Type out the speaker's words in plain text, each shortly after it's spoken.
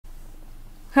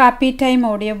Happy time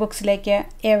audio ബുക്സിലേക്ക്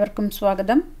ഏവർക്കും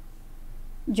സ്വാഗതം.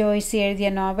 ജോയ്സി എഴുതിയ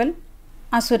നോവൽ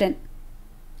അസുരൻ.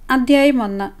 അധ്യായം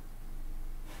 1.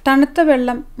 തണുത്ത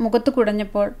വെള്ളം മുഖത്ത്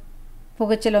കുടഞ്ഞപ്പോൾ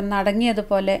പുകച്ചിലൊന്ന്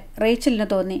അടങ്ങിയതുപോലെ റേച്ചലിന്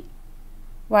തോന്നി.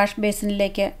 വാഷ്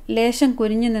ബേസിനിലേക്ക് ലേശം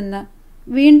കുനിഞ്ഞു നിന്ന്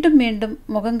വീണ്ടും വീണ്ടും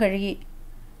മുഖം കഴുകി.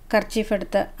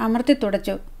 കർച്ചീഫെടുത്ത് അമർത്തി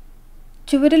തുടച്ചു.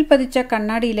 ചുവരിൽ പതിച്ച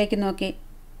കണ്ണാടിയിലേക്ക് നോക്കി.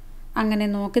 അങ്ങനെ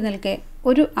നോക്കി നിൽക്കെ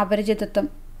ഒരു അപരിചിതത്വം.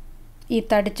 ഈ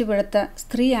തടിച്ചു വെളുത്ത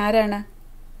സ്ത്രീ ആരാണ്?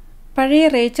 പഴയ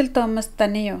റേച്ചൽ തോമസ്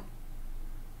തന്നെയോ?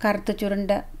 കറുത്ത്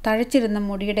ചുരുണ്ട് തഴച്ചിരുന്ന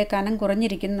മുടിയുടെ കനം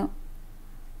കുറഞ്ഞിരിക്കുന്നു.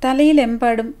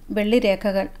 തലയിലെമ്പാടും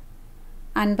വെള്ളിരേഖകൾ.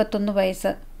 51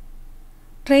 വയസ്സ്.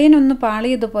 ട്രെയിൻ ഒന്ന്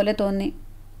പാളിയതുപോലെ തോന്നി.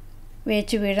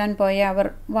 വേച്ചു വീഴാൻ പോയ അവർ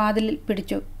വാതിലിൽ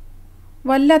പിടിച്ചു.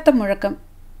 വല്ലാത്ത മുഴക്കം.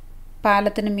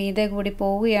 പാലത്തിന് മീതെ കൂടി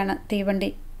പോവുകയാണ്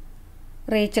തീവണ്ടി.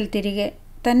 റേച്ചൽ തിരികെ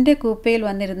തൻ്റെ കൂപ്പയിൽ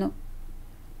വന്നിരുന്നു.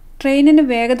 ട്രെയിനിന്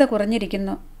വേഗത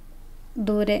കുറഞ്ഞിരിക്കുന്നു.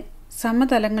 ദൂരെ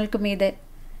സമതലങ്ങൾക്ക് മീതെ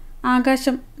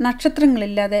ആകാശം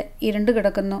നക്ഷത്രങ്ങളില്ലാതെ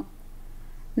ഇരുണ്ടുകിടക്കുന്നു.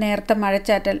 നേർത്ത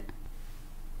മഴച്ചാറ്റൽ.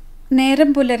 നേരം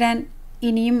പുലരാൻ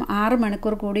ഇനിയും 6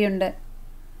 മണിക്കൂർ കൂടിയുണ്ട്.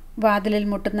 വാതിലിൽ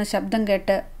മുട്ടുന്ന ശബ്ദം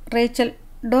കേട്ട് റേച്ചൽ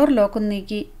ഡോർ ലോക്ക്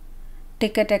നീക്കി.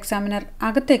 ടിക്കറ്റ് എക്സാമിനർ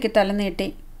അകത്തേക്ക് തലനീട്ടി.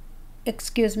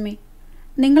 എക്സ്ക്യൂസ് മീ,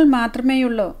 നിങ്ങൾ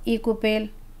മാത്രമേയുള്ളോ ഈ കൂപ്പയിൽ?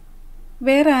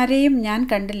 വേറെ ആരെയും ഞാൻ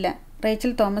കണ്ടില്ല,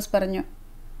 റേച്ചൽ തോമസ് പറഞ്ഞു.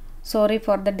 Sorry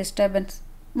for the disturbance.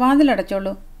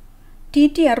 വാതിലടച്ചോളൂ.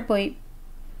 TTR പോയി.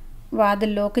 വാതിൽ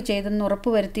ലോക്ക് ചെയ്തെന്ന്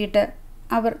ഉറപ്പുവരുത്തിയിട്ട്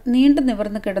അവർ നീണ്ടു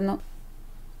നിവർന്ന് കിടന്നു.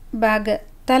 ബാഗ്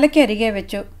തലയ്ക്കരികെ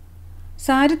വെച്ചു.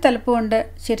 സാരി തലപ്പുകൊണ്ട്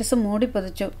ശിരസ്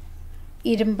മൂടിപ്പൊതിച്ചു.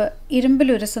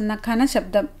 ഇരുമ്പിലുരസുന്ന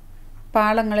ഘനശബ്ദം.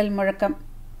 പാളങ്ങളിൽ മുഴക്കം.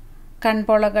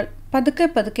 കൺപോളകൾ പതുക്കെ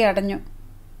പതുക്കെ അടഞ്ഞു.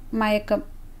 മയക്കം.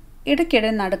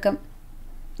 ഇടയ്ക്കിടെ നടുക്കം.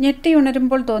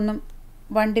 ഞെട്ടിയുണരുമ്പോൾ തോന്നും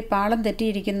വണ്ടി പാളം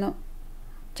തെറ്റിയിരിക്കുന്നു.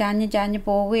 ചാഞ്ഞു ചാഞ്ഞു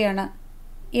പോവുകയാണ്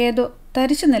ഏതോ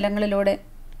തരിശു നിലങ്ങളിലൂടെ.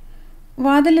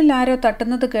 വാതിലിൽ ആരോ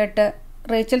തട്ടുന്നത് കേട്ട്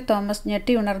റേച്ചൽ തോമസ്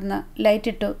ഞെട്ടിയുണർന്ന്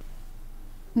ലൈറ്റിട്ടു.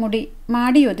 മുടി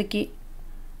മാടിയൊതുക്കി.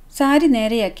 സാരി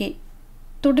നേരെയാക്കി.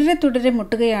 തുടരെ തുടരെ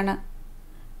മുട്ടുകയാണ്.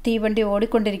 തീവണ്ടി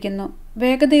ഓടിക്കൊണ്ടിരിക്കുന്നു,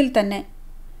 വേഗതയിൽ തന്നെ.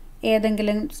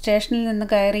 ഏതെങ്കിലും സ്റ്റേഷനിൽ നിന്ന്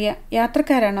കയറിയ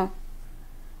യാത്രക്കാരാണോ?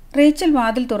 റേച്ചൽ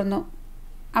വാതിൽ തുറന്നു.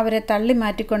 അവരെ തള്ളി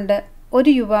മാറ്റിക്കൊണ്ട് ഒരു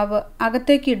യുവാവ്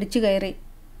അകത്തേക്ക് ഇടിച്ചു കയറി.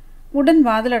 ഉടൻ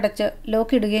വാതിലടച്ച്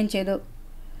ലോക്കിടുകയും ചെയ്തു.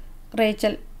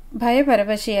 റേച്ചൽ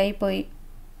ഭയപരവശയായിപ്പോയി.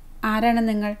 ആരാണ്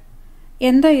നിങ്ങൾ?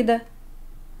 എന്താ ഇത്?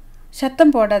 ശബ്ദം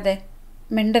പോടാതെ,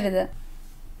 മിണ്ടരുത്.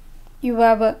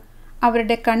 യുവാവ്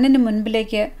അവരുടെ കണ്ണിന്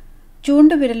മുൻപിലേക്ക്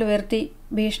ചൂണ്ടുവിരൽ ഉയർത്തി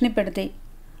ഭീഷണിപ്പെടുത്തി.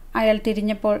 അയാൾ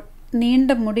തിരിഞ്ഞപ്പോൾ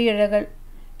നീണ്ട മുടിയിഴകൾ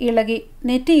ഇളകി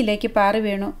നെറ്റിയിലേക്ക് പാറി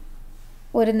വീണു.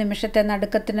 ഒരു നിമിഷത്തെ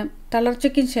നടുക്കത്തിനും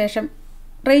തളർച്ചയ്ക്കും ശേഷം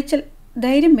റേച്ചൽ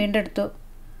ധൈര്യം വീണ്ടെടുത്തു.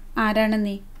 ആരാണ്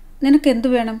നീ? നിനക്കെന്തു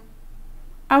വേണം?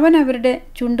 അവൻ അവരുടെ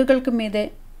ചുണ്ടുകൾക്ക് മീതെ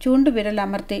ചൂണ്ടുവിരൽ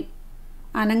അമർത്തി.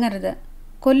 അനങ്ങരുത്,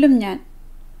 കൊല്ലും ഞാൻ.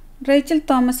 റേച്ചൽ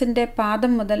തോമസിൻ്റെ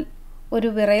പാദം മുതൽ ഒരു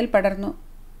വിറയൽ പടർന്നു.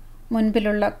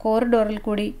 മുൻപിലുള്ള കോറിഡോറിൽ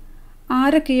കൂടി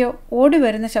ആരൊക്കെയോ ഓടി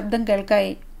വരുന്ന ശബ്ദം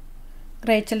കേൾക്കായി.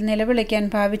 റേച്ചൽ നിലവിളിക്കാൻ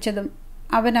ഭാവിച്ചതും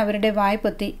അവൻ അവരുടെ വായ്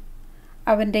പൊത്തി.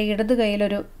 അവൻ്റെ ഇടതു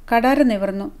കൈയിലൊരു കടാര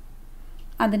നിവർന്നു.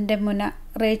 അതിൻ്റെ മുന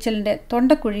റേച്ചലിൻ്റെ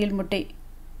തൊണ്ടക്കുഴിയിൽ മുട്ടി.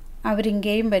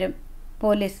 അവരിങ്ങേയും വരും.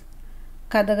 പോലീസ്.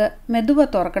 കതക് മെതുവ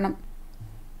തുറക്കണം.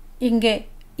 ഇங்கே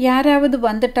യാരാവത്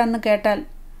വന്നിട്ടാന്ന് കേട്ടാൽ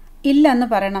ഇല്ലെന്ന്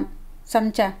പറയണം,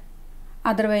 സംച.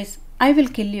 Otherwise I will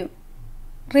kill you.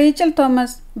 Rachel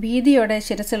Thomas ഭീതിയോടെ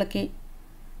ശിരസിളക്കി.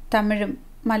 തമിഴും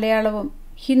മലയാളവും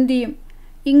ഹിന്ദിയും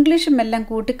ഇംഗ്ലീഷുമെല്ലാം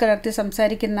കൂട്ടിക്കലർത്തി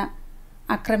സംസാരിക്കുന്ന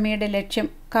അക്രമിയുടെ ലക്ഷ്യം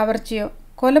കവർച്ചയോ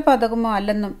കൊലപാതകമോ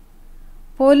അല്ലെന്നും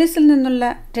പോലീസിൽ നിന്നുള്ള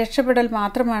രക്ഷപ്പെടൽ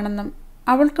മാത്രമാണെന്നും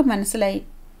അവൾക്ക് മനസ്സിലായി.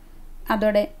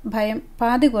 അതോടെ ഭയം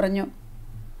പാതി കുറഞ്ഞു.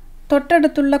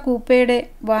 തൊട്ടടുത്തുള്ള കൂപ്പയുടെ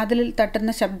വാതിലിൽ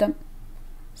തട്ടുന്ന ശബ്ദം.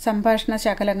 സംഭാഷണ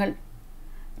ശകലങ്ങൾ.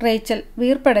 റേച്ചൽ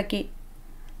വീർപ്പടക്കി.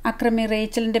 അക്രമി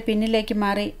റേച്ചലിൻ്റെ പിന്നിലേക്ക്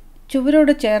മാറി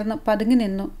ചുവരോട് ചേർന്ന് പതുങ്ങി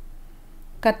നിന്നു.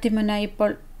 കത്തിമുന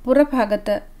ഇപ്പോൾ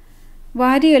പുറഭാഗത്ത്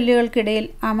വാരിയെല്ലുകൾക്കിടയിൽ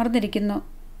അമർന്നിരിക്കുന്നു.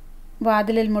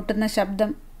 വാതിലിൽ മുട്ടുന്ന ശബ്ദം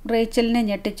റേച്ചലിനെ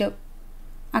ഞെട്ടിച്ചു.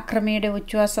 അക്രമിയുടെ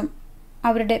ഉച്ഛ്വാസം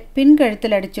അവരുടെ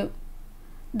പിൻകഴുത്തിലടിച്ചു.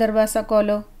 ദർവാസ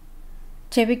കോലോ.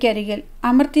 ചെവിക്കരികിൽ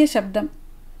അമർത്തിയ ശബ്ദം.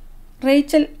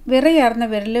 റേച്ചൽ വിറയാർന്ന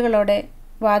വിരലുകളോടെ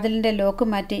വാതിലിൻ്റെ ലോക്ക്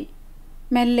മാറ്റി.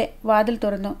 മെല്ലെ വാതിൽ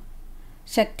തുറന്നു.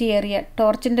 ശക്തിയേറിയ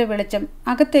ടോർച്ചിൻ്റെ വെളിച്ചം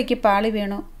അകത്തേക്ക് പാളി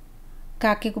വീണു.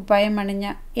 കാക്കിക്കുപ്പായം അണിഞ്ഞ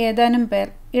ഏതാനും പേർ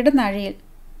ഇടനാഴിയിൽ.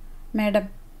 മാഡം,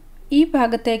 ഈ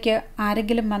ഭാഗത്തേക്ക്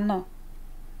ആരെങ്കിലും വന്നോ?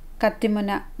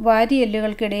 കത്തിമുന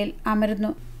വാരിയെല്ലുകൾക്കിടയിൽ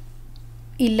അമരുന്നു.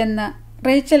 ഇല്ലെന്ന്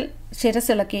റേച്ചൽ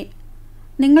ശിരസിളക്കി.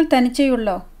 നിങ്ങൾ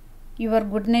തനിച്ചേയുള്ളോ? Your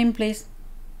good name please.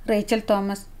 Rachel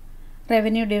Thomas,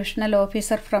 revenue divisional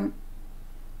officer from.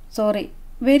 Sorry,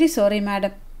 very sorry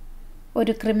madam.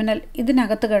 ഒരു ക്രിമിനൽ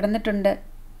ഇതിനകത്ത് കിടന്നിട്ടുണ്ട്.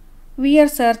 V are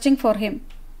searching for him.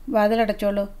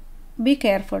 വാതിലടച്ചോളൂ. Be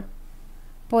careful.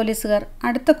 പോലീസുകാർ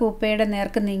അടുത്ത കൂപ്പയുടെ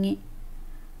നേർക്ക് നീങ്ങി.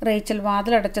 റേച്ചൽ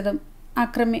വാതിലടച്ചതും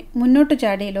അക്രമി മുന്നോട്ട്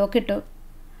ചാടി ലോക്കിട്ടു.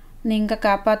 നിങ്ങ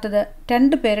കാപ്പാത്തത്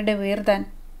 2 പേരുടെ ഉയർത്താൻ.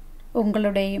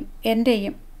 ഉങ്ങളുടെയും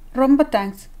എൻ്റെയും. റൊമ്പ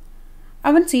താങ്ക്സ്.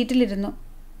 അവൻ സീറ്റിലിരുന്നു.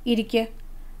 ഇരിക്ക്.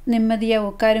 നിമ്മതിയാ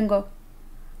ഉക്കാരുങ്കോ.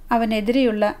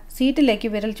 അവനെതിരെയുള്ള സീറ്റിലേക്ക്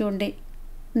വിരൽ ചൂണ്ടി.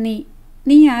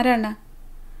 നീ ആരാണ്?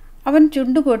 അവൻ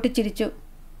ചുണ്ടുകൊട്ടി ചിരിച്ചു.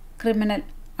 ക്രിമിനൽ.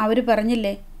 അവർ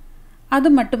പറഞ്ഞില്ലേ? അത്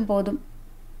മട്ടും പോതും.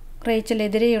 റേച്ചൽ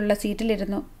എതിരെയുള്ള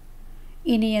സീറ്റിലിരുന്നു.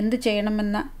 ഇനി എന്തു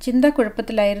ചെയ്യണമെന്ന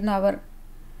ചിന്താക്കുഴപ്പത്തിലായിരുന്നു അവർ.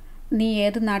 നീ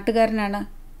ഏത് നാട്ടുകാരനാണ്?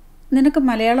 നിനക്ക്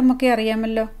മലയാളമൊക്കെ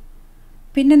അറിയാമല്ലോ.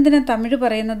 പിന്നെന്തിനാ തമിഴ്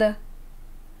പറയുന്നത്?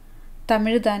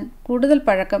 തമിഴ് താൻ. കൂടുതൽ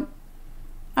പഴക്കം.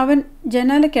 അവൻ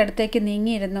ജനാലയ്ക്കടുത്തേക്ക്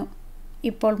നീങ്ങിയിരുന്നു.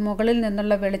 ഇപ്പോൾ മുകളിൽ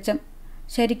നിന്നുള്ള വെളിച്ചം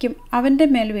ശരിക്കും അവൻ്റെ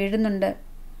മേൽ വീഴുന്നുണ്ട്.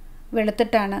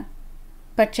 വെളുത്തിട്ടാണ്.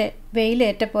 പക്ഷേ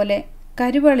വെയിലേറ്റ പോലെ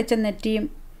കരുവാളിച്ച നെറ്റിയും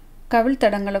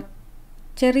കവിൾത്തടങ്ങളും.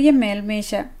 ചെറിയ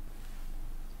മേൽമീശ.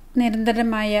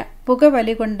 നിരന്തരമായ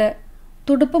പുകവലി കൊണ്ട്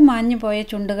തുടുപ്പ് മാഞ്ഞുപോയ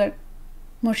ചുണ്ടുകൾ.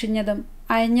 മുഷിഞ്ഞതും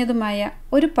അയഞ്ഞതുമായ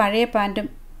ഒരു പഴയ പാൻറ്റും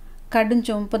കടും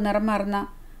ചുവപ്പ് നിറമാർന്ന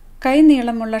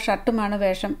കൈനീളമുള്ള ഷർട്ടുമാണ്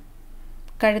വേഷം.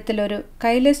 കഴുത്തിലൊരു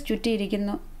കൈലേസ്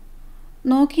ചുറ്റിയിരിക്കുന്നു.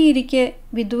 നോക്കിയിരിക്കെ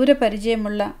വിദൂര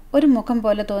പരിചയമുള്ള ഒരു മുഖം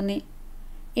പോലെ തോന്നി.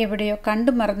 എവിടെയോ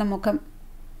കണ്ടു മറന്ന മുഖം.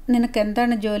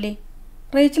 നിനക്കെന്താണ് ജോലി?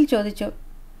 റേച്ചൽ ചോദിച്ചു.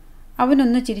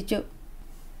 അവനൊന്ന് ചിരിച്ചു.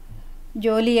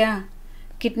 ജോലിയാ?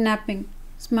 കിഡ്നാപ്പിംഗ്,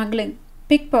 സ്മഗ്ലിംഗ്,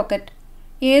 പിക്ക് പോക്കറ്റ്,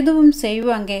 ഏതുവും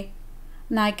ചെയ്യുവാങ്കേ.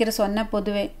 നായ്ക്കര സൊന്ന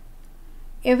പൊതുവെ.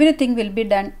 Everything will be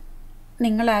done.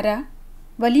 നിങ്ങളാരാ?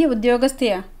 വലിയ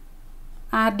ഉദ്യോഗസ്ഥയാ?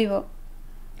 RDO.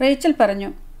 റേച്ചൽ പറഞ്ഞു.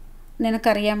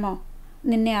 നിനക്കറിയാമോ,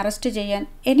 നിന്നെ അറസ്റ്റ് ചെയ്യാൻ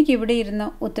എനിക്കിവിടെ ഇരുന്ന്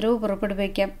ഉത്തരവ്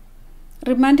പുറപ്പെടുവിക്കാം.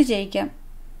 റിമാൻഡ് ചെയ്യിക്കാം.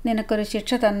 നിനക്കൊരു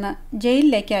ശിക്ഷ തന്ന്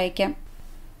ജയിലിലേക്ക് അയക്കാം.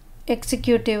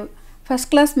 Executive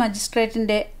first class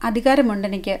മജിസ്ട്രേറ്റിൻ്റെ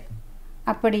അധികാരമുണ്ടെനിക്ക്.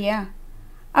 അപ്പടിയാ?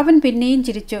 അവൻ പിന്നെയും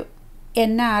ചിരിച്ചു.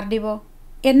 എന്നാ RDO?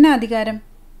 എന്നാ അധികാരം?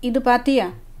 ഇത് പാത്തിയാ?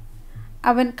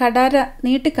 അവൻ കടാര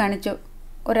നീട്ടിക്കാണിച്ചു.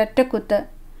 ഒരൊറ്റ കുത്ത്.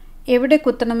 എവിടെ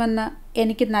കുത്തണമെന്ന്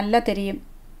എനിക്ക് നല്ല തെരിയും.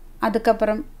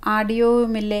 അതുക്കപ്പുറം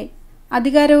ആഡിയോവുമില്ലേ,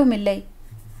 അധികാരവുമില്ലേ.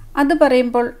 അത്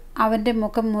പറയുമ്പോൾ അവൻ്റെ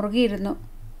മുഖം മുറുകിയിരുന്നു.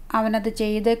 അവനത്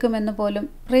ചെയ്തേക്കുമെന്ന് പോലും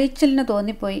റേച്ചലിന്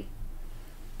തോന്നിപ്പോയി.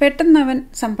 പെട്ടെന്നവൻ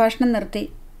സംഭാഷണം നിർത്തി.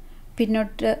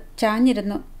 പിന്നോട്ട്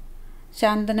ചാഞ്ഞിരുന്നു.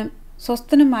 ശാന്തനും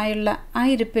സ്വസ്ഥനുമായുള്ള ആ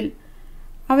ഇരിപ്പിൽ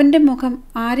അവൻ്റെ മുഖം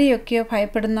ആരെയൊക്കെയോ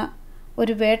ഭയപ്പെടുന്ന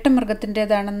ഒരു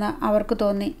വേട്ടമൃഗത്തിൻ്റേതാണെന്ന് അവർക്ക്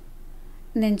തോന്നി.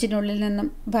 നെഞ്ചിനുള്ളിൽ നിന്നും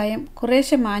ഭയം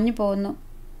കുറേശ്ശെ മാഞ്ഞു പോകുന്നു.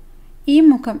 ഈ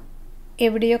മുഖം,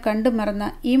 എവിടെയോ കണ്ടു മറന്ന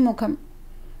ഈ മുഖം,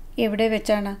 എവിടെ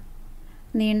വെച്ചാണ്?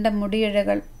 നീണ്ട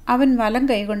മുടിയിഴകൾ അവൻ വലം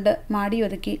കൈകൊണ്ട്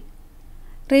മാടിയൊതുക്കി.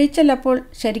 റേച്ചൽ അപ്പോൾ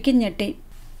ശരിക്കും ഞെട്ടി.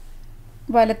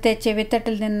 വലത്തെ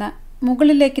ചെവിത്തട്ടിൽ നിന്ന്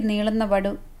മുകളിലേക്ക് നീളുന്ന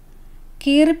വടു,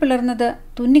 കീറിപ്പിളർന്നത്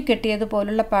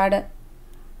തുന്നിക്കെട്ടിയതുപോലുള്ള പാട്.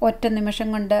 ഒറ്റ നിമിഷം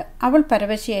കൊണ്ട് അവൾ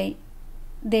പരവശയായി.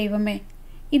 ദൈവമേ,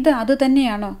 ഇത്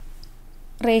അതുതന്നെയാണോ?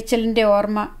 റേച്ചലിൻ്റെ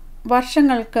ഓർമ്മ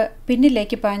വർഷങ്ങൾക്ക്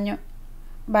പിന്നിലേക്ക് പാഞ്ഞു.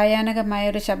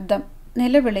 ഭയാനകമായൊരു ശബ്ദം,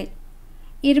 നിലവിളി.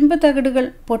 ഇരുമ്പ് തകിടുകൾ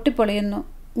പൊട്ടിപ്പൊളിയുന്നു,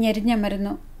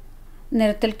 ഞെരിഞ്ഞമരുന്നു.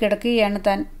 നിരത്തിൽ കിടക്കുകയാണ്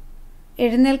താൻ.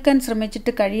 എഴുന്നേൽക്കാൻ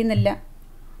ശ്രമിച്ചിട്ട് കഴിയുന്നില്ല.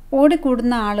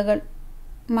 ഓടിക്കൂടുന്ന ആളുകൾ.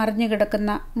 മറിഞ്ഞു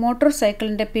കിടക്കുന്ന മോട്ടോർ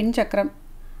സൈക്കിളിൻ്റെ പിൻചക്രം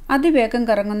അതിവേഗം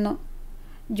കറങ്ങുന്നു.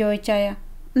 ജോയ്ച്ചായ,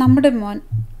 നമ്മുടെ മോൻ,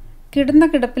 കിടന്ന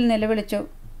കിടപ്പിൽ നിലവിളിച്ചു.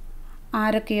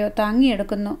 ആരൊക്കെയോ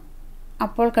താങ്ങിയെടുക്കുന്നു.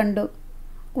 അപ്പോൾ കണ്ടു,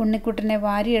 ഉണ്ണിക്കുട്ടനെ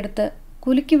വാരിയെടുത്ത്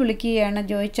കുലുക്കി വിളിക്കുകയാണ്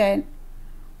ജോയ്ച്ചായൻ.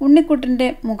 ഉണ്ണിക്കുട്ടൻ്റെ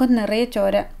മുഖം നിറയെ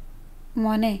ചോര.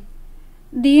 മോനെ.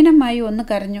 ദീനമായി ഒന്ന്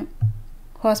കരഞ്ഞു.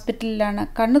 ഹോസ്പിറ്റലിലാണ്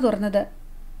കണ്ണു തുറന്നത്.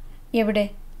 എവിടെ?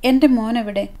 എൻ്റെ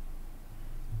മോനെവിടെ?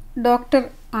 Doctor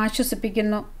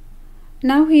ആശ്വസിപ്പിക്കുന്നു.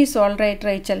 Now he's all right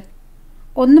Rachel.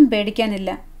 ഒന്നും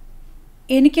പേടിക്കാനില്ല.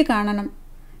 എനിക്ക് കാണണം.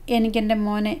 എനിക്കെൻ്റെ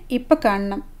മോനെ ഇപ്പം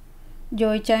കാണണം.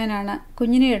 ജോയ്ച്ചായനാണ്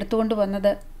കുഞ്ഞിനെ എടുത്തുകൊണ്ട്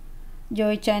വന്നത്.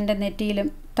 ജോയ്ച്ചായൻ്റെ നെറ്റിയിലും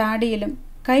താടിയിലും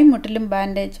കൈമുട്ടിലും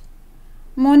ബാൻഡേജ്.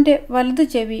 മോൻ്റെ വലതു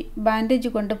ചെവി ബാൻഡേജ്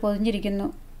കൊണ്ട് പൊതിഞ്ഞിരിക്കുന്നു.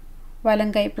 വലം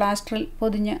കൈ പ്ലാസ്റ്ററിൽ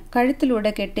പൊതിഞ്ഞ്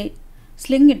കഴുത്തിലൂടെ കെട്ടി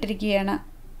സ്ലിംഗ് ഇട്ടിരിക്കുകയാണ്.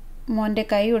 മോൻ്റെ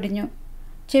കൈ ഒടിഞ്ഞു.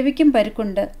 ചെവിക്കും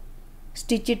പരുക്കുണ്ട്.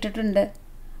 സ്റ്റിച്ചിട്ടിട്ടുണ്ട്.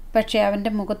 പക്ഷേ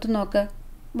അവൻ്റെ മുഖത്തു നോക്ക്,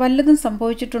 വല്ലതും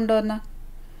സംഭവിച്ചിട്ടുണ്ടോ എന്ന്.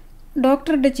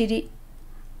 ഡോക്ടറുടെ ചിരി.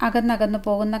 അകന്നകന്നു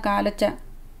പോകുന്ന കാലച്ച.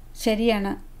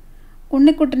 ശരിയാണ്.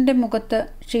 ഉണ്ണിക്കുട്ടൻ്റെ മുഖത്ത്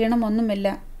ക്ഷീണമൊന്നുമില്ല.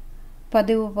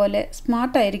 പതിവ് പോലെ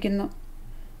സ്മാർട്ടായിരിക്കുന്നു.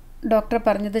 ഡോക്ടർ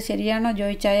പറഞ്ഞത് ശരിയാണോ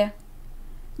ജോയ്ച്ചായ?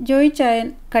 ജോയ്ച്ചായൻ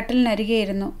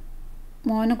കട്ടിലിനരികെയിരുന്നു.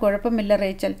 മോന് കുഴപ്പമില്ല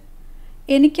റേച്ചൽ.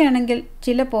 എനിക്കാണെങ്കിൽ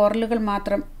ചില പോറലുകൾ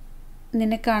മാത്രം.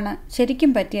 നിനക്കാണ്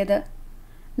ശരിക്കും പറ്റിയത്.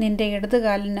 നിന്റെ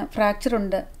ഇടതുകാലിന്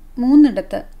ഫ്രാക്ചറുണ്ട്,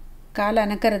 3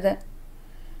 കാലനക്കരുത്.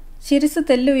 ശിരസ്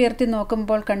തെല്ലുയർത്തി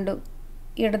നോക്കുമ്പോൾ കണ്ടു,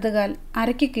 ഇടതുകാൽ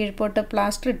അരയ്ക്ക് കീഴ്പോട്ട്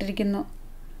പ്ലാസ്റ്റർ ഇട്ടിരിക്കുന്നു.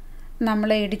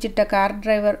 നമ്മളെ ഇടിച്ചിട്ട കാർ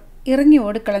ഡ്രൈവർ ഇറങ്ങി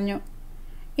ഓടിക്കളഞ്ഞു.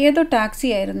 ഏതോ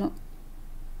ടാക്സിയായിരുന്നു.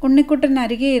 ഉണ്ണിക്കുട്ടൻ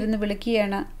അരികെ ഇരുന്ന്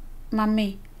വിളിക്കുകയാണ്, മമ്മി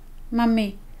മമ്മി.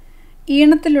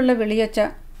 ഈണത്തിലുള്ള വിളിയൊച്ച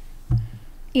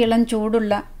ഇളം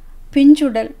ചൂടുള്ള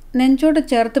പിഞ്ചുടൽ നെഞ്ചോട്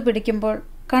ചേർത്ത് പിടിക്കുമ്പോൾ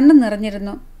കണ്ണു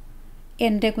നിറഞ്ഞിരുന്നു.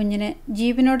 എൻ്റെ കുഞ്ഞിനെ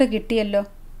ജീവനോടെ കിട്ടിയല്ലോ,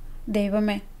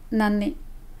 ദൈവമേ നന്ദി.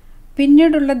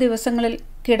 പിന്നീടുള്ള ദിവസങ്ങളിൽ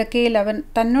കിടക്കയിൽ അവൻ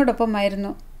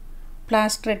തന്നോടൊപ്പമായിരുന്നു.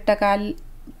 പ്ലാസ്റ്റർ ഇട്ട കാലിൽ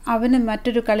അവന്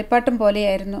മറ്റൊരു കളിപ്പാട്ടം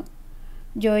പോലെയായിരുന്നു.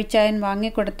 ജോയിച്ചായൻ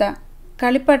വാങ്ങിക്കൊടുത്ത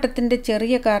കളിപ്പാട്ടത്തിൻ്റെ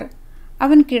ചെറിയ കാർ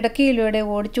അവൻ കിടക്കയിലൂടെ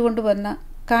ഓടിച്ചുകൊണ്ടുവന്ന്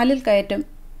കാലിൽ കയറ്റും.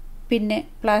 പിന്നെ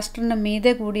പ്ലാസ്റ്ററിന്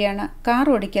മീതെ കൂടിയാണ് കാർ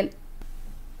ഓടിക്കൽ.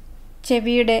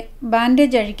 ചെവിയുടെ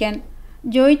ബാൻഡേജ് അഴിക്കാൻ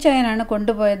ജോയിച്ചായനാണ്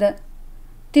കൊണ്ടുപോയത്.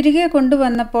 തിരികെ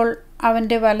കൊണ്ടുവന്നപ്പോൾ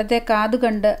അവൻ്റെ വലത്തെ കാതു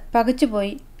കണ്ട്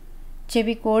പകച്ചുപോയി.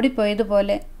 ചെവി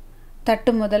കോടിപ്പോയതുപോലെ.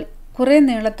 തട്ടുമുതൽ കുറേ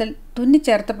നീളത്തിൽ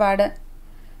തുന്നിച്ചേർത്ത പാട്.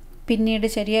 പിന്നീട്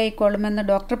ശരിയായിക്കോളുമെന്ന്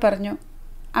ഡോക്ടർ പറഞ്ഞു.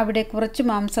 അവിടെ കുറച്ച്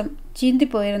മാംസം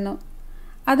ചീന്തിപ്പോയിരുന്നു.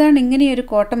 അതാണ് ഇങ്ങനെയൊരു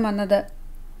കോട്ടം വന്നത്.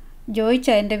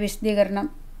 ജോയിച്ചായൻ്റെ വിശദീകരണം.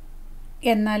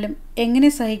 എന്നാലും എങ്ങനെ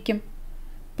സഹിക്കും?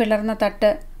 പിളർന്ന തട്ട്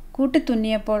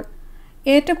കൂട്ടിത്തുന്നിയപ്പോൾ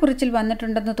ഏറ്റക്കുറിച്ചിൽ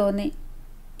വന്നിട്ടുണ്ടെന്ന് തോന്നി.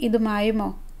 ഇത് മായുമോ?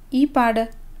 ഈ പാട്,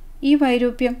 ഈ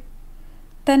വൈരൂപ്യം?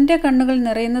 തൻ്റെ കണ്ണുകൾ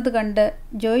നിറയുന്നത് കണ്ട്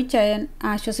ജോയിച്ചായൻ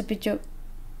ആശ്വസിപ്പിച്ചു.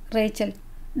 Rachel,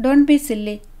 don't be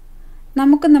silly.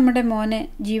 നമുക്ക് നമ്മുടെ മോനെ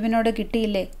ജീവനോടെ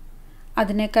കിട്ടിയില്ലേ?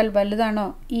 അതിനേക്കാൾ വലുതാണോ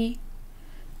ഈ?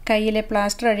 കയ്യിലെ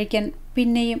പ്ലാസ്റ്റർ അഴിക്കാൻ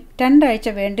പിന്നെയും 2 ആഴ്ച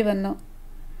വേണ്ടി വന്നു.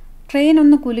 ട്രെയിൻ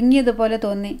ഒന്ന് കുലുങ്ങിയതുപോലെ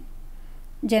തോന്നി.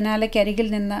 ജനാലയ്ക്കരികിൽ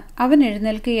നിന്ന് അവൻ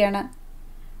എഴുന്നേൽക്കുകയാണ്.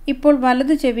 ഇപ്പോൾ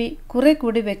വലതു ചെവി കുറെ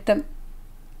കൂടി വ്യക്തം.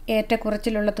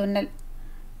 ഏറ്റക്കുറച്ചിലുള്ള തുന്നൽ.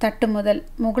 തട്ടുമുതൽ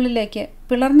മുകളിലേക്ക്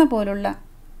പിളർന്ന പോലുള്ള.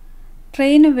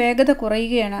 ട്രെയിന് വേഗത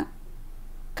കുറയുകയാണ്.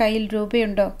 കയ്യിൽ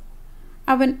രൂപയുണ്ടോ?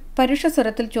 അവൻ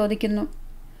പരുഷസ്വരത്തിൽ ചോദിക്കുന്നു.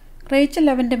 റേച്ചൽ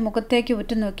അവൻ്റെ മുഖത്തേക്ക്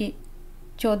ഉറ്റുനോക്കി.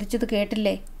 ചോദിച്ചത്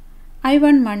കേട്ടില്ലേ? I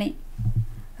want money.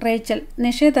 റേച്ചൽ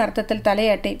നിഷേധാർത്ഥത്തിൽ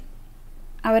തലയാട്ടി.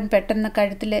 അവൻ പെട്ടെന്ന്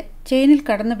കഴുത്തിലെ ചെയിനിൽ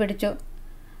കടന്നു പിടിച്ചു.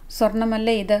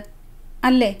 സ്വർണമല്ലേ ഇത്?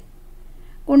 അല്ലേ?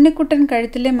 ഉണ്ണിക്കുട്ടൻ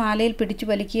കഴുത്തിലെ മാലയിൽ പിടിച്ചു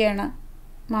വലിക്കുകയാണ്.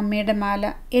 മമ്മിയുടെ മാല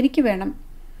എനിക്ക് വേണം.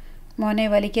 മോനെ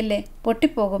വലിക്കല്ലേ,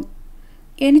 പൊട്ടിപ്പോകും.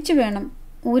 എനിക്ക് വേണം,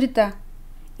 ഊരിത്താ.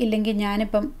 ഇല്ലെങ്കിൽ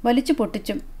ഞാനിപ്പം വലിച്ചു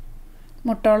പൊട്ടിച്ചും.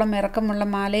 മുട്ടോളം ഇറക്കമുള്ള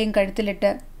മാലയും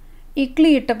കഴുത്തിലിട്ട്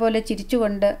ഇക്ലിയിട്ട പോലെ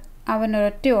ചിരിച്ചുകൊണ്ട് അവൻ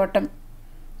ഒരൊറ്റ ഓട്ടം.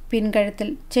 പിൻകഴുത്തിൽ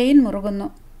ചെയിൻ മുറുകുന്നു.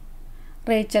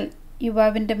 റേച്ചൽ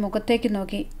യുവാവിൻ്റെ മുഖത്തേക്ക്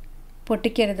നോക്കി.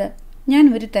 പൊട്ടിക്കരുത്, ഞാൻ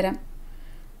ഉരിത്തരാം.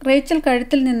 റേച്ചൽ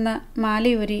കഴുത്തിൽ നിന്ന്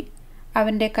മാലയൂരി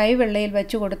അവൻ്റെ കൈവെള്ളയിൽ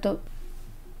വെച്ചു കൊടുത്തു.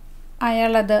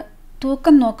 അയാളത്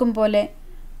തൂക്കം നോക്കും പോലെ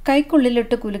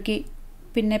കൈക്കുള്ളിലിട്ട് കുലുക്കി.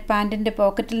 പിന്നെ പാൻറ്റിൻ്റെ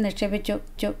പോക്കറ്റിൽ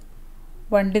നിക്ഷേപിച്ചു.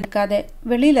 വണ്ടി നിൽക്കാതെ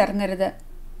വെളിയിലിറങ്ങരുത്,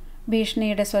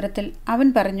 ഭീഷണിയുടെ സ്വരത്തിൽ അവൻ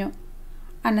പറഞ്ഞു.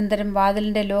 അനന്തരം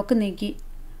വാതിലിൻ്റെ ലോക്ക് നീക്കി.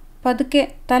 പതുക്കെ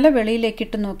തല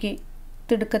വെളിയിലേക്കിട്ട് നോക്കി.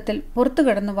 തിടുക്കത്തിൽ പുറത്തു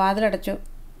കിടന്ന് വാതിലടച്ചു.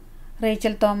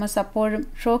 റേച്ചൽ തോമസ് അപ്പോഴും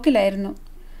ഷോക്കിലായിരുന്നു.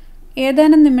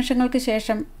 ഏതാനും നിമിഷങ്ങൾക്ക്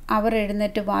ശേഷം അവർ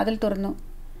എഴുന്നേറ്റ് വാതിൽ തുറന്നു.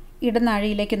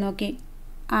 ഇടനാഴിയിലേക്ക് നോക്കി.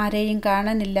 ആരെയും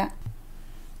കാണാനില്ല.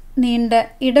 നീണ്ട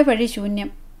ഇടവഴി ശൂന്യം,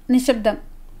 നിശബ്ദം.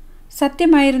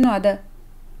 സത്യമായിരുന്നു അത്?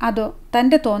 അതോ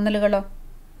തൻ്റെ തോന്നലുകളോ?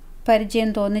 പരിചയം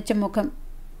തോന്നിച്ച മുഖം,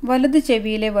 വലതു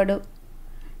ചെവിയിലെ വടു.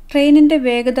 ട്രെയിനിൻ്റെ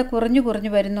വേഗത കുറഞ്ഞു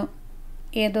കുറഞ്ഞു വരുന്നു.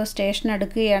 ഏതോ സ്റ്റേഷൻ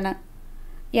അടുക്കുകയാണ്.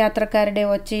 യാത്രക്കാരുടെ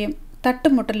ഒച്ചയും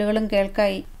തട്ടുമുട്ടലുകളും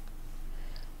കേൾക്കായി.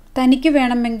 തനിക്ക്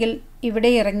വേണമെങ്കിൽ ഇവിടെ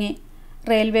ഇറങ്ങി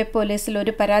റെയിൽവേ പോലീസിൽ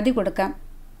ഒരു പരാതി കൊടുക്കാം.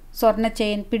 സ്വർണ്ണ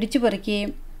ചെയിൻ പിടിച്ചു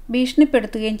പറിക്കുകയും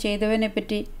ഭീഷണിപ്പെടുത്തുകയും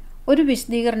ചെയ്തവനെപ്പറ്റി ഒരു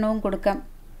വിശദീകരണവും കൊടുക്കാം.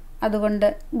 അതുകൊണ്ട്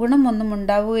ഗുണമൊന്നും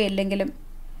ഉണ്ടാവുകയില്ലെങ്കിലും.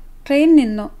 ട്രെയിൻ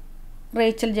നിന്നു.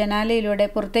 റേച്ചൽ ജനാലയിലൂടെ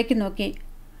പുറത്തേക്ക് നോക്കി.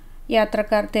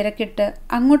 യാത്രക്കാർ തിരക്കിട്ട്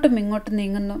അങ്ങോട്ടും ഇങ്ങോട്ടും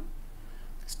നീങ്ങുന്നു.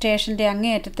 സ്റ്റേഷൻ്റെ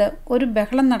അങ്ങേയറ്റത്ത് ഒരു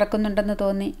ബഹളം നടക്കുന്നുണ്ടെന്ന്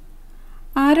തോന്നി.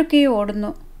 ആരൊക്കെയോ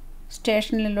ഓടുന്നു.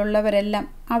 സ്റ്റേഷനിലുള്ളവരെല്ലാം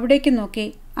അവിടേക്ക് നോക്കി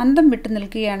അന്തം വിട്ടു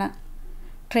നിൽക്കുകയാണ്.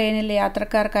 ട്രെയിനിൽ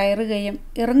യാത്രക്കാർ കയറുകയും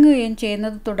ഇറങ്ങുകയും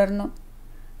ചെയ്യുന്നത് തുടർന്നു.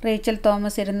 റേച്ചൽ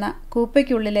തോമസ് ഇരുന്ന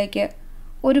കൂപ്പയ്ക്കുള്ളിലേക്ക്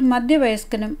ഒരു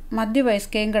മധ്യവയസ്കനും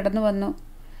മധ്യവയസ്കയും കടന്നു വന്നു.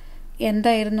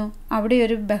 എന്തായിരുന്നു അവിടെ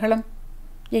ഒരു ബഹളം?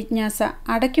 ജിജ്ഞാസ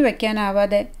അടക്കി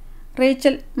വയ്ക്കാനാവാതെ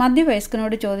റേച്ചൽ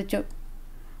മധ്യവയസ്കനോട് ചോദിച്ചു.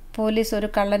 പോലീസ് ഒരു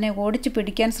കള്ളനെ ഓടിച്ചു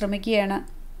പിടിക്കാൻ ശ്രമിക്കുകയാണ്.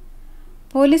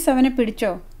 പോലീസ് അവനെ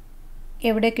പിടിച്ചോ?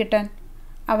 എവിടെ കിട്ടാൻ?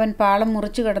 അവൻ പാളം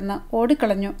മുറിച്ചു കടന്ന്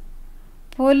ഓടിക്കളഞ്ഞു.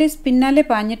 പോലീസ് പിന്നാലെ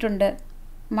പാഞ്ഞിട്ടുണ്ട്.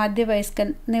 മധ്യവയസ്കൻ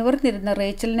നിവർന്നിരുന്ന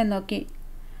റേച്ചലിനെ നോക്കി.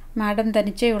 മാഡം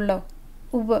തനിച്ചേയുള്ളോ?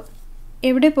 ഉവ്വ്.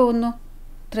 എവിടെ പോകുന്നു?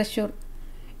 തൃശ്ശൂർ.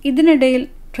 ഇതിനിടയിൽ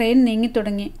ട്രെയിൻ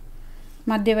നീങ്ങിത്തുടങ്ങി.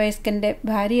 മധ്യവയസ്കൻ്റെ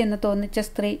ഭാര്യയെന്ന് തോന്നിച്ച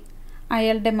സ്ത്രീ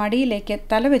അയാളുടെ മടിയിലേക്ക്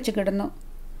തലവെച്ച് കിടന്നു.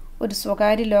 ഒരു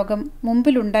സ്വകാര്യ ലോകം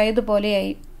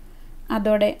മുമ്പിലുണ്ടായതുപോലെയായി.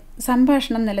 അതോടെ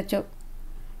സംഭാഷണം നിലച്ചു.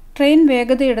 ട്രെയിൻ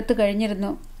വേഗതയെടുത്തു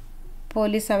കഴിഞ്ഞിരുന്നു.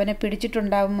 പോലീസ് അവനെ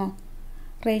പിടിച്ചിട്ടുണ്ടാവുമോ?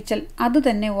 റേച്ചൽ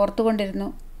അതുതന്നെ ഓർത്തുകൊണ്ടിരുന്നു.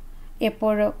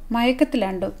 എപ്പോഴോ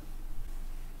മയക്കത്തിലാണ്ടു.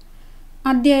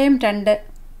 അധ്യായം 2.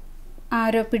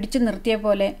 ആരോ പിടിച്ചു നിർത്തിയ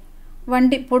പോലെ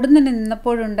വണ്ടി പൊടുന്നനെ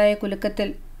നിന്നപ്പോഴുണ്ടായ കുലുക്കത്തിൽ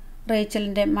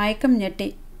റേച്ചലിൻ്റെ മയക്കം ഞെട്ടി.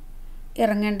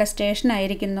 ഇറങ്ങേണ്ട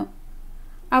സ്റ്റേഷനായിരിക്കുന്നു.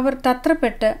 അവർ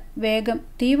തത്രപ്പെട്ട് വേഗം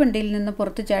തീവണ്ടിയിൽ നിന്ന്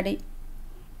പുറത്തു ചാടി.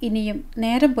 ഇനിയും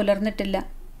നേരം പുലർന്നിട്ടില്ല.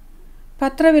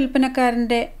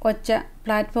 പത്രവിൽപ്പനക്കാരൻ്റെ ഒച്ച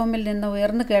പ്ലാറ്റ്ഫോമിൽ നിന്ന്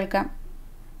ഉയർന്നു കേൾക്കാം.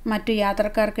 മറ്റു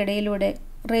യാത്രക്കാർക്കിടയിലൂടെ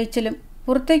റേച്ചലും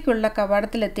പുറത്തേക്കുള്ള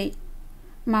കവാടത്തിലെത്തി.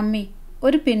 മമ്മി,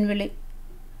 ഒരു പിൻവിളി.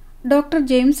 ഡോക്ടർ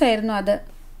ജെയിംസ് ആയിരുന്നു അത്.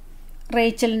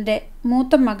 റേച്ചലിൻ്റെ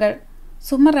മൂത്ത മകൾ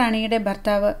സുമറാണിയുടെ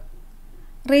ഭർത്താവ്.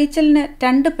 റേച്ചലിന്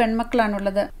 2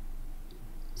 പെൺമക്കളാണുള്ളത്,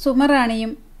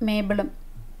 സുമറാണിയും മേബിളും.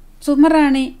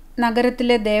 സുമറാണി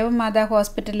നഗരത്തിലെ ദേവമാതാ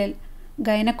ഹോസ്പിറ്റലിൽ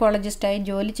ഗൈനക്കോളജിസ്റ്റായി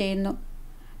ജോലി ചെയ്യുന്നു.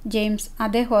 ജെയിംസ്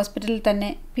അതേ ഹോസ്പിറ്റലിൽ തന്നെ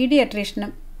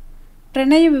പീഡിയാട്രീഷ്യനും.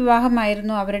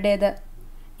 പ്രണയവിവാഹമായിരുന്നു അവരുടേത്.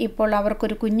 ഇപ്പോൾ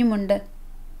അവർക്കൊരു കുഞ്ഞുമുണ്ട്.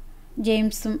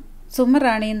 ജെയിംസും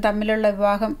സുമറാണിയും തമ്മിലുള്ള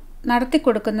വിവാഹം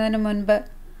നടത്തിക്കൊടുക്കുന്നതിന് മുൻപ്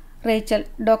റേച്ചൽ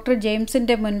ഡോക്ടർ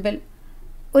ജെയിംസിൻ്റെ മുൻപിൽ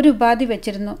ഒരു ഉപാധി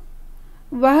വച്ചിരുന്നു.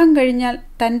 വിവാഹം കഴിഞ്ഞാൽ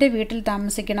തൻ്റെ വീട്ടിൽ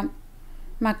താമസിക്കണം.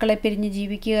 മക്കളെ പിരിഞ്ഞ്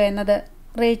ജീവിക്കുക എന്നത്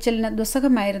റേച്ചലിന്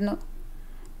ദുസ്സഹമായിരുന്നു.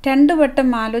 2 വട്ടം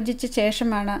ആലോചിച്ച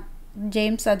ശേഷമാണ്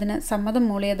ജെയിംസ് അതിന് സമ്മതം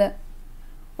മൂളിയത്.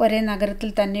 ഒരേ നഗരത്തിൽ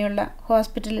തന്നെയുള്ള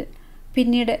ഹോസ്പിറ്റലിൽ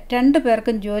പിന്നീട് 2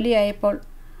 പേർക്കും ജോലിയായപ്പോൾ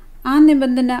ആ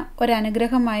നിബന്ധന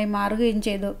ഒരനുഗ്രഹമായി മാറുകയും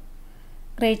ചെയ്തു.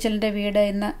 റേച്ചലിൻ്റെ വീട്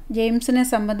ഇന്ന് ജെയിംസിനെ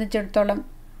സംബന്ധിച്ചിടത്തോളം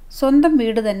സ്വന്തം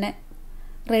വീട് തന്നെ.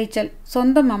 റേച്ചൽ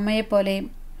സ്വന്തം അമ്മയെപ്പോലെയും.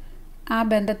 ആ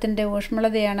ബന്ധത്തിൻ്റെ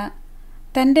ഊഷ്മളതയാണ്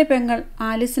തൻ്റെ പെങ്ങൾ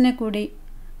ആലിസിനെ കൂടി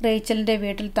റേച്ചലിൻ്റെ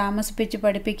വീട്ടിൽ താമസിപ്പിച്ച്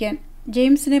പഠിപ്പിക്കാൻ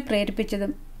ജെയിംസിനെ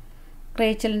പ്രേരിപ്പിച്ചതും.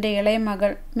 റേച്ചലിൻ്റെ ഇളയ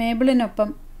മകൾ മേബിളിനൊപ്പം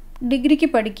ഡിഗ്രിക്ക്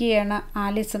പഠിക്കുകയാണ്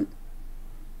ആലിസും.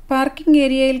 പാർക്കിംഗ്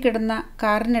ഏരിയയിൽ കിടന്ന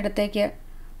കാറിനടുത്തേക്ക്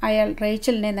അയാൾ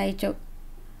റേച്ചലിനെ നയിച്ചു.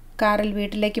 കാറിൽ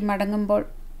വീട്ടിലേക്ക് മടങ്ങുമ്പോൾ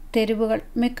തെരുവുകൾ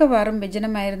മിക്കവാറും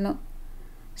വിജനമായിരുന്നു.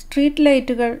 സ്ട്രീറ്റ്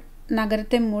ലൈറ്റുകൾ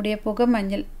നഗരത്തെ മൂടിയ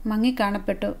പുകമഞ്ഞിൽ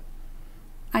മങ്ങിക്കാണപ്പെട്ടു.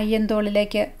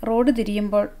 അയ്യന്തോളിലേക്ക് റോഡ്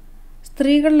തിരിയുമ്പോൾ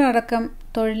സ്ത്രീകളിലടക്കം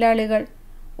തൊഴിലാളികൾ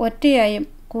ഒറ്റയായും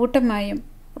കൂട്ടമായും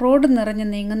റോഡ് നിറഞ്ഞു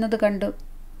നീങ്ങുന്നത് കണ്ടു.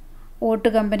 ഓട്ട്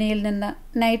കമ്പനിയിൽ നിന്ന്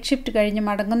നൈറ്റ് ഷിഫ്റ്റ് കഴിഞ്ഞ്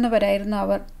മടങ്ങുന്നവരായിരുന്നു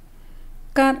അവർ.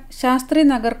 കാർ ശാസ്ത്രി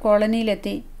നഗർ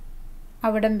കോളനിയിലെത്തി.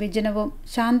 അവിടം വിജനവും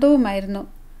ശാന്തവുമായിരുന്നു.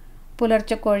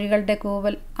 പുലർച്ചെ കോഴികളുടെ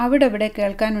കൂവൽ അവിടെവിടെ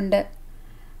കേൾക്കാനുണ്ട്.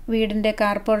 വീടിൻ്റെ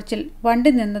കാർപോർച്ചിൽ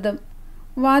വണ്ടി നിന്നതും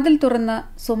വാതിൽ തുറന്ന്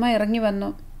സുമ ഇറങ്ങി വന്നു.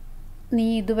 നീ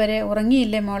ഇതുവരെ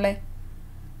ഉറങ്ങിയില്ലേ മോളെ?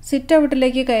 സിറ്റ്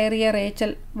ഔട്ടിലേക്ക് കയറിയ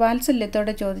റേച്ചൽ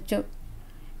വാത്സല്യത്തോടെ ചോദിച്ചു.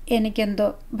 എനിക്കെന്തോ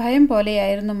ഭയം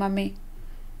പോലെയായിരുന്നു മമ്മി.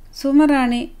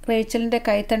 സുമറാണി റേച്ചലിൻ്റെ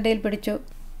കൈത്തണ്ടയിൽ പിടിച്ചു.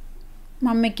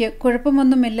 മമ്മിക്ക്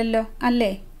കുഴപ്പമൊന്നുമില്ലല്ലോ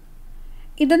അല്ലേ?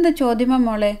 ഇതെന്ത് ചോദ്യമാ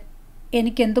മോളെ?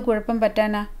 എനിക്കെന്ത് കുഴപ്പം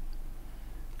പറ്റാനാ?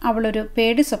 അവളൊരു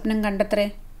പേടി സ്വപ്നം കണ്ടത്രേ.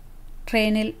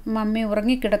 ട്രെയിനിൽ മമ്മി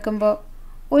ഉറങ്ങിക്കിടക്കുമ്പോൾ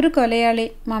ഒരു കൊലയാളി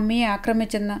മമ്മിയെ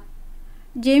ആക്രമിച്ചെന്ന്.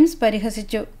 ജെയിംസ്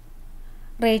പരിഹസിച്ചു.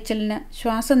 റേച്ചലിന്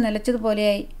ശ്വാസം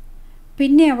നിലച്ചതുപോലെയായി.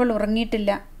 പിന്നെ അവൾ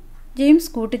ഉറങ്ങിയിട്ടില്ല.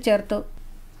 ജെയിംസ് കൂട്ടിച്ചേർത്തു.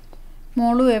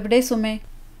 മോളു എവിടെ സുമേ?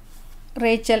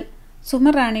 റേച്ചൽ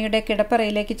സുമറാണിയുടെ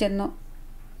കിടപ്പറയിലേക്ക് ചെന്നു.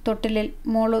 തൊട്ടിലിൽ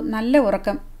മോളു നല്ല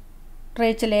ഉറക്കം.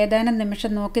 റേച്ചൽ ഏതാനും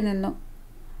നിമിഷം നോക്കി നിന്നു.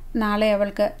 നാളെ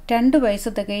അവൾക്ക് 2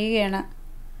 വയസ്സ് തികയുകയാണ്.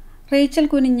 റേച്ചൽ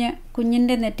കുനിഞ്ഞ്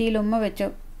കുഞ്ഞിൻ്റെ നെറ്റിയിൽ ഉമ്മ വെച്ചു.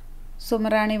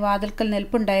 സുമറാണി വാതിൽക്കൽ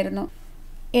നിൽപ്പുണ്ടായിരുന്നു.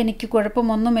 എനിക്ക്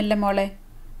കുഴപ്പമൊന്നുമില്ല മോളെ,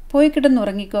 പോയി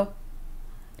കിടന്നുറങ്ങിക്കോ.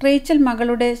 റേച്ചൽ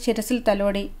മകളുടെ ശിരസിൽ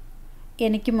തലോടി.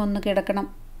 എനിക്കും ഒന്ന് കിടക്കണം,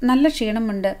 നല്ല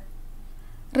ക്ഷീണമുണ്ട്.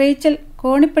 റേച്ചൽ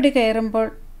കോണിപ്പടി കയറുമ്പോൾ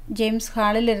ജെയിംസ്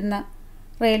ഹാളിലിരുന്ന്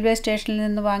റെയിൽവേ സ്റ്റേഷനിൽ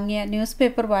നിന്ന് വാങ്ങിയ ന്യൂസ്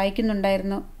പേപ്പർ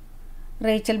വായിക്കുന്നുണ്ടായിരുന്നു.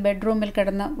 റേച്ചൽ ബെഡ്റൂമിൽ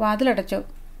കിടന്ന് വാതിലടച്ചു.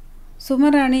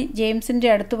 സുമറാണി ജെയിംസിൻ്റെ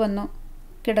അടുത്ത് വന്നു.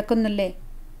 കിടക്കുന്നില്ലേ?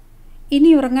 ഇനി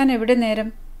ഉറങ്ങാൻ എവിടെ നേരം?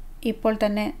 ഇപ്പോൾ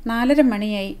തന്നെ 4:30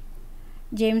 മണിയായി.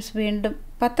 ജെയിംസ് വീണ്ടും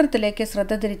പത്രത്തിലേക്ക്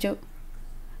ശ്രദ്ധ തിരിച്ചു.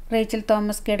 റേച്ചൽ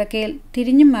തോമസ് കിടക്കയിൽ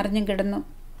തിരിഞ്ഞും മറിഞ്ഞും കിടന്നു.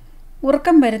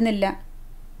 ഉറക്കം വരുന്നില്ല.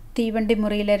 തീവണ്ടി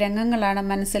മുറിയിലെ രംഗങ്ങളാണ്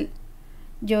മനസ്സിൽ.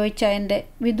 ജോയ്ച്ചായൻ്റെ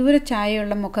വിദൂര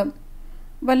ഛായയുള്ള മുഖം,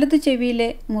 വലതു ചെവിയിലെ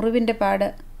മുറിവിൻ്റെ പാട്.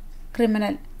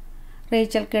 ക്രിമിനൽ.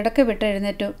 റേച്ചൽ കിടക്ക വിട്ട്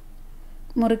എഴുന്നേറ്റു.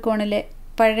 മുറിക്കോണിലെ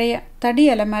പഴയ തടി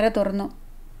അലമാര തുറന്നു.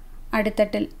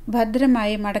 അടിത്തട്ടിൽ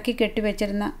ഭദ്രമായി മടക്കി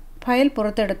കെട്ടിവെച്ചിരുന്ന ഫയൽ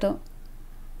പുറത്തെടുത്തു.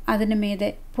 അതിനു മീതെ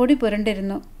പൊടി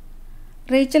പുരണ്ടിരുന്നു.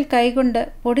 റേച്ചൽ കൈകൊണ്ട്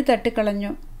പൊടി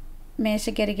തട്ടിക്കളഞ്ഞു.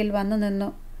 മേശയ്ക്കരികിൽ വന്നു നിന്നു.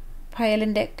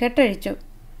 ഫയലിൻ്റെ കെട്ടഴിച്ചു.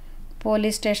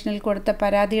 പോലീസ് സ്റ്റേഷനിൽ കൊടുത്ത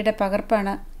പരാതിയുടെ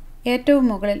പകർപ്പാണ് ഏറ്റവും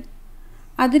മുകളിൽ.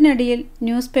 അതിനടിയിൽ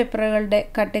ന്യൂസ് പേപ്പറുകളുടെ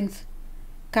കട്ടിങ്സ്.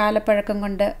 കാലപ്പഴക്കം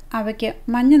കൊണ്ട് അവയ്ക്ക്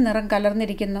മഞ്ഞ നിറം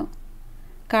കലർന്നിരിക്കുന്നു.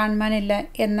 കാണാനില്ല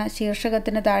എന്ന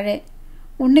ശീർഷകത്തിന് താഴെ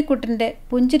ഉണ്ണിക്കുട്ടൻ്റെ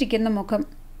പുഞ്ചിരിക്കുന്ന മുഖം.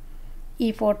 ഈ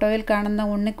ഫോട്ടോയിൽ കാണുന്ന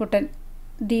ഉണ്ണിക്കുട്ടൻ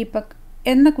ദീപക്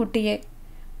എന്ന കുട്ടിയെ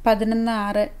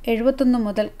 11/6/71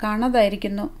 മുതൽ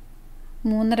കാണാതായിരിക്കുന്നു.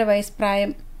 3.5 വയസ്സ്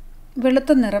പ്രായം,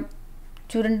 വെളുത്ത നിറം,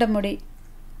 ചുരുണ്ട മുടി,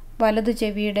 വലതു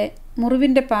ചെവിയുടെ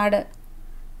മുറിവിൻ്റെ പാട്.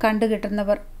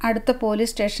 കണ്ടുകിട്ടുന്നവർ അടുത്ത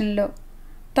പോലീസ് സ്റ്റേഷനിലോ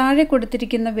താഴെ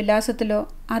കൊടുത്തിരിക്കുന്ന വിലാസത്തിലോ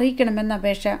അറിയിക്കണമെന്ന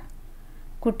അപേക്ഷ.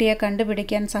 കുട്ടിയെ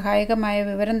കണ്ടുപിടിക്കാൻ സഹായകമായ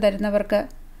വിവരം തരുന്നവർക്ക്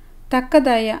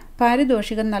തക്കതായ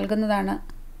പാരിതോഷികം നൽകുന്നതാണ്.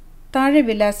 താഴെ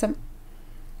വിലാസം.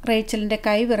 റേച്ചലിൻ്റെ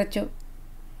കൈ വിറച്ചു.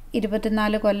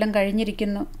 24 കൊല്ലം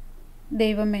കഴിഞ്ഞിരിക്കുന്നു.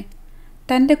 ദൈവമേ,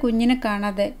 തൻ്റെ കുഞ്ഞിനെ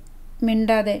കാണാതെ,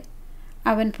 മിണ്ടാതെ,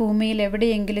 അവൻ ഭൂമിയിൽ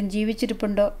എവിടെയെങ്കിലും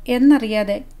ജീവിച്ചിരിപ്പുണ്ടോ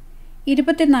എന്നറിയാതെ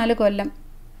 24 കൊല്ലം.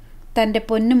 തൻ്റെ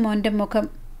പൊന്നും മോൻ്റെ മുഖം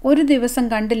ഒരു ദിവസം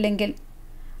കണ്ടില്ലെങ്കിൽ,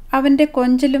 അവൻ്റെ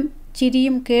കൊഞ്ചലും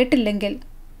ചിരിയും കേട്ടില്ലെങ്കിൽ,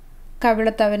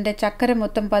 കവിളത്ത് അവൻ്റെ ചക്കര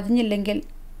മൊത്തം പതിഞ്ഞില്ലെങ്കിൽ,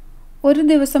 ഒരു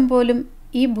ദിവസം പോലും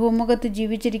ഈ ഭൂമുഖത്ത്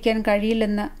ജീവിച്ചിരിക്കാൻ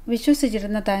കഴിയില്ലെന്ന്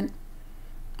വിശ്വസിച്ചിരുന്ന താൻ.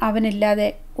 അവനില്ലാതെ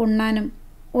ഉണ്ണാനും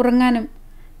ഉറങ്ങാനും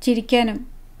ചിരിക്കാനും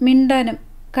മിണ്ടാനും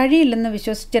കഴിയില്ലെന്ന്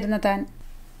വിശ്വസിച്ചിരുന്ന താൻ.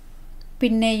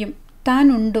 പിന്നെയും താൻ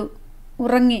ഉണ്ടു,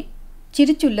 ഉറങ്ങി,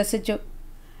 ചിരിച്ചുല്ലസിച്ചു.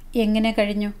 എങ്ങനെ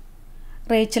കഴിഞ്ഞു?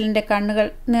 റേച്ചലിൻ്റെ കണ്ണുകൾ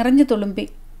നിറഞ്ഞു തുളുമ്പി.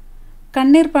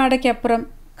 കണ്ണീർ പാടയ്ക്കപ്പുറം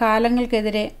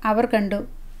കാലങ്ങൾക്കെതിരെ അവർ കണ്ടു.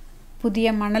 പുതിയ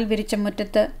മണൽ വിരിച്ച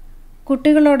മുറ്റത്ത്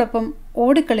കുട്ടികളോടൊപ്പം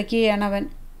ഓടിക്കളിക്കുകയാണവൻ.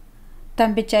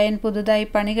 തമ്പിച്ചായൻ പുതുതായി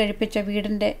പണി കഴിപ്പിച്ച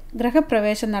വീടിൻ്റെ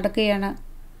ഗൃഹപ്രവേശം നടക്കുകയാണ്.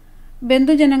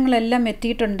 ബന്ധുജനങ്ങളെല്ലാം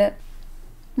എത്തിയിട്ടുണ്ട്.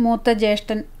 മൂത്ത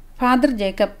ജ്യേഷ്ഠൻ ഫാദർ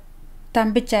ജേക്കബ്,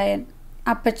 തമ്പിച്ചായൻ,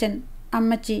 അപ്പച്ചൻ,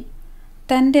 അമ്മച്ചി,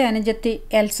 തൻ്റെ അനുജത്തി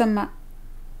എൽസമ്മ,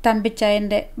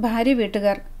 തമ്പിച്ചായൻ്റെ ഭാര്യ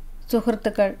വീട്ടുകാർ,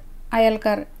 സുഹൃത്തുക്കൾ,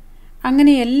 അയൽക്കാർ,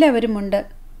 അങ്ങനെ എല്ലാവരുമുണ്ട്.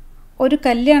 ഒരു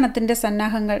കല്യാണത്തിൻ്റെ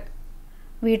സന്നാഹങ്ങൾ.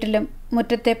 വീട്ടിലും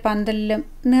മുറ്റത്തെ പന്തലിലും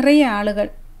നിറയെ ആളുകൾ,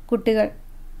 കുട്ടികൾ.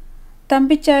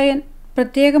 തമ്പിച്ചായൻ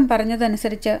പ്രത്യേകം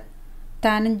പറഞ്ഞതനുസരിച്ച്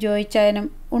താനും ജോയിച്ചായനും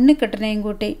ഉണ്ണിക്കുട്ടനെയും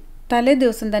കൂട്ടി തലേ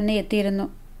ദിവസം തന്നെ എത്തിയിരുന്നു.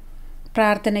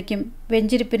 പ്രാർത്ഥനയ്ക്കും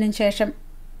വെഞ്ചിരിപ്പിനും ശേഷം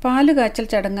പാലുകാച്ചൽ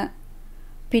ചടങ്ങ്,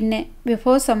 പിന്നെ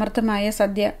വിഭവസമൃദ്ധമായ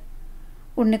സദ്യ.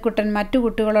 ഉണ്ണിക്കുട്ടൻ മറ്റു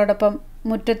കുട്ടികളോടൊപ്പം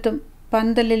മുറ്റത്തും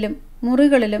പന്തലിലും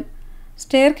മുറികളിലും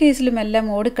സ്റ്റെയർ കേസിലുമെല്ലാം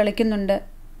ഓടിക്കളിക്കുന്നുണ്ട്.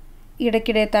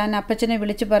 ഇടയ്ക്കിടെ താൻ അപ്പച്ചനെ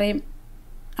വിളിച്ചു പറയും,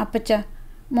 അപ്പച്ച,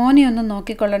 മോനെ ഒന്ന്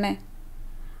നോക്കിക്കൊള്ളണേ.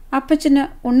 അപ്പച്ചന്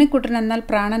ഉണ്ണിക്കുട്ടൻ എന്നാൽ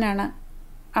പ്രാണനാണ്.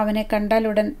 അവനെ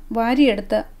കണ്ടാലുടൻ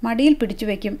വാരിയെടുത്ത് മടിയിൽ പിടിച്ചു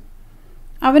വയ്ക്കും.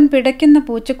 അവൻ പിടയ്ക്കുന്ന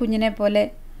പൂച്ചക്കുഞ്ഞിനെ പോലെ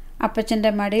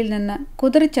അപ്പച്ചൻ്റെ മടിയിൽ നിന്ന്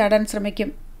കുതിറിച്ചാടാൻ ശ്രമിക്കും.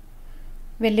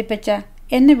 വെല്ലിപ്പച്ച,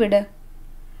 എന്നെ വിട്.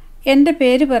 എൻ്റെ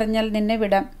പേര് പറഞ്ഞാൽ നിന്നെ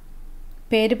വിടാം.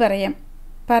 പേര് പറയാം.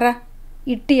 പറ.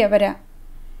 ഇട്ടിയവരാ.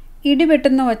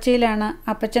 ഇടിവെട്ടുന്ന ഒച്ചയിലാണ്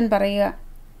അപ്പച്ചൻ പറയുക.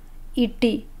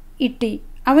 ഇട്ടി, ഇട്ടി.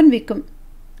 അവൻ വിൽക്കും.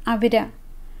 അവിര,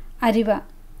 അരിവ.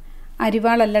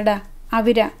 അരിവാളല്ലടാ,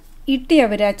 അവിര. ഇട്ടി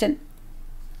അവിരാച്ചൻ,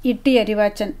 ഇട്ടി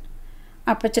അരിവാച്ചൻ.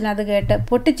 അപ്പച്ചൻ അത് കേട്ട്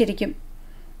പൊട്ടിച്ചിരിക്കും.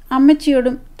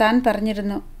 അമ്മച്ചിയോടും താൻ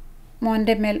പറഞ്ഞിരുന്നു,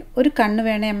 മോൻ്റെ മേൽ ഒരു കണ്ണ്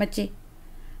വേണേ അമ്മച്ചി.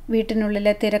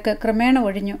 വീട്ടിനുള്ളിലെ തിരക്ക് ക്രമേണ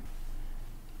ഒഴിഞ്ഞു.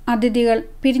 അതിഥികൾ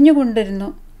പിരിഞ്ഞുകൊണ്ടിരുന്നു.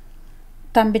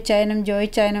 തമ്പിച്ചായനും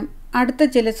ജോയിച്ചായനും അടുത്ത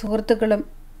ചില സുഹൃത്തുക്കളും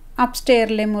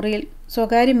അപ്സ്റ്റെയറിലെ മുറിയിൽ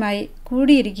സ്വകാര്യമായി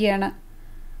കൂടിയിരിക്കുകയാണ്.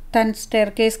 താൻ സ്റ്റെയർ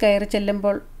കേസ് കയറി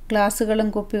ചെല്ലുമ്പോൾ ഗ്ലാസുകളും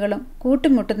കുപ്പികളും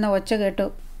കൂട്ടിമുട്ടുന്ന ഒച്ച കേട്ടു.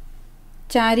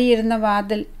 ചാരിയിരുന്ന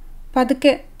വാതിൽ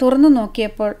പതുക്കെ തുറന്നു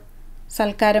നോക്കിയപ്പോൾ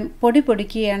സൽക്കാരം പൊടി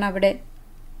പൊടിക്കുകയാണ് അവിടെ.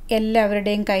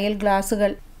 എല്ലാവരുടെയും കയ്യിൽ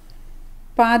ഗ്ലാസുകൾ,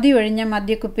 പാതി ഒഴിഞ്ഞ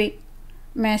മദ്യക്കുപ്പി,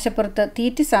 മേശപ്പുറത്ത്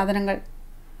തീറ്റി സാധനങ്ങൾ.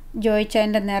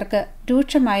 ജോയിച്ചായൻ്റെ നേർക്ക്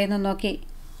രൂക്ഷമായെന്ന് നോക്കി.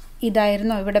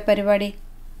 ഇതായിരുന്നോ ഇവിടെ പരിപാടി?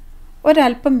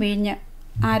 ഒരല്പം വീഞ്ഞ്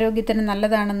ആരോഗ്യത്തിന്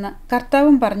നല്ലതാണെന്ന്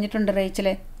കർത്താവും പറഞ്ഞിട്ടുണ്ട്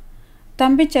റേച്ചലെ.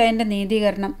 തമ്പിച്ചായൻ്റെ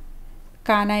നീതീകരണം.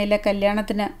 കാനായിലെ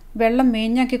കല്യാണത്തിന് വെള്ളം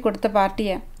വീഞ്ഞാക്കി കൊടുത്ത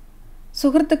പാർട്ടിയാ.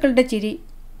 സുഹൃത്തുക്കളുടെ ചിരി.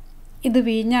 ഇത്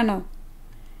വീഞ്ഞാണോ?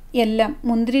 എല്ലാം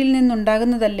മുന്തിരിയിൽ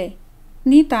നിന്നുണ്ടാകുന്നതല്ലേ.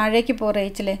 നീ താഴേക്ക് പോ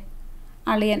റേച്ചലെ.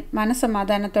 അളിയൻ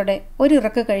മനസ്സമാധാനത്തോടെ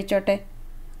ഒരിറക്ക് കഴിച്ചോട്ടെ.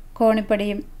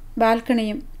 കോണിപ്പടിയും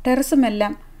ബാൽക്കണിയും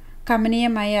ടെറസുമെല്ലാം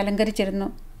കമനീയമായി അലങ്കരിച്ചിരുന്നു.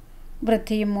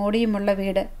 വൃത്തിയും മോടിയുമുള്ള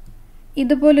വീട്.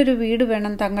 ഇതുപോലൊരു വീട്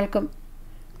വേണം തങ്ങൾക്കും.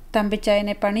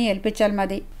 തമ്പിച്ചായനെ പണി ഏൽപ്പിച്ചാൽ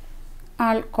മതി.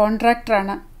 ആൾ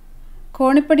കോൺട്രാക്ടറാണ്.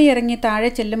 കോണിപ്പടി ഇറങ്ങി താഴെ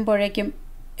ചെല്ലുമ്പോഴേക്കും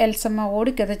എൽസമ്മ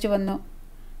ഓടിക്കതച്ചു വന്നു.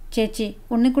 ചേച്ചി,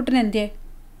 ഉണ്ണിക്കുട്ടൻ എന്ത്യേ?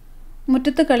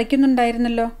 മുറ്റത്ത്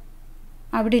കളിക്കുന്നുണ്ടായിരുന്നല്ലോ.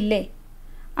 അവിടെ ഇല്ലേ?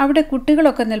 അവിടെ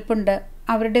കുട്ടികളൊക്കെ നിൽപ്പുണ്ട്.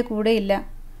 അവരുടെ കൂടെയില്ല.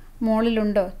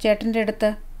 മോളിലുണ്ടോ ചേട്ടൻ്റെ അടുത്ത്?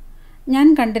 ഞാൻ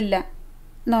കണ്ടില്ല.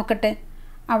 നോക്കട്ടെ.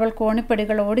 അവൾ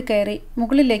കോണിപ്പടികൾ ഓടിക്കയറി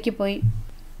മുകളിലേക്ക് പോയി.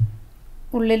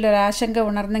 ഉള്ളിലൊരാശങ്ക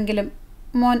ഉണർന്നെങ്കിലും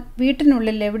മോൻ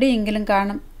വീട്ടിനുള്ളിൽ എവിടെയെങ്കിലും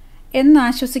കാണും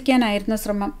എന്നാശ്വസിക്കാനായിരുന്നു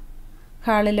ശ്രമം.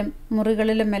 ഹാളിലും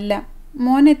മുറികളിലുമെല്ലാം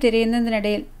മോനെ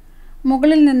തിരയുന്നതിനിടയിൽ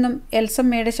മുകളിൽ നിന്നും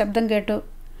എൽസമ്മയുടെ ശബ്ദം കേട്ടു.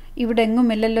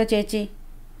 "ഇവിടെങ്ങുമില്ലല്ലോ ചേച്ചി."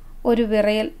 ഒരു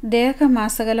വിറയൽ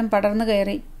ദേഹമാസകലം പടർന്നു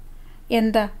കയറി.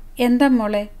 എന്താ എന്താ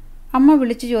മോളെ?" അമ്മ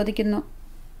വിളിച്ചു ചോദിക്കുന്നു.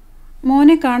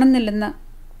 "മോനെ കാണുന്നില്ലെന്ന്.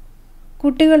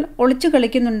 കുട്ടികൾ ഒളിച്ചു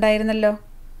കളിക്കുന്നുണ്ടായിരുന്നല്ലോ.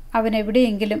 അവൻ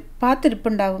എവിടെയെങ്കിലും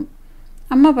പാത്തിരിപ്പുണ്ടാവും,"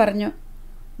 അമ്മ പറഞ്ഞു.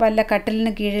 "വല്ല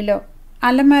കട്ടിലിന് കീഴിലോ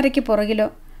അലമാരയ്ക്ക് പുറകിലോ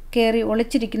കയറി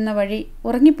ഒളിച്ചിരിക്കുന്ന വഴി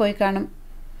ഉറങ്ങിപ്പോയി കാണും."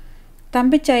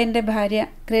 തമ്പിച്ചായൻ്റെ ഭാര്യ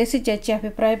ഗ്രേസി ചേച്ചി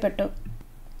അഭിപ്രായപ്പെട്ടു.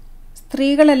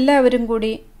 സ്ത്രീകളെല്ലാവരും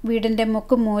കൂടി വീടിൻ്റെ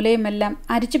മുക്കും മൂലയുമെല്ലാം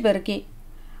അരിച്ചു പെറുക്കി.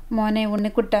 "മോനെ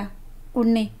ഉണ്ണിക്കുട്ട,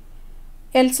 ഉണ്ണി."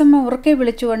 എൽസമ്മ ഉറക്കെ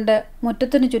വിളിച്ചുകൊണ്ട്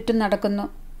മുറ്റത്തിനു ചുറ്റും നടക്കുന്നു.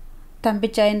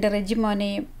 തമ്പിച്ചായൻ്റെ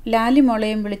റെജിമോനെയും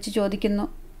ലാലിമോളെയും വിളിച്ചു ചോദിക്കുന്നു,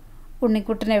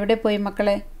 "ഉണ്ണിക്കുട്ടൻ എവിടെ പോയി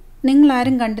മക്കളെ?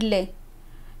 നിങ്ങളാരും കണ്ടില്ലേ?"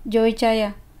 ജോയിച്ചായ.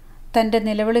 തൻ്റെ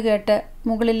നിലവിളി കേട്ട്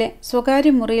മുകളിലെ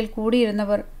സ്വകാര്യ മുറിയിൽ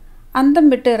കൂടിയിരുന്നവർ അന്തം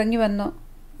വിട്ട് ഇറങ്ങി വന്നു.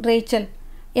 "റേച്ചൽ,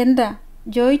 എന്താ?"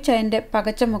 ജോയിച്ചായൻ്റെ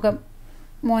പകച്ച മുഖം.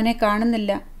 "മോനെ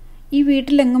കാണുന്നില്ല. ഈ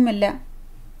വീട്ടിലെങ്ങുമില്ല."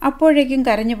 അപ്പോഴേക്കും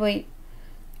കരഞ്ഞുപോയി.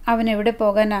 "അവൻ എവിടെ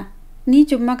പോകാനാ? നീ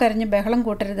ചുമ്മാ കരഞ്ഞ് ബഹളം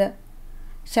കൂട്ടരുത്."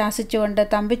 ശാസിച്ചുകൊണ്ട്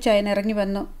തമ്പിച്ചായൻ ഇറങ്ങി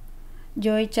വന്നു.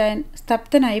 ജോയിച്ചായൻ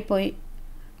സ്തബ്ധനായിപ്പോയി.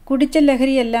 കുടിച്ച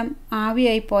ലഹരിയെല്ലാം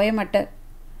ആവിയായി പോയ മട്ട്.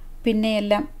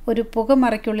 പിന്നെയെല്ലാം ഒരു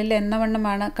പുകമറയ്ക്കുള്ളിൽ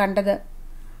എന്നവണ്ണമാണ് കണ്ടത്.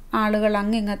 ആളുകൾ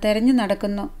അങ്ങിങ്ങ് തെരഞ്ഞു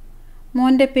നടക്കുന്നു.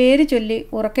 മോൻ്റെ പേര് ചൊല്ലി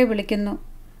ഉറക്കെ വിളിക്കുന്നു.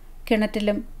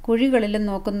 കിണറ്റിലും കുഴികളിലും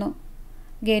നോക്കുന്നു.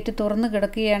 ഗേറ്റ് തുറന്നു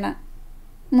കിടക്കുകയാണ്.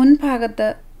 മുൻഭാഗത്ത്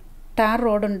ടാർ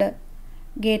റോഡുണ്ട്.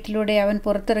 ഗേറ്റിലൂടെ അവൻ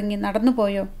പുറത്തിറങ്ങി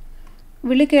നടന്നുപോയോ?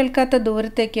 വിളി കേൾക്കാത്ത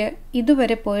ദൂരത്തേക്ക്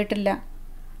ഇതുവരെ പോയിട്ടില്ല.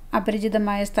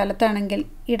 അപരിചിതമായ സ്ഥലത്താണെങ്കിൽ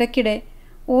ഇടയ്ക്കിടെ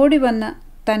ഓടി വന്ന്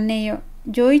തന്നെയോ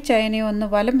ജോയിച്ചായനെയോ ഒന്ന്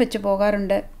വലം വെച്ച്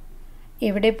പോകാറുണ്ട്.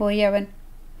 എവിടെ പോയി അവൻ?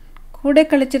 കൂടെ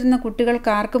കളിച്ചിരുന്ന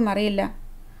കുട്ടികൾക്കാർക്കും അറിയില്ല.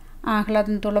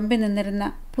 ആഹ്ലാദം തുളുമ്പി നിന്നിരുന്ന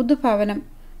പുതുഭവനം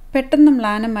പെട്ടെന്ന്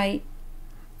മ്ലാനമായി.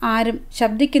 ആരും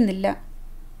ശബ്ദിക്കുന്നില്ല.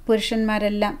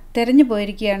 പുരുഷന്മാരെല്ലാം തെരഞ്ഞു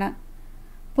പോയിരിക്കുകയാണ്.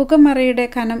 പുകമറയുടെ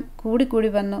കനം കൂടിക്കൂടി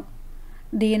വന്നു.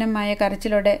 ദീനമായ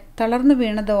കരച്ചിലോടെ തളർന്നു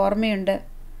വീണത് ഓർമ്മയുണ്ട്.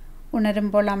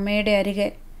 ഉണരുമ്പോൾ അമ്മയുടെ അരികെ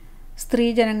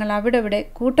സ്ത്രീജനങ്ങൾ അവിടെവിടെ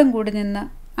കൂട്ടം കൂടി നിന്ന്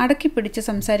അടക്കിപ്പിടിച്ച്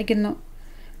സംസാരിക്കുന്നു.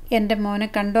 "എൻ്റെ മോനെ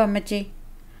കണ്ടോ അമ്മച്ചി?"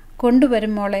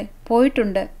 "കൊണ്ടുവരും മോളെ,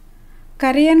 പോയിട്ടുണ്ട്."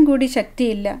 കരയാൻ കൂടി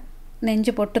ശക്തിയില്ല.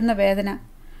 നെഞ്ചു പൊട്ടുന്ന വേദന.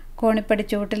 കോണിപ്പടി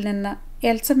ചുവട്ടിൽ നിന്ന്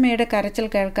എൽസമ്മയുടെ കരച്ചിൽ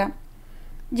കേൾക്കാം.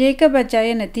 ജേക്കബ്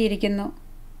അച്ചായൻ എത്തിയിരിക്കുന്നു.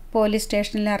 പോലീസ്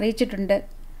സ്റ്റേഷനിൽ അറിയിച്ചിട്ടുണ്ട്.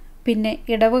 പിന്നെ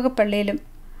ഇടവകപ്പള്ളിയിലും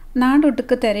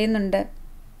നാടൊട്ടുക്ക് തിരയുന്നുണ്ട്.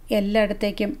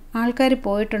 എല്ലായിടത്തേക്കും ആൾക്കാർ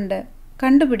പോയിട്ടുണ്ട്.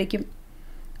 കണ്ടുപിടിക്കും.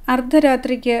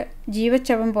 അർദ്ധരാത്രിക്ക്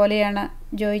ജീവച്ചവം പോലെയാണ്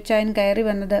ജോയിച്ചായൻ കയറി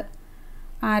വന്നത്.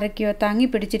 ആരൊക്കെയോ താങ്ങി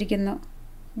പിടിച്ചിരിക്കുന്നു.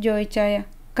 "ജോയിച്ചായ,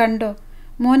 കണ്ടോ?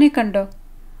 മോനെ കണ്ടോ?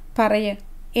 പറയ്,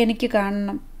 എനിക്ക്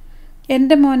കാണണം.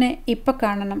 എൻ്റെ മോനെ ഇപ്പം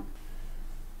കാണണം."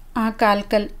 ആ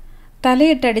കാൽക്കൽ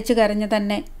തലയിട്ടടിച്ച് കരഞ്ഞ്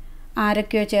തന്നെ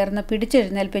ആരൊക്കെയോ ചേർന്ന്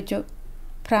പിടിച്ചെഴുന്നേൽപ്പിച്ചു.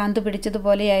 ഭ്രാന്ത്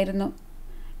പിടിച്ചതുപോലെയായിരുന്നു.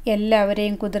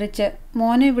 എല്ലാവരെയും കുതിറിച്ച്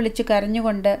മോനെ വിളിച്ച്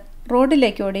കരഞ്ഞുകൊണ്ട്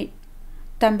റോഡിലേക്കോടി.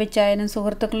 തമ്പിച്ചായനും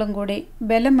സുഹൃത്തുക്കളും കൂടി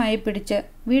ബലമായി പിടിച്ച്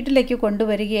വീട്ടിലേക്ക്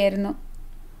കൊണ്ടുവരികയായിരുന്നു.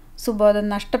 സുബോധം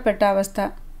നഷ്ടപ്പെട്ട അവസ്ഥ.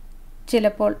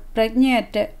 ചിലപ്പോൾ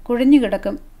പ്രജ്ഞയറ്റ്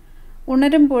കുഴഞ്ഞുകിടക്കും.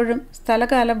 ഉണരുമ്പോഴും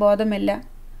സ്ഥലകാല ബോധമില്ല.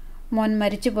 മോൻ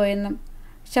മരിച്ചുപോയെന്നും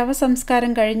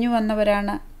ശവസംസ്കാരം കഴിഞ്ഞു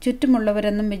വന്നവരാണ്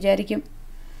ചുറ്റുമുള്ളവരെന്നും വിചാരിക്കും.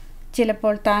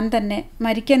 ചിലപ്പോൾ താൻ തന്നെ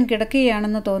മരിക്കാൻ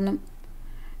കിടക്കുകയാണെന്ന് തോന്നും.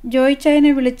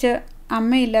 ജോയിച്ചായനെ വിളിച്ച്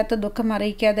അമ്മയില്ലാത്ത ദുഃഖം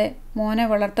അറിയിക്കാതെ മോനെ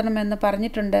വളർത്തണമെന്ന്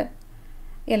പറഞ്ഞിട്ടുണ്ട്.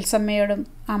 എൽസമ്മയോടും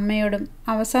അമ്മയോടും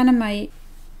അവസാനമായി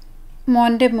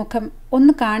മോൻ്റെ മുഖം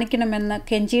ഒന്ന് കാണിക്കണമെന്ന്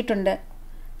കെഞ്ചിയിട്ടുണ്ട്.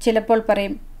 ചിലപ്പോൾ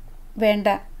പറയും, "വേണ്ട,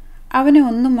 അവനെ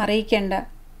ഒന്നും അറിയിക്കേണ്ട.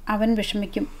 അവൻ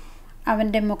വിഷമിക്കും.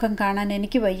 അവൻ്റെ മുഖം കാണാൻ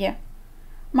എനിക്ക് വയ്യ."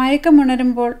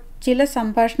 മയക്കമുണരുമ്പോൾ ചില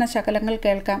സംഭാഷണ ശകലങ്ങൾ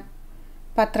കേൾക്കാം.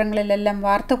 പത്രങ്ങളിലെല്ലാം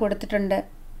വാർത്ത കൊടുത്തിട്ടുണ്ട്.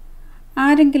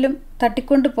 ആരെങ്കിലും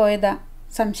തട്ടിക്കൊണ്ടു പോയതാ,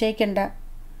 സംശയിക്കണ്ട.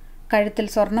 കഴുത്തിൽ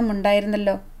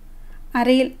സ്വർണമുണ്ടായിരുന്നല്ലോ.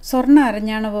 അരയിൽ സ്വർണ്ണ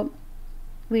അരഞ്ഞാണവും.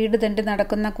 വീട് തെണ്ടി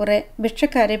നടക്കുന്ന കുറേ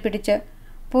ഭിക്ഷക്കാരെ പിടിച്ച്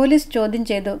പോലീസ് ചോദ്യം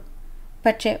ചെയ്തു.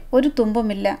 പക്ഷേ ഒരു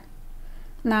തുമ്പുമില്ല.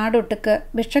 നാടൊട്ടുക്ക്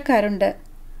ഭിക്ഷക്കാരുണ്ട്.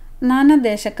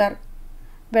 നാനാദേശക്കാർ.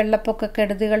 വെള്ളപ്പൊക്ക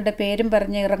കെടുതികളുടെ പേരും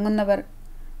പറഞ്ഞ് ഇറങ്ങുന്നവർ.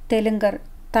 തെലുങ്കർ,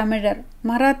 തമിഴർ,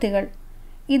 മറാത്തികൾ.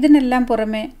 ഇതിനെല്ലാം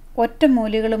പുറമെ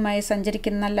ഒറ്റമൂലികളുമായി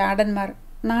സഞ്ചരിക്കുന്ന ലാടന്മാർ,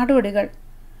 നാടോടികൾ.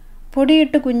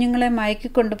 പൊടിയിട്ട് കുഞ്ഞുങ്ങളെ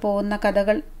മയക്കിക്കൊണ്ടു പോകുന്ന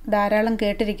കഥകൾ ധാരാളം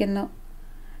കേട്ടിരിക്കുന്നു.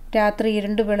 രാത്രി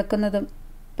ഇരുണ്ടു വെളുക്കുന്നതും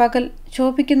പകൽ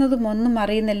ശോഭിക്കുന്നതും ഒന്നും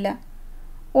അറിയുന്നില്ല.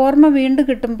 ഓർമ്മ വീണ്ടു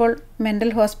കിട്ടുമ്പോൾ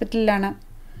മെൻ്റൽ ഹോസ്പിറ്റലിലാണ്.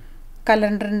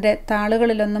 കലണ്ടറിൻ്റെ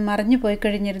താളുകളിലൊന്നും മറിഞ്ഞു പോയി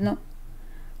കഴിഞ്ഞിരുന്നു.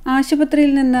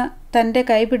 ആശുപത്രിയിൽ നിന്ന് തൻ്റെ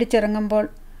കൈ പിടിച്ചിറങ്ങുമ്പോൾ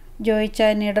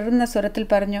ജോയിച്ചായൻ ഇടറുന്ന സ്വരത്തിൽ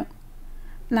പറഞ്ഞു,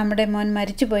 നമ്മുടെ മോൻ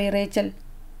മരിച്ചുപോയി റേച്ചൽ.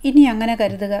 ഇനി അങ്ങനെ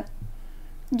കരുതുക.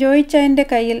 ജോയിച്ചായൻ്റെ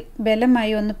കയ്യിൽ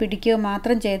ബലമായി ഒന്ന് പിടിക്കുക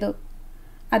മാത്രം ചെയ്തു.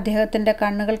 അദ്ദേഹത്തിൻ്റെ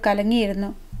കണ്ണുകൾ കലങ്ങിയിരുന്നു.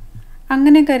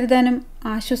 അങ്ങനെ കരുതാനും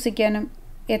ആശ്വസിക്കാനും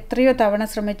എത്രയോ തവണ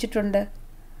ശ്രമിച്ചിട്ടുണ്ട്.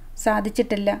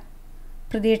 സാധിച്ചിട്ടില്ല.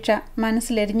 പ്രതീക്ഷ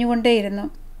മനസ്സിലെരിഞ്ഞുകൊണ്ടേയിരുന്നു.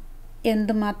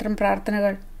 എന്തുമാത്രം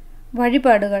പ്രാർത്ഥനകൾ,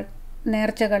 വഴിപാടുകൾ,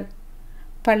 നേർച്ചകൾ,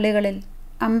 പള്ളികളിൽ,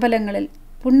 അമ്പലങ്ങളിൽ,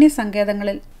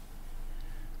 പുണ്യസങ്കേതങ്ങളിൽ.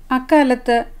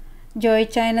 അക്കാലത്ത്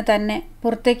ജോയിച്ചായന് തന്നെ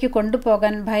പുറത്തേക്ക്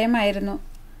കൊണ്ടുപോകാൻ ഭയമായിരുന്നു.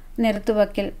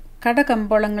 നിരത്തുവക്കിൽ,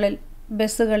 കടകമ്പോളങ്ങളിൽ,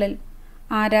 ബസ്സുകളിൽ,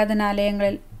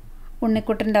 ആരാധനാലയങ്ങളിൽ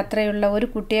ഉണ്ണിക്കുട്ടൻ്റെ അത്രയുള്ള ഒരു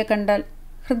കുട്ടിയെ കണ്ടാൽ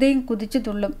ഹൃദയം കുതിച്ചു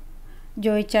തുള്ളും.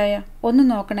 ജോയിച്ചായ, ഒന്ന്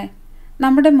നോക്കണേ,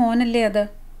 നമ്മുടെ മോനല്ലേ അത്?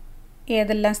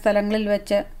 ഏതെല്ലാം സ്ഥലങ്ങളിൽ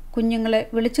വെച്ച് കുഞ്ഞുങ്ങളെ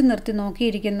വിളിച്ചു നിർത്തി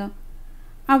നോക്കിയിരിക്കുന്നു.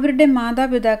 അവരുടെ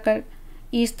മാതാപിതാക്കൾ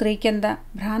ഈ സ്ത്രീക്കെന്താ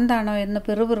ഭ്രാന്താണോ എന്ന്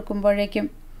പിറുപിറുക്കുമ്പോഴേക്കും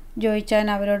ജോയിച്ചാൻ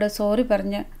അവരോട് സോറി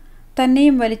പറഞ്ഞ്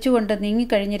തന്നെയും വലിച്ചുകൊണ്ട്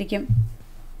നീങ്ങിക്കഴിഞ്ഞിരിക്കും.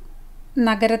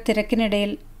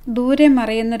 നഗരത്തിരക്കിനിടയിൽ ദൂരെ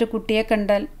മറയുന്നൊരു കുട്ടിയെ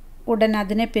കണ്ടാൽ ഉടൻ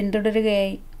അതിനെ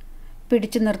പിന്തുടരുകയായി.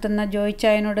 പിടിച്ചു നിർത്തുന്ന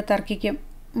ജോയിച്ചായനോട് തർക്കിക്കും.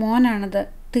 മോനാണത്,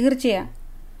 തീർച്ചയാ.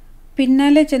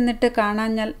 പിന്നാലെ ചെന്നിട്ട്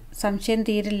കാണാഞ്ഞാൽ സംശയം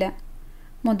തീരില്ല.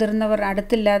 മുതിർന്നവർ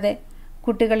അടുത്തില്ലാതെ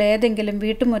കുട്ടികൾ ഏതെങ്കിലും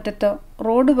വീട്ടുമുറ്റത്തോ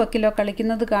റോഡ് വക്കിലോ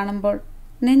കളിക്കുന്നത് കാണുമ്പോൾ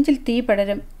നെഞ്ചിൽ തീ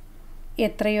പടരും.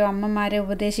 എത്രയോ അമ്മമാരെ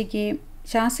ഉപദേശിക്കുകയും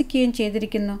ശാസിക്കുകയും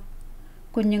ചെയ്തിരിക്കുന്നു.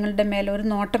 കുഞ്ഞുങ്ങളുടെ മേൽ ഒരു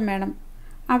നോട്ടം വേണം.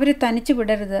 അവരെ തനിച്ചു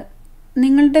വിടരുത്.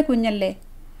 നിങ്ങളുടെ കുഞ്ഞല്ലേ?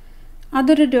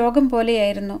 അതൊരു രോഗം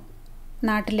പോലെയായിരുന്നു.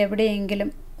 നാട്ടിലെവിടെയെങ്കിലും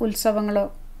ഉത്സവങ്ങളോ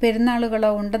പെരുന്നാളുകളോ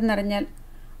ഉണ്ടെന്നറിഞ്ഞാൽ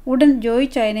ഉടൻ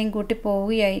ജോയിച്ചായനെയും കൂട്ടി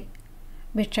പോവുകയായി.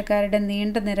 ഭിക്ഷക്കാരുടെ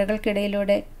നീണ്ട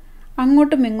നിരകൾക്കിടയിലൂടെ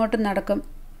അങ്ങോട്ടും ഇങ്ങോട്ടും നടക്കും.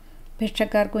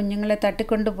 ഭിക്ഷക്കാർ കുഞ്ഞുങ്ങളെ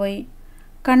തട്ടിക്കൊണ്ടുപോയി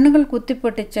കണ്ണുകൾ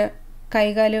കുത്തിപ്പൊട്ടിച്ച്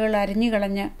കൈകാലുകൾ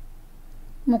അരിഞ്ഞുകളഞ്ഞ്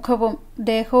മുഖവും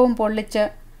ദേഹവും പൊള്ളിച്ച്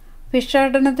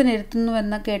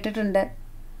ഭിക്ഷാടനത്തിനിരുത്തുന്നുവെന്ന് കേട്ടിട്ടുണ്ട്.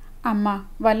 അമ്മ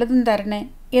വല്ലതും തരണേ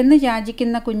എന്ന്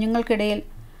യാചിക്കുന്ന കുഞ്ഞുങ്ങൾക്കിടയിൽ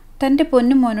തൻ്റെ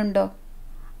പൊന്നുമോനുണ്ടോ?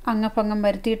 അംഗഭംഗം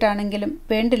വരുത്തിയിട്ടാണെങ്കിലും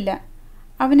വേണ്ടില്ല,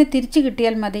 അവനെ തിരിച്ചു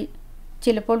കിട്ടിയാൽ മതി.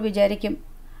 ചിലപ്പോൾ വിചാരിക്കും,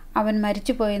 അവൻ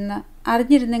മരിച്ചുപോയെന്ന്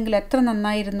അറിഞ്ഞിരുന്നെങ്കിൽ എത്ര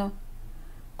നന്നായിരുന്നു.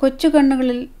 കൊച്ചു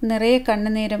കണ്ണുകളിൽ നിറയെ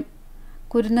കണ്ണുനീരും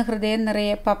കുരുന്ന ഹൃദയം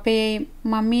നിറയെ പപ്പയെയും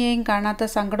മമ്മിയെയും കാണാത്ത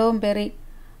സങ്കടവും പേറി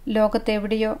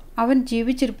ലോകത്തെവിടെയോ അവൻ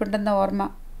ജീവിച്ചിരിപ്പുണ്ടെന്ന ഓർമ്മ.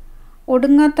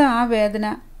 ഒടുങ്ങാത്ത ആ വേദന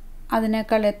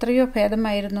അതിനേക്കാൾ എത്രയോ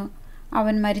ഭേദമായിരുന്നു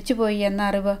അവൻ മരിച്ചുപോയി എന്ന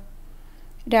അറിവ്.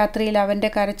 രാത്രിയിൽ അവൻ്റെ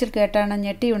കരച്ചിൽ കേട്ടാണ്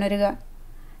ഞെട്ടിയുണരുക.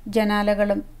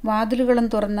 ജനാലകളും വാതിലുകളും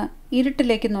തുറന്ന്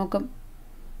ഇരുട്ടിലേക്ക് നോക്കും.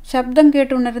 ശബ്ദം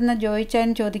കേട്ടുണരുന്ന ജോയിച്ചാൻ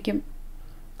ചോദിക്കും,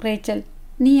 റേച്ചൽ,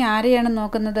 നീ ആരെയാണ്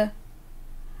നോക്കുന്നത്?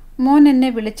 മോൻ എന്നെ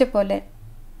വിളിച്ച പോലെ.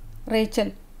 റേച്ചൽ,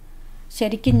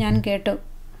 ശരിക്കും ഞാൻ കേട്ടു.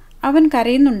 അവൻ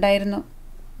കരയുന്നുണ്ടായിരുന്നു.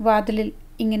 വാതിലിൽ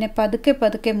ഇങ്ങനെ പതുക്കെ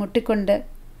പതുക്കെ മുട്ടിക്കൊണ്ട്.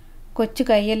 കൊച്ചു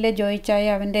കൈയല്ലേ ജോയിച്ചായ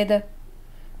അവൻ്റേത്.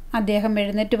 അദ്ദേഹം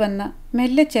എഴുന്നേറ്റ് വന്ന്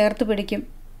മെല്ലെ ചേർത്ത് പിടിക്കും.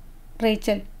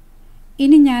 റേച്ചൽ,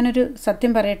 ഇനി ഞാനൊരു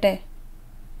സത്യം പറയട്ടെ.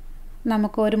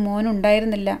 നമുക്ക് ഒരു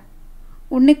മോനുണ്ടായിരുന്നില്ല.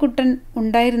 ഉണ്ണിക്കുട്ടൻ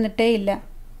ഉണ്ടായിരുന്നിട്ടേയില്ല.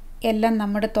 എല്ലാം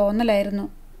നമ്മുടെ തോന്നലായിരുന്നു.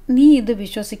 നീ ഇത്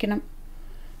വിശ്വസിക്കണം.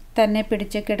 തന്നെ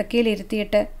പിടിച്ച്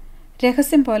കിടക്കയിലിരുത്തിയിട്ട്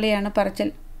രഹസ്യം പോലെയാണ് പറച്ചിൽ.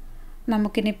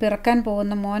 നമുക്കിനി പിറക്കാൻ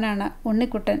പോകുന്ന മോനാണ്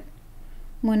ഉണ്ണിക്കുട്ടൻ.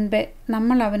 മുൻപേ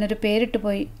നമ്മൾ അവനൊരു പേരിട്ട്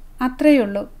പോയി,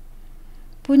 അത്രയുള്ളൂ.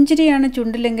 പുഞ്ചിരിയാണ്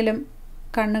ചുണ്ടിലെങ്കിലും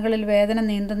കണ്ണുകളിൽ വേദന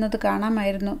നീന്തുന്നത്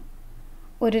കാണാമായിരുന്നു.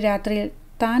 ഒരു രാത്രിയിൽ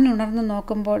താൻ ഉണർന്നു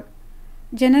നോക്കുമ്പോൾ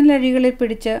ജനലഴികളിൽ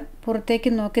പിടിച്ച് പുറത്തേക്ക്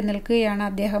നോക്കി നിൽക്കുകയാണ്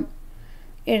അദ്ദേഹം.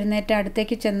 എഴുന്നേറ്റ്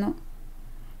അടുത്തേക്ക് ചെന്നു.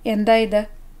 എന്താ ഇത്?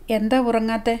 എന്താ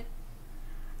ഉറങ്ങാത്തെ?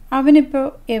 അവനിപ്പോൾ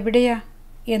എവിടെയാ?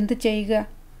 എന്തു ചെയ്യുക?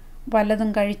 വല്ലതും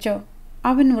കഴിച്ചോ?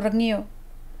 അവൻ ഉറങ്ങിയോ?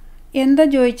 എന്താ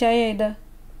ജോയിച്ചായ ഇത്?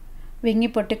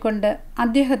 വിങ്ങിപ്പൊട്ടിക്കൊണ്ട്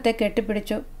അദ്ദേഹത്തെ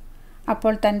കെട്ടിപ്പിടിച്ചു.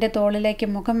 അപ്പോൾ തൻ്റെ തോളിലേക്ക്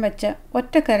മുഖം വെച്ച്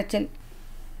ഒറ്റ കരച്ചിൽ.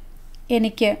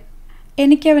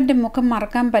 എനിക്കവൻ്റെ മുഖം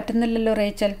മറക്കാൻ പറ്റുന്നില്ലല്ലോ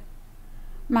റേച്ചൽ.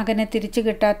 മകനെ തിരിച്ചു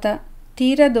കിട്ടാത്ത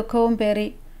തീരെ ദുഃഖവും പേറി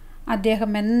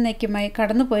അദ്ദേഹം എന്നേക്കുമായി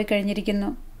കടന്നുപോയി കഴിഞ്ഞിരിക്കുന്നു.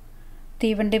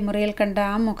 തീവണ്ടി മുറിയിൽ കണ്ട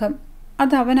ആ മുഖം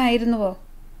അതവനായിരുന്നുവോ?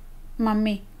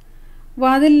 മമ്മി.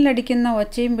 വാതിലിലടിക്കുന്ന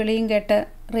ഒച്ചയും വിളിയും കേട്ട്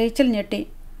റേച്ചൽ ഞെട്ടി.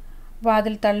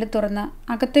 വാതിൽ തള്ളി തുറന്ന്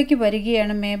അകത്തേക്ക്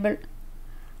വരികയാണ് മേബിൾ.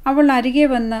 അവൾ അരികെ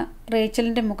വന്ന്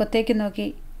റേച്ചലിൻ്റെ മുഖത്തേക്ക് നോക്കി.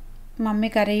 മമ്മി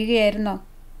കരയുകയായിരുന്നോ?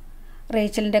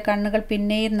 റേച്ചലിൻ്റെ കണ്ണുകൾ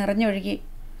പിന്നെയും നിറഞ്ഞൊഴുകി.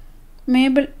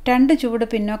 മേബിൾ 2 ചുവട്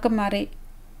പിന്നോക്കം മാറി.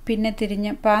 പിന്നെ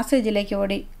തിരിഞ്ഞ് പാസേജിലേക്ക്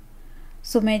ഓടി.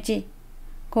 സുമേച്ചി.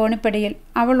 കോണിപ്പടിയിൽ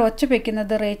അവൾ ഒച്ച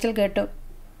വയ്ക്കുന്നത് റേച്ചൽ കേട്ടു.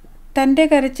 തൻ്റെ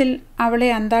കരച്ചിൽ അവളെ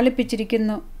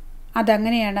അന്താളിപ്പിച്ചിരിക്കുന്നു.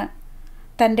 അതങ്ങനെയാണ്.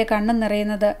 തൻ്റെ കണ്ണ്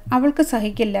നിറയുന്നത് അവൾക്ക്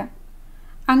സഹിക്കില്ല.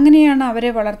 അങ്ങനെയാണ്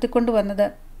അവരെ വളർത്തിക്കൊണ്ടുവന്നത്,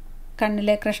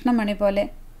 കണ്ണിലെ കൃഷ്ണമണി പോലെ.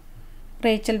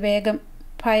 റേച്ചൽ വേഗം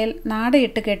ഫയൽ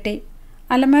നാടയിട്ട് കെട്ടി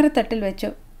അലമാരത്തട്ടിൽ വെച്ചു.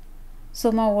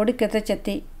 സുമ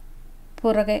ഓടിക്കെത്തിച്ചെത്തി.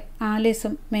 പുറകെ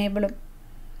ആലീസും മേബിളും.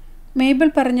 മേബിൾ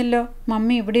പറഞ്ഞല്ലോ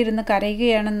മമ്മി ഇവിടെ ഇരുന്ന്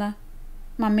കരയുകയാണെന്ന്.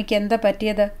 മമ്മിക്ക് എന്താ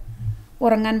പറ്റിയത്?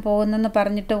 ഉറങ്ങാൻ പോകുന്നെന്ന്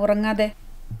പറഞ്ഞിട്ട് ഉറങ്ങാതെ.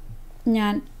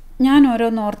 ഞാൻ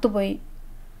ഓരോന്ന് ഓർത്തുപോയി.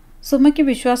 സുമയ്ക്ക്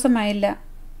വിശ്വാസമായില്ല.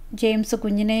 ജെയിംസ്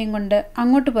കുഞ്ഞിനെയും കൊണ്ട്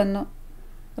അങ്ങോട്ട് വന്നു.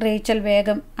 റേച്ചൽ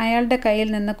വേഗം അയാളുടെ കയ്യിൽ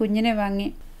നിന്ന് കുഞ്ഞിനെ വാങ്ങി.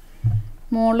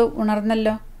 മോള്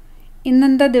ഉണർന്നല്ലോ.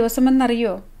 ഇന്നെന്താ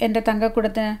ദിവസമെന്നറിയോ എൻ്റെ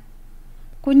തങ്കക്കുടത്തിന്?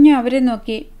 കുഞ്ഞ് അവരെ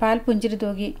നോക്കി പാൽ പുഞ്ചിരി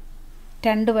തൂകി.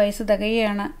 2 വയസ്സ്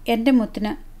തികയാണ് എൻ്റെ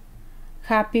മുത്തിന്.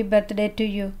 Happy birthday to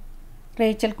you.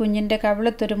 Rachel കുഞ്ഞിൻ്റെ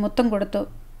കവിളത്തൊരു മുത്തം കൊടുത്തു.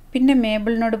 പിന്നെ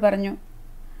മേബിളിനോട് പറഞ്ഞു,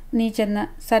 നീ ചെന്ന്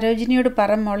സരോജിനിയോട്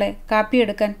പറ മോളെ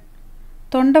കാപ്പിയെടുക്കാൻ.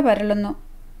 തൊണ്ട വരളുന്നു.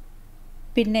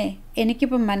 പിന്നെ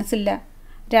എനിക്കിപ്പം മനസ്സില്ല.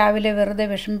 രാവിലെ വെറുതെ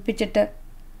വിഷമിപ്പിച്ചിട്ട്.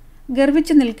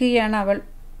 ഗർവിച്ച് നിൽക്കുകയാണ് അവൾ.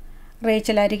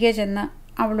 റേച്ചൽ അരികെ ചെന്ന്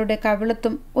അവളുടെ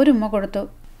കവിളത്തും ഒരു ഉമ്മ കൊടുത്തു.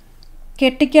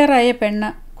 കെട്ടിക്കാറായ പെണ്ണ്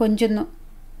കൊഞ്ചുന്നു.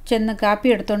 ചെന്ന് കാപ്പി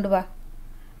എടുത്തോണ്ട് വാ.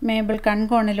 മേബിൾ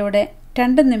കൺകോണിലൂടെ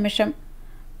 2 നിമിഷം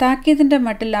താക്കീതിൻ്റെ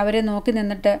മട്ടിൽ അവരെ നോക്കി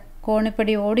നിന്നിട്ട്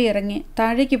കോണിപ്പടി ഓടിയിറങ്ങി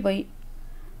താഴേക്ക് പോയി.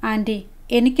 ആൻറ്റി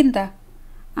എനിക്കെന്താ?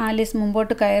 ആലീസ്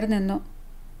മുമ്പോട്ട് കയറി നിന്നു.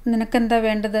 നിനക്കെന്താ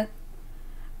വേണ്ടത്?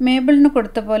 മേബിളിന്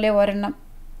കൊടുത്ത പോലെ ഒരെണ്ണം.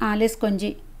 ആലീസ്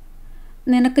കൊഞ്ചി.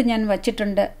 നിനക്ക് ഞാൻ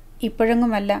വച്ചിട്ടുണ്ട്.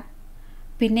 ഇപ്പോഴെങ്ങുമല്ല.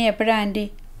 പിന്നെ എപ്പോഴാ ആൻറ്റി?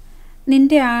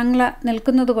 നിന്റെ ആംഗ്ല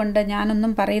നിൽക്കുന്നതുകൊണ്ട്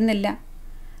ഞാനൊന്നും പറയുന്നില്ല.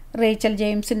 റേച്ചൽ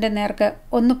ജെയിംസിൻ്റെ നേർക്ക്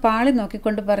ഒന്ന് പാളി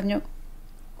നോക്കിക്കൊണ്ട് പറഞ്ഞു.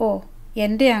 ഓ,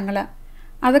 എൻ്റെ ആംഗ്ല.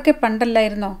 അതൊക്കെ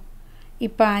പണ്ടല്ലായിരുന്നോ?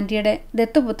 ഇപ്പം ആൻറ്റിയുടെ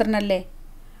ദത്തുപുത്രനല്ലേ.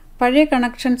 പഴയ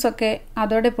കണക്ഷൻസൊക്കെ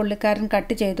അതോടെ പുള്ളിക്കാരൻ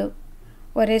കട്ട് ചെയ്തു.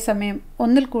 ഒരേ സമയം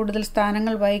ഒന്നിൽ കൂടുതൽ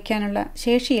സ്ഥാനങ്ങൾ വഹിക്കാനുള്ള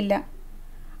ശേഷിയില്ല.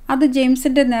 അത്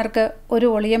ജെയിംസിൻ്റെ നേർക്ക് ഒരു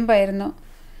ഒളിയമ്പായിരുന്നു.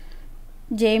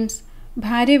 ജെയിംസ്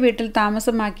ഭാര്യ വീട്ടിൽ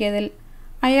താമസമാക്കിയതിൽ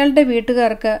അയാളുടെ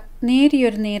വീട്ടുകാർക്ക്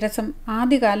നേരിയൊരു നീരസം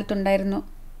ആദ്യകാലത്തുണ്ടായിരുന്നു.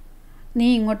 നീ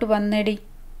ഇങ്ങോട്ട് വന്നേടി,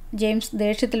 ജെയിംസ്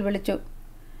ദേഷ്യത്തിൽ വിളിച്ചു.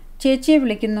 ചേച്ചിയെ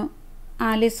വിളിക്കുന്നു.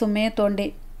 ആലീസ് സുമയെ തോണ്ടി.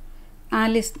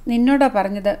 ആലീസ് നിന്നോടാ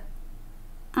പറഞ്ഞത്.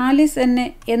 ആലീസ് എന്നെ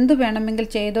എന്തു വേണമെങ്കിൽ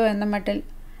ചെയ്തോ എന്ന മട്ടിൽ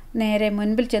നേരെ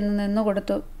മുൻപിൽ ചെന്ന്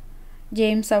നിന്നുകൊടുത്തു.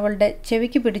 ജെയിംസ് അവളുടെ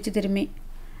ചെവിക്ക് പിടിച്ചു തിരുമ്മി.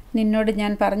 നിന്നോട്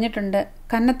ഞാൻ പറഞ്ഞിട്ടുണ്ട്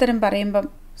കന്നത്തരം പറയുമ്പം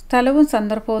സ്ഥലവും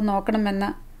സന്ദർഭവും നോക്കണമെന്ന്.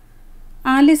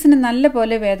 ആലീസിന് നല്ല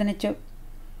പോലെ വേദനിച്ചു.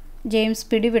 ജെയിംസ്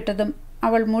പിടിവിട്ടതും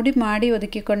അവൾ മുടി മാടി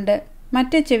ഒതുക്കിക്കൊണ്ട്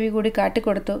മറ്റേ ചെവി കൂടി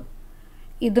കാട്ടിക്കൊടുത്തു.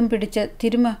 ഇതും പിടിച്ച്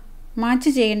തിരുമ മാച്ച്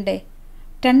ചെയ്യണ്ടേ?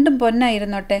 2ഉം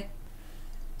പൊന്നായിരുന്നോട്ടെ.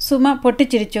 സുമ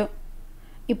പൊട്ടിച്ചിരിച്ചു.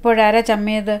 ഇപ്പോഴാരാ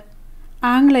ചമ്മയത്?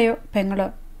 ആങ്ങളയോ പെങ്ങളോ?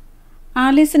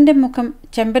 ആലീസിൻ്റെ മുഖം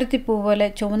ചെമ്പരത്തിപ്പൂ പോലെ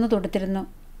ചുവന്നു തൊടുത്തിരുന്നു.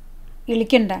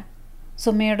 ഇളിക്കണ്ട,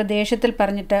 സുമയോട് ദേഷ്യത്തിൽ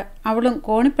പറഞ്ഞിട്ട് അവളും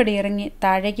കോണിപ്പടി ഇറങ്ങി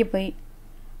താഴേക്ക് പോയി.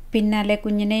 പിന്നാലെ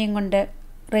കുഞ്ഞിനെയും കൊണ്ട്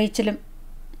റേച്ചലും.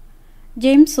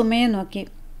 ജെയിംസ് സുമയെ നോക്കി.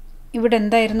 ഇവിടെ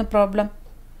എന്തായിരുന്നു പ്രോബ്ലം?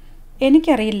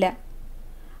 എനിക്കറിയില്ല.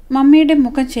 മമ്മിയുടെ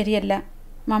മുഖം ശരിയല്ല.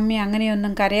 മമ്മി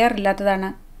അങ്ങനെയൊന്നും കരയാറില്ലാത്തതാണ്.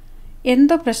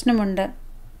 എന്തോ പ്രശ്നമുണ്ട്.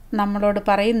 നമ്മളോട്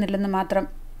പറയുന്നില്ലെന്ന് മാത്രം.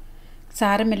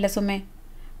 സാരമില്ല സുമേ,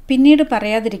 പിന്നീട്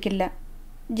പറയാതിരിക്കില്ല.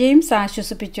 ജെയിംസ്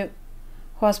ആശ്വസിപ്പിച്ചു.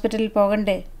 ഹോസ്പിറ്റലിൽ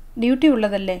പോകണ്ടേ? ഡ്യൂട്ടി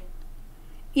ഉള്ളതല്ലേ?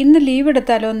 ഇന്ന് ലീവ്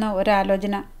എടുത്താലോ എന്ന്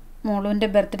ഒരാലോചന. മോളുവിൻ്റെ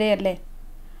ബർത്ത്ഡേ അല്ലേ?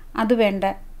 അത് വേണ്ട.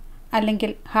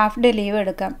 അല്ലെങ്കിൽ ഹാഫ് ഡേ ലീവ്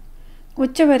എടുക്കാം.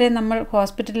 ഉച്ചവരെ നമ്മൾ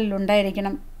ഹോസ്പിറ്റലിൽ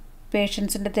ഉണ്ടായിരിക്കണം.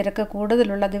 പേഷ്യൻസിൻ്റെ തിരക്ക്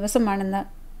കൂടുതലുള്ള ദിവസമാണിന്ന്.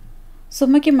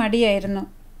 സുമയ്ക്ക് മടിയായിരുന്നു.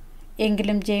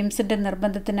 എങ്കിലും ജെയിംസിൻ്റെ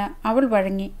നിർബന്ധത്തിന് അവൾ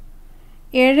വഴങ്ങി.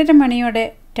 7:30 മണിയോടെ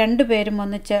 2 പേരും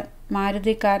ഒന്നിച്ച്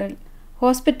മാരുതി കാറിൽ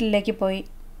ഹോസ്പിറ്റലിലേക്ക് പോയി.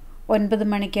 9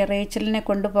 മണിക്ക് റേച്ചലിനെ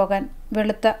കൊണ്ടുപോകാൻ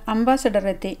വെളുത്ത അംബാസഡർ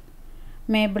എത്തി.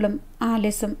 മേബിളും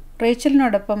ആലീസും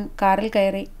റേച്ചലിനോടൊപ്പം കാറിൽ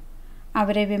കയറി.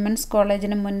 അവരെ വിമൻസ്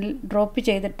കോളേജിന് മുന്നിൽ ഡ്രോപ്പ്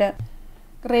ചെയ്തിട്ട്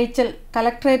റേച്ചൽ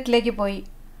കളക്ട്രേറ്റിലേക്ക് പോയി.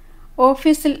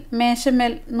 ഓഫീസിൽ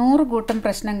മേശമേൽ 100 കൂട്ടം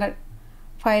പ്രശ്നങ്ങൾ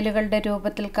ഫയലുകളുടെ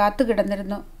രൂപത്തിൽ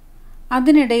കാത്തുകിടന്നിരുന്നു.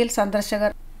 അതിനിടയിൽ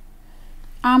സന്ദർശകർ.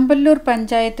 ആമ്പല്ലൂർ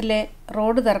പഞ്ചായത്തിലെ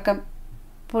റോഡ് തർക്കം,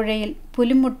 പുഴയിൽ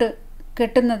പുലിമുട്ട്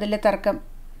കെട്ടുന്നതിലെ തർക്കം,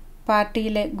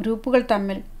 പാർട്ടിയിലെ ഗ്രൂപ്പുകൾ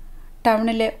തമ്മിൽ,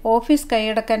 ടൗണിലെ ഓഫീസ്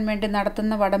കൈയടക്കാൻ വേണ്ടി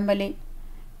നടത്തുന്ന വടംവലി,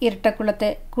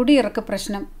 ഇരട്ടക്കുളത്തെ കുടിയിറക്ക്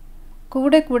പ്രശ്നം,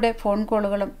 കൂടെ കൂടെ ഫോൺ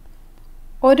കോളുകളും.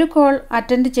 ഒരു കോൾ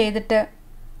അറ്റൻഡ് ചെയ്തിട്ട്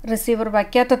റിസീവർ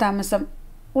വയ്ക്കാത്ത താമസം.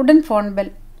 ഉടൻ ഫോൺ ബെൽ.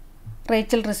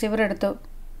 റേച്ചൽ റിസീവർ എടുത്തു.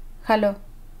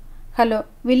 Hello,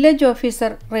 village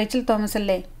officer Rachel Thomas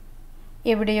അല്ലേ?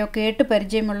 എവിടെയോ കേട്ട്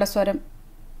പരിചയമുള്ള സ്വരം.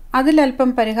 അതിലൽപ്പം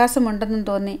പരിഹാസമുണ്ടെന്നും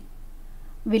തോന്നി.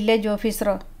 വില്ലേജ്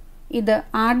ഓഫീസറോ? ഇത്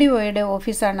RDOയുടെ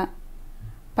ഓഫീസാണ്.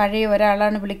 പഴയ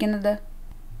ഒരാളാണ് വിളിക്കുന്നത്.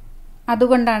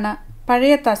 അതുകൊണ്ടാണ്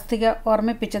പഴയ തസ്തിക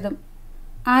ഓർമ്മിപ്പിച്ചതും.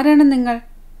 ആരാണ് നിങ്ങൾ?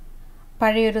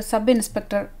 പഴയൊരു sub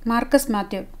inspector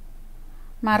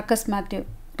Marcus Mathew.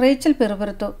 Rachel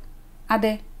പിറുപിറുത്തു.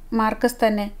 അതെ, മാർക്കസ്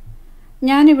തന്നെ.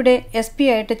 ഞാനിവിടെ SP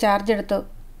ആയിട്ട് ചാർജ് എടുത്തു.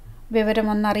 വിവരം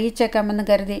ഒന്ന് അറിയിച്ചേക്കാമെന്ന്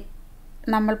കരുതി.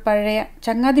 നമ്മൾ പഴയ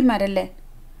ചങ്ങാതിമാരല്ലേ?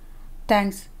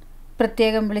 താങ്ക്സ്.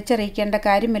 പ്രത്യേകം വിളിച്ചറിയിക്കേണ്ട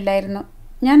കാര്യമില്ലായിരുന്നു.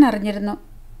 ഞാൻ അറിഞ്ഞിരുന്നു.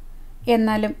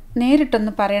 എന്നാലും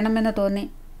നേരിട്ടൊന്ന് പറയണമെന്ന് തോന്നി.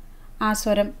 ആ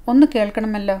സ്വരം ഒന്ന്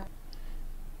കേൾക്കണമല്ലോ.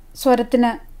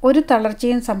 സ്വരത്തിന് ഒരു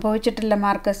തളർച്ചയും സംഭവിച്ചിട്ടില്ല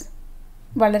മാർക്കസ്.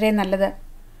 വളരെ നല്ലത്.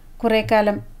 കുറേ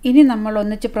കാലം ഇനി നമ്മൾ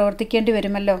ഒന്നിച്ച് പ്രവർത്തിക്കേണ്ടി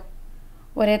വരുമല്ലോ.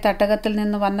 ഒരേ തട്ടകത്തിൽ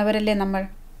നിന്ന് വന്നവരല്ലേ നമ്മൾ.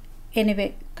 Anyway,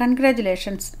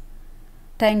 congratulations.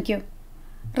 Thank you.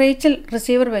 Rachel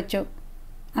receiver വെച്ചു.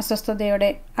 അസ്വസ്ഥതയോടെ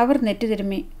അവർ നെറ്റി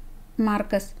തിരുമ്മി.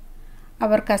 മാർക്കസ്.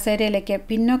 അവർ കസേരയിലേക്ക്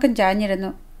പിന്നോക്കം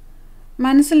ചാഞ്ഞിരുന്നു.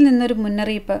 മനസ്സിൽ നിന്നൊരു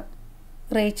മുന്നറിയിപ്പ്.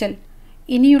 റേച്ചൽ,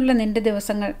 ഇനിയുള്ള നിന്റെ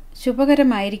ദിവസങ്ങൾ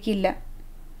ശുഭകരമായിരിക്കില്ല.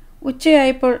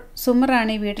 ഉച്ചയായപ്പോൾ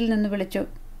സുമറാണി വീട്ടിൽ നിന്ന് വിളിച്ചു.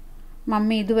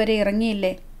 മമ്മി ഇതുവരെ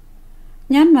ഇറങ്ങിയില്ലേ?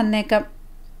 ഞാൻ വന്നേക്കാം.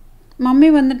 മമ്മി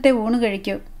വന്നിട്ടേ ഊണ്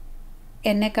കഴിക്കൂ.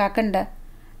 എന്നെ കാക്കണ്ട.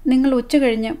 നിങ്ങൾ ഉച്ച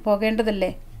കഴിഞ്ഞ്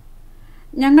പോകേണ്ടതല്ലേ?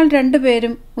 ഞങ്ങൾ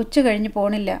രണ്ടുപേരും ഉച്ച കഴിഞ്ഞ്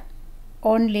പോണില്ല.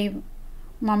 On leave.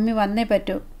 മമ്മി വന്നേ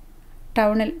പറ്റൂ.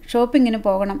 ടൗണിൽ ഷോപ്പിങ്ങിന്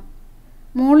പോകണം.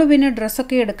 മോള് പിന്നെ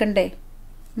ഡ്രസ്സൊക്കെ എടുക്കണ്ടേ?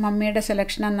 മമ്മിയുടെ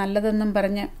സെലക്ഷനാണ് നല്ലതെന്നും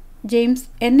പറഞ്ഞ് ജെയിംസ്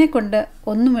എന്നെക്കൊണ്ട്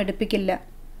ഒന്നും എടുപ്പിക്കില്ല.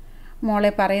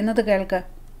 മോളെ പറയുന്നത് കേൾക്ക്.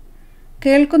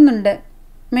 കേൾക്കുന്നുണ്ട്.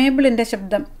 മേബിളിൻ്റെ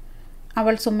ശബ്ദം.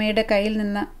 അവൾ സുമയുടെ കയ്യിൽ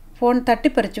നിന്ന് ഫോൺ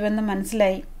തട്ടിപ്പറിച്ചുവെന്ന്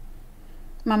മനസ്സിലായി.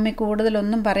 മമ്മി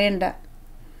കൂടുതലൊന്നും പറയണ്ട.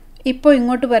 ഇപ്പോൾ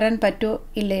ഇങ്ങോട്ട് വരാൻ പറ്റുമോ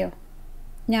ഇല്ലയോ?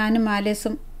 ഞാനും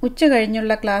ആലീസും ഉച്ച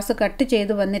കഴിഞ്ഞുള്ള ക്ലാസ് കട്ട്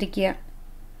ചെയ്തു വന്നിരിക്കുക.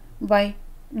 Why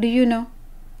do you know?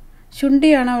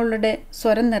 ശുണ്ടിയാണ് അവളുടെ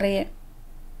സ്വരം നിറയെ.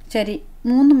 ശരി,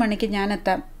 3 മണിക്ക്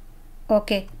ഞാനെത്താം.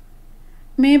 ഓക്കെ.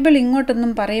 മേബിൾ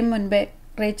ഇങ്ങോട്ടൊന്നും പറയും മുൻപേ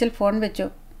റേച്ചൽ ഫോൺ വെച്ചു.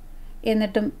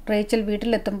 എന്നിട്ടും റേച്ചൽ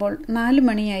വീട്ടിലെത്തുമ്പോൾ 4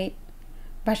 മണിയായി.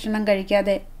 ഭക്ഷണം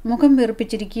കഴിക്കാതെ മുഖം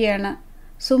വീർപ്പിച്ചിരിക്കുകയാണ്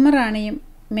സുമറാണിയും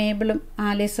മേബിളും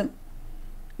ആലീസും.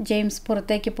 ജെയിംസ്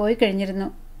പുറത്തേക്ക് പോയി കഴിഞ്ഞിരുന്നു.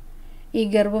 ഈ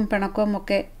ഗർവും പിണക്കവും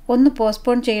ഒക്കെ ഒന്ന്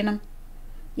പോസ്റ്റ്പോൺ ചെയ്യണം.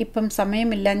 ഇപ്പം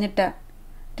സമയമില്ലാഞ്ഞിട്ടാ.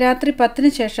 രാത്രി 10-ന്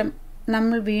ശേഷം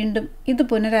നമ്മൾ വീണ്ടും ഇത്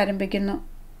പുനരാരംഭിക്കുന്നു.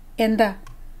 എന്താ?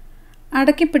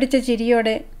 അടക്കിപ്പിടിച്ച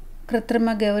ചിരിയോടെ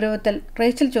കൃത്രിമ ഗൗരവത്തിൽ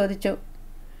റേച്ചൽ ചോദിച്ചു.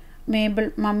 മേബിൾ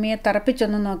മമ്മിയെ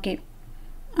തറപ്പിച്ചൊന്നു നോക്കി.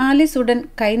 ആലീസ് ഉടൻ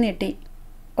കൈനീട്ടി.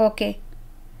 ഓക്കെ.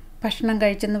 ഭക്ഷണം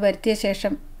കഴിച്ചെന്ന് വരുത്തിയ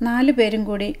ശേഷം 4 പേരും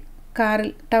കൂടി കാറിൽ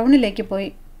ടൗണിലേക്ക് പോയി.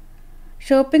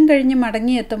 ഷോപ്പിംഗ് കഴിഞ്ഞ്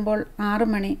മടങ്ങിയെത്തുമ്പോൾ 6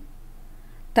 മണി.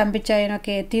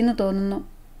 തമ്പിച്ചായനൊക്കെ എത്തിയെന്ന് തോന്നുന്നു.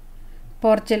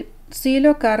 പോർച്ചിൽ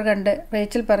സീലോ കാർ കണ്ട്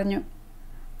റേച്ചൽ പറഞ്ഞു.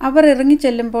 അവർ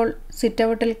ഇറങ്ങിച്ചെല്ലുമ്പോൾ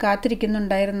സിറ്റൗട്ടിൽ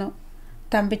കാത്തിരിക്കുന്നുണ്ടായിരുന്നു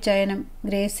തമ്പിച്ചായനും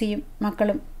ഗ്രേസിയും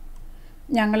മക്കളും.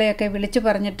 ഞങ്ങളെയൊക്കെ വിളിച്ചു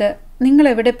പറഞ്ഞിട്ട് നിങ്ങൾ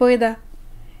എവിടെ പോയതാ?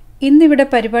 ഇന്നിവിടെ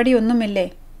പരിപാടിയൊന്നുമില്ലേ?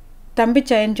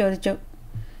 തമ്പിച്ചായൻ ചോദിച്ചു.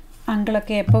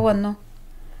 അങ്കിളൊക്കെ എപ്പോൾ വന്നു?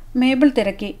 മേബിൾ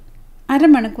തിരക്കി. 1/2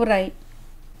 മണിക്കൂറായി.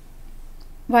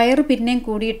 വയറു പിന്നെയും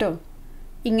കൂടിയിട്ടോ?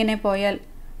 ഇങ്ങനെ പോയാൽ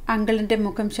അങ്കിളിൻ്റെ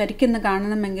മുഖം ശരിക്കൊന്ന്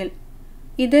കാണണമെങ്കിൽ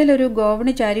ഇതേലൊരു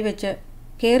ഗോവണി ചാരി വെച്ച്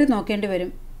കയറി നോക്കേണ്ടി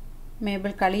വരും.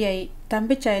 മേബിൾ കളിയായി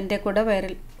തമ്പിച്ചായൻ്റെ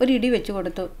കുടവയറിൽ ഒരു ഇടി വെച്ചു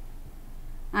കൊടുത്തു.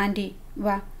 ആൻറ്റി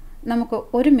വാ, നമുക്ക്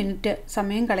 1 മിനിറ്റ്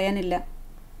സമയം കളയാനില്ല.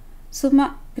 സുമ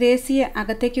ഗ്രേസിയെ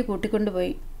അകത്തേക്ക്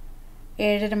കൂട്ടിക്കൊണ്ടുപോയി.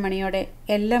 7:30 മണിയോടെ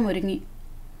എല്ലാം ഒരുങ്ങി.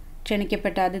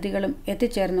 ക്ഷണിക്കപ്പെട്ട അതിഥികളും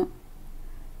എത്തിച്ചേർന്നു.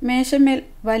 മേശമേൽ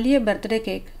വലിയ ബർത്ത്ഡേ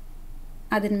കേക്ക്.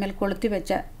 അതിന്മേൽ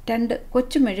കൊളുത്തിവെച്ച 2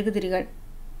 കൊച്ചു മെഴുകുതിരികൾ.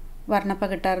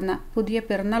 വർണ്ണപ്പകിട്ടാർന്ന പുതിയ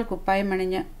പിറന്നാൾ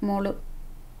കുപ്പായമണിഞ്ഞ് മോളു.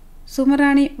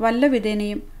 സുമറാണി വല്ല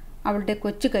വിധേനയും അവളുടെ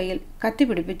കൊച്ചു കൈയിൽ കത്തി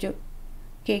പിടിപ്പിച്ചു.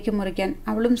 കേക്ക് മുറിക്കാൻ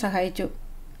അവളും സഹായിച്ചു.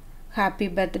 Happy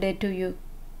birthday to you.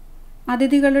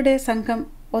 അതിഥികളുടെ സംഘം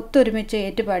ഒത്തൊരുമിച്ച്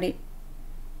ഏറ്റുപാടി.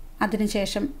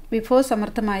 അതിനുശേഷം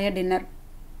വിഭവസമർത്ഥമായ ഡിന്നർ.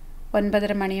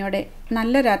 9:30 മണിയോടെ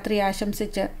നല്ല രാത്രി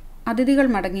ആശംസിച്ച് അതിഥികൾ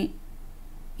മടങ്ങി.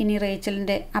 ഇനി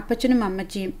റേച്ചലിൻ്റെ അപ്പച്ചനും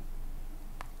അമ്മച്ചിയും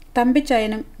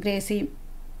തമ്പിച്ചായനും ഗ്രേസിയും.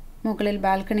 മുകളിൽ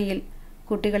ബാൽക്കണിയിൽ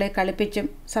കുട്ടികളെ കളിപ്പിച്ചും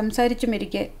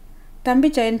സംസാരിച്ചുമിരിക്കെ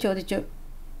തമ്പിച്ചായൻ ചോദിച്ചു.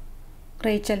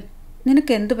 റേച്ചൽ,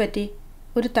 നിനക്കെന്തു പറ്റി?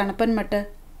 ഒരു തണുപ്പൻ മട്ട്.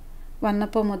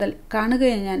 വന്നപ്പോൾ മുതൽ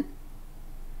കാണുകയാണ് ഞാൻ.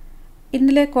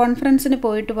 ഇന്നലെ കോൺഫറൻസിന്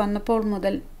പോയിട്ട് വന്നപ്പോൾ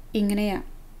മുതൽ ഇങ്ങനെയാ,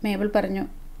 മേബിൾ പറഞ്ഞു.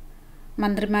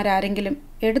 മന്ത്രിമാരാരെങ്കിലും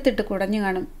എടുത്തിട്ട് കുടഞ്ഞു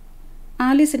കാണും.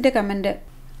 ആലീസിൻ്റെ കമൻറ്റ്.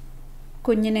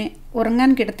 കുഞ്ഞിനെ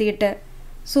ഉറങ്ങാൻ കിടത്തിയിട്ട്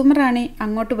സുമറാണി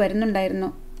അങ്ങോട്ട് വരുന്നുണ്ടായിരുന്നു.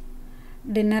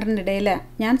 ഡിന്നറിനിടയിലാണ്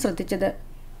ഞാൻ ശ്രദ്ധിച്ചത്.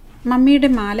 മമ്മിയുടെ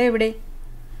മാല എവിടെ?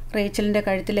 റേച്ചലിൻ്റെ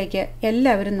കഴുത്തിലേക്ക്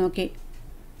എല്ലാവരും നോക്കി.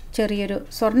 ചെറിയൊരു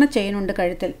സ്വർണ്ണ ചെയിനുണ്ട്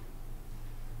കഴുത്തിൽ.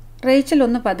 റേച്ചൽ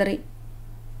ഒന്ന് പതറി.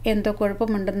 എന്തോ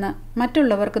കുഴപ്പമുണ്ടെന്ന്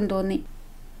മറ്റുള്ളവർക്കും തോന്നി.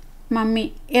 മമ്മി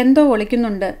എന്തോ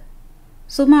ഒളിക്കുന്നുണ്ട്.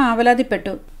 സുമ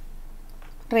ആവലാതിപ്പെട്ടു.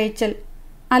 റേച്ചൽ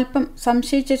അല്പം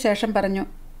സംശയിച്ച ശേഷം പറഞ്ഞു.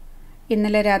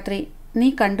 ഇന്നലെ രാത്രി നീ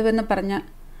കണ്ടുവെന്ന് പറഞ്ഞ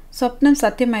സ്വപ്നം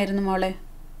സത്യമായിരുന്നു മോളെ.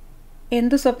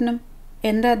 എന്തു സ്വപ്നം?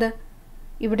 എന്താ അത്?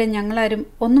 ഇവിടെ ഞങ്ങളാരും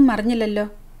ഒന്നും അറിഞ്ഞില്ലല്ലോ.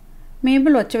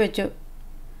 മേബിൾ ഒച്ച വെച്ചു.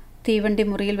 തീവണ്ടി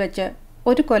മുറിയിൽ വെച്ച്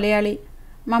ഒരു കൊലയാളി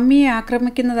മമ്മിയെ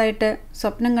ആക്രമിക്കുന്നതായിട്ട്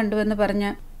സ്വപ്നം കണ്ടുവെന്ന്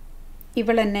പറഞ്ഞ്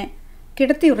ഇവളെന്നെ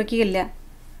കിടത്തി ഉറക്കിയില്ല,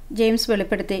 ജെയിംസ്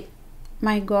വെളിപ്പെടുത്തി.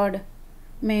 My God.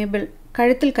 മേബിൾ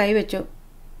കഴുത്തിൽ കൈവച്ചു.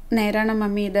 നേരാണോ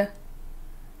മമ്മി ഇത്?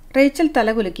 റേച്ചൽ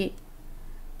തലകുലുക്കി.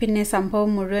 പിന്നെ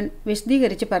സംഭവം മുഴുവൻ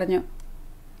വിശദീകരിച്ച് പറഞ്ഞു.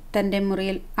 തൻ്റെ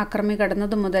മുറിയിൽ അക്രമി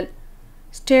കടന്നതു മുതൽ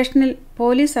സ്റ്റേഷനിൽ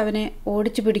പോലീസ് അവനെ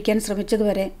ഓടിച്ചു പിടിക്കാൻ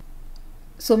ശ്രമിച്ചതുവരെ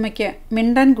സുമയ്ക്ക്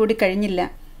മിണ്ടാൻ കൂടി കഴിഞ്ഞില്ല.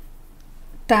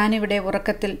 താനിവിടെ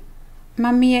ഉറക്കത്തിൽ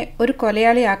മമ്മിയെ ഒരു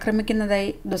കൊലയാളി ആക്രമിക്കുന്നതായി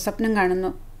ദുസ്വപ്നം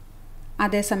കാണുന്നു.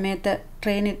 അതേസമയത്ത്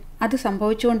ട്രെയിനിൽ അത്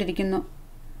സംഭവിച്ചുകൊണ്ടിരിക്കുന്നു.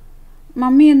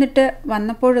 മമ്മി എന്നിട്ട്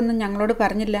വന്നപ്പോഴൊന്നും ഞങ്ങളോട്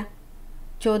പറഞ്ഞില്ല,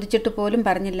 ചോദിച്ചിട്ട് പോലും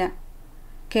പറഞ്ഞില്ല.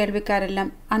 കേൾവിക്കാരെല്ലാം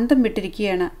അന്തം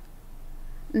വിട്ടിരിക്കുകയാണ്.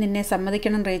 നിന്നെ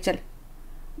സമ്മതിക്കണം റേച്ചൽ.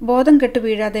 ബോധം കെട്ടു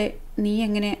വീഴാതെ നീ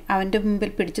എങ്ങനെ അവൻ്റെ മുമ്പിൽ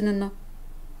പിടിച്ചു നിന്നു?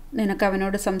 നിനക്ക്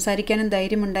അവനോട് സംസാരിക്കാനും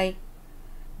ധൈര്യമുണ്ടായി.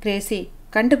 ഗ്രേസി,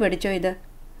 കണ്ടുപഠിച്ചോ ഇത്?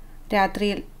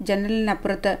 രാത്രിയിൽ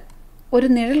ജനലിനപ്പുറത്ത് ഒരു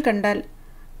നിഴൽ കണ്ടാൽ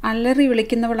അലറി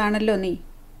വിളിക്കുന്നവളാണല്ലോ നീ.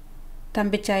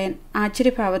 തമ്പിച്ചായൻ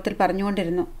ആശ്ചര്യഭാവത്തിൽ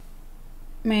പറഞ്ഞുകൊണ്ടിരുന്നു.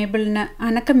 മേബിളിന്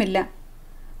അനക്കമില്ല.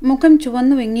 മുഖം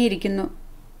ചുവന്നു വെങ്ങിയിരിക്കുന്നു.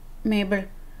 മേബിൾ,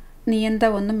 നീ എന്താ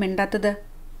ഒന്നും മിണ്ടാത്തത്?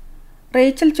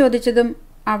 റേച്ചൽ ചോദിച്ചതും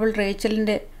അവൾ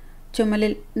റേച്ചലിൻ്റെ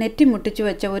ചുമലിൽ നെറ്റിമുട്ടിച്ചു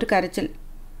വെച്ച ഒരു കരച്ചിൽ.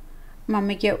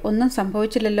 മമ്മിക്ക് ഒന്നും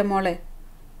സംഭവിച്ചില്ലല്ലോ മോളെ,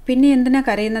 പിന്നെ എന്തിനാ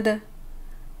കരയുന്നത്?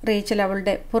 റേച്ചൽ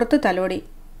അവളുടെ പുറത്ത് തലോടി.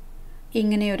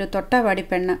 ഇങ്ങനെയൊരു തൊട്ടാവാടി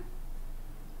പെണ്ണ്.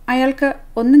 അയാൾക്ക്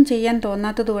ഒന്നും ചെയ്യാൻ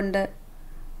തോന്നാത്തതുകൊണ്ട്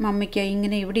മമ്മിക്ക്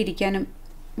ഇങ്ങനെ ഇവിടെ ഇരിക്കാനും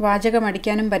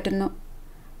വാചകമടിക്കാനും പറ്റുന്നു.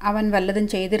 അവൻ വല്ലതും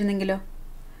ചെയ്തിരുന്നെങ്കിലോ?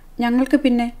 ഞങ്ങൾക്ക്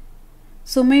പിന്നെ.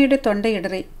 സുമയുടെ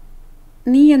തൊണ്ടയിടറി.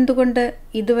 നീ എന്തുകൊണ്ട്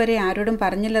ഇതുവരെ ആരോടും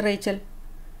പറഞ്ഞില്ല റേച്ചൽ?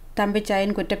 തമ്പിച്ചായൻ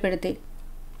കുറ്റപ്പെടുത്തി.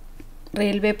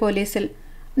 റെയിൽവേ പോലീസിൽ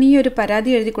നീ ഒരു പരാതി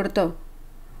എഴുതി കൊടുത്തോ?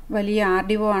 വലിയ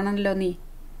RDO ആണല്ലോ നീ.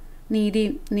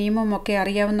 നീതിയും നിയമവും ഒക്കെ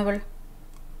അറിയാവുന്നവൾ.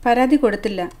 പരാതി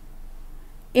കൊടുത്തില്ല.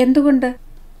 എന്തുകൊണ്ട്?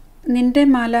 നിന്റെ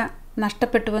മാല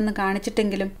നഷ്ടപ്പെട്ടുവെന്ന്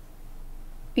കാണിച്ചിട്ടെങ്കിലും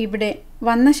ഇവിടെ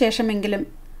വന്ന ശേഷമെങ്കിലും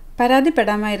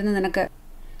പരാതിപ്പെടാമായിരുന്നു നിനക്ക്.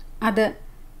 അത്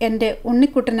എൻ്റെ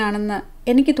ഉണ്ണിക്കുട്ടനാണെന്ന്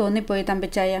എനിക്ക് തോന്നിപ്പോയി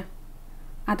തമ്പിച്ചായ.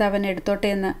 അതവൻ എടുത്തോട്ടെ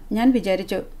എന്ന് ഞാൻ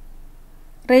വിചാരിച്ചു.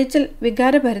 റേച്ചൽ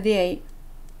വികാരഭരിതയായി.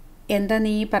 എന്താ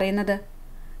നീ ഈ പറയുന്നത്?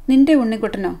 നിന്റെ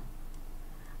ഉണ്ണിക്കുട്ടനോ?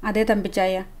 അതേ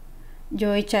തമ്പിച്ചായ.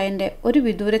 ജോയിച്ചായൻ്റെ ഒരു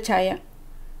വിദൂര ഛായ.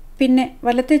 പിന്നെ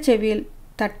വലത്തെ ചെവിയിൽ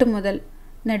തട്ടുമുതൽ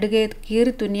നെടുകെ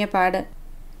കീറി തുന്നിയ പാട്.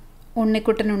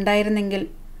 ഉണ്ണിക്കുട്ടനുണ്ടായിരുന്നെങ്കിൽ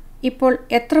ഇപ്പോൾ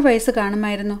എത്ര വയസ്സ്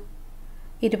കാണുമായിരുന്നു?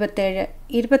 27,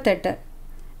 28,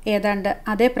 ഏതാണ്ട്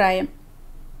അതേ പ്രായം.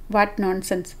 What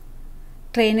nonsense.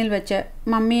 ട്രെയിനിൽ വെച്ച്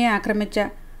മമ്മിയെ ആക്രമിച്ച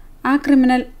ആ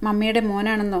ക്രിമിനൽ മമ്മിയുടെ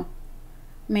മോനാണെന്നോ?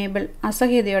 മേബിൾ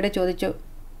അസഹ്യതയോടെ ചോദിച്ചു.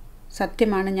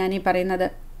 സത്യമാണ് ഞാനീ പറയുന്നത്.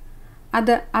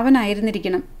 അത്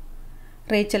അവനായിരുന്നിരിക്കണം.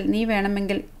 റേച്ചൽ, നീ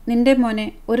വേണമെങ്കിൽ നിന്റെ മോനെ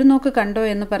ഒരു നോക്ക് കണ്ടോ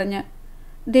എന്ന് പറഞ്ഞ്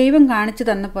ദൈവം കാണിച്ചു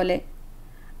തന്ന പോലെ.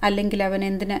 അല്ലെങ്കിൽ അവൻ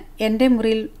എന്തിന് എൻ്റെ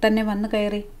മുറിയിൽ തന്നെ വന്നു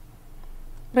കയറി?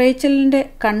 റേച്ചലിൻ്റെ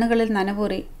കണ്ണുകളിൽ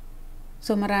നനവൂറി.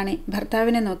 സുമറാണി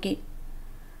ഭർത്താവിനെ നോക്കി.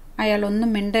 അയാൾ ഒന്നും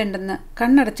മിണ്ടേണ്ടെന്ന്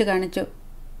കണ്ണടച്ച് കാണിച്ചു.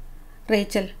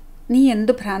 റേച്ചൽ, നീ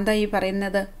എന്തു ഭ്രാന്തായി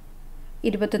പറയുന്നത്?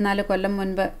 24 കൊല്ലം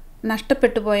മുൻപ്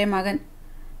നഷ്ടപ്പെട്ടുപോയ മകൻ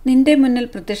നിന്റെ മുന്നിൽ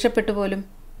പ്രത്യക്ഷപ്പെട്ടു പോലും.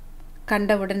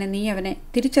 കണ്ട ഉടനെ നീ അവനെ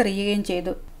തിരിച്ചറിയുകയും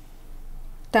ചെയ്തു.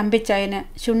 തമ്പിച്ചായന്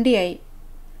ശുണ്ടിയായി.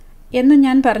 എന്ന്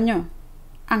ഞാൻ പറഞ്ഞോ?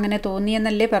 അങ്ങനെ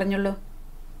തോന്നിയെന്നല്ലേ പറഞ്ഞുള്ളൂ.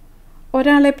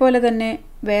 ഒരാളെപ്പോലെ തന്നെ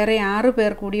വേറെ 6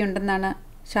 പേർ കൂടിയുണ്ടെന്നാണ്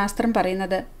ശാസ്ത്രം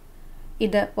പറയുന്നത്.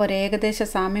 ഇത് ഒരേകദേശ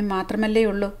സാമ്യം മാത്രമല്ലേ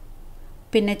ഉള്ളൂ.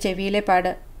 പിന്നെ ചെവിയിലെ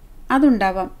പാട്,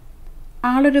 അതുണ്ടാവാം.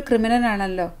 ആളൊരു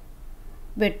ക്രിമിനലാണല്ലോ.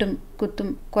 വെട്ടും കുത്തും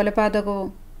കൊലപാതകവും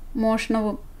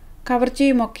മോഷണവും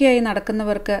കവർച്ചയുമൊക്കെയായി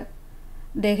നടക്കുന്നവർക്ക്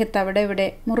ദേഹത്തവിടെ ഇവിടെ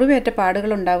മുറിവേറ്റ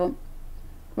പാടുകളുണ്ടാവും.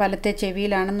 വലത്തെ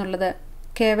ചെവിയിലാണെന്നുള്ളത്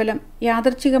കേവലം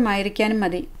യാദർച്ഛികമായിരിക്കാനും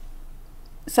മതി.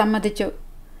 സമ്മതിച്ചു.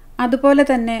 അതുപോലെ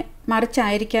തന്നെ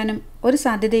മറിച്ചായിരിക്കാനും ഒരു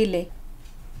സാധ്യതയില്ലേ?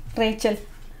 റേച്ചൽ,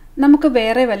 നമുക്ക്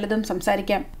വേറെ വല്ലതും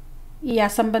സംസാരിക്കാം. ഈ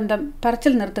അസംബന്ധം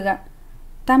പറച്ചിൽ നിർത്തുക.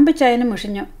 തമ്പിച്ചായന്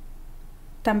മുഷിഞ്ഞു.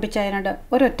 തമ്പിച്ചായനോട്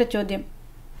ഒരൊറ്റ ചോദ്യം.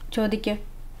 ചോദിക്ക്.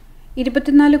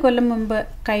 24 കൊല്ലം മുമ്പ്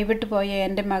കൈവിട്ടു പോയ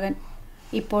എൻ്റെ മകൻ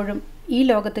ഇപ്പോഴും ഈ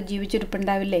ലോകത്ത്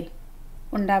ജീവിച്ചിരിപ്പുണ്ടാവില്ലേ?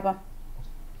 ഉണ്ടാവാം.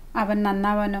 അവൻ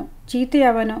നന്നാവാനോ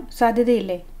ചീത്തയാവാനോ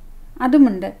സാധ്യതയില്ലേ?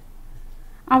 അതുമുണ്ട്.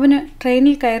 അവന്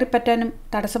ട്രെയിനിൽ കയറിപ്പറ്റാനും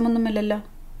തടസ്സമൊന്നുമില്ലല്ലോ?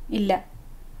 ഇല്ല.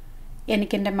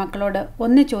 എനിക്കെൻ്റെ മക്കളോട്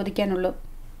ഒന്നേ ചോദിക്കാനുള്ളൂ.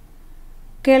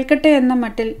 കേൾക്കട്ടെ എന്ന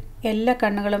മട്ടിൽ എല്ലാ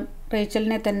കണ്ണുകളും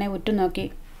റേച്ചലിനെ തന്നെ ഉറ്റുനോക്കി.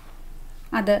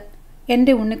 അത്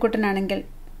എൻ്റെ ഉണ്ണിക്കുട്ടനാണെങ്കിൽ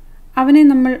അവനെ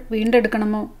നമ്മൾ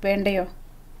വീണ്ടെടുക്കണമോ വേണ്ടയോ?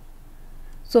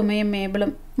 സുമയും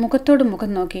മേബിളും മുഖത്തോട്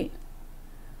മുഖം നോക്കി.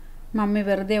 മമ്മി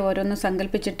വെറുതെ ഓരോന്ന്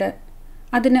സങ്കല്പിച്ചിട്ട്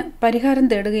അതിന് പരിഹാരം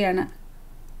തേടുകയാണ്.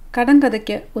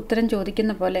 കടങ്കഥയ്ക്ക് ഉത്തരം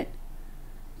ചോദിക്കുന്ന പോലെ.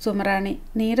 സുമറാണി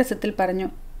നീരസത്തിൽ പറഞ്ഞു.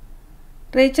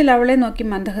 റേച്ചൽ അവളെ നോക്കി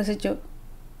മന്ദഹസിച്ചു.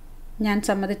 ഞാൻ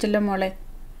സമ്മതിച്ചല്ലോ മോളെ.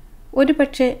 ഒരു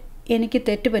പക്ഷേ എനിക്ക്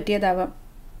തെറ്റുപറ്റിയതാവാം.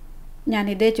 ഞാൻ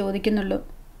ഇതേ ചോദിക്കുന്നുള്ളൂ.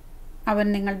 അവൻ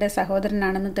നിങ്ങളുടെ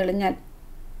സഹോദരനാണെന്ന് തെളിഞ്ഞാൽ,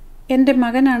 എൻ്റെ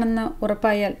മകനാണെന്ന്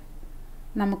ഉറപ്പായാൽ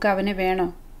നമുക്ക് അവനെ വേണോ?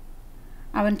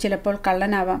 അവൻ ചിലപ്പോൾ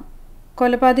കള്ളനാവാം,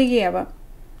 കൊലപാതകിയാവാം,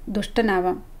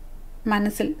 ദുഷ്ടനാവാം,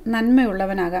 മനസ്സിൽ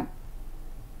നന്മയുള്ളവനാകാം.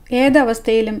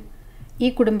 ഏതവസ്ഥയിലും ഈ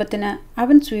കുടുംബത്തിന്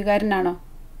അവൻ സ്വീകാര്യനാണോ?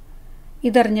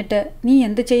 ഇതറിഞ്ഞിട്ട് നീ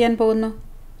എന്ത് ചെയ്യാൻ പോകുന്നു?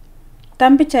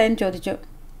 തമ്പിച്ചായൻ ചോദിച്ചു.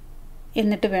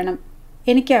 എന്നിട്ട് വേണം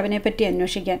എനിക്ക് അവനെപ്പറ്റി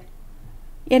അന്വേഷിക്കാൻ.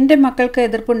 എൻ്റെ മക്കൾക്ക്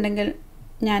എതിർപ്പുണ്ടെങ്കിൽ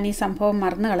ഞാൻ ഈ സംഭവം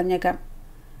മറന്നു കളഞ്ഞേക്കാം.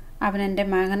 അവൻ എൻ്റെ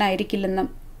മകനായിരിക്കില്ലെന്നും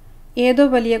ഏതോ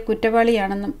വലിയ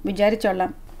കുറ്റവാളിയാണെന്നും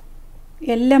വിചാരിച്ചോളാം.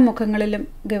 എല്ലാ മുഖങ്ങളിലും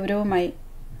ഗൗരവമായി.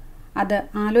 അത്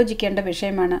ആലോചിക്കേണ്ട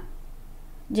വിഷയമാണ്.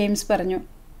 ജെയിംസ് പറഞ്ഞു.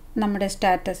 നമ്മുടെ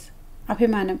സ്റ്റാറ്റസ്,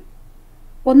 അഭിമാനം,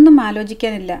 ഒന്നും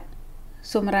ആലോചിക്കാനില്ല.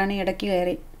 സുമറാണി ഇടയ്ക്ക്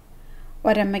കയറി.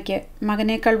 ഒരമ്മയ്ക്ക്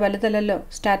മകനേക്കാൾ വലുതല്ലല്ലോ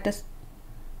സ്റ്റാറ്റസ്.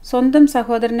 സ്വന്തം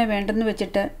സഹോദരനെ വേണ്ടെന്ന്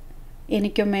വെച്ചിട്ട്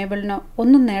എനിക്കോ മേബിളിനോ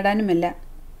ഒന്നും നേടാനുമില്ല.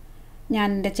 ഞാൻ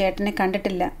എൻ്റെ ചേട്ടനെ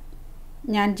കണ്ടിട്ടില്ല.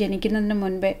 ഞാൻ ജനിക്കുന്നതിന്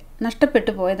മുൻപേ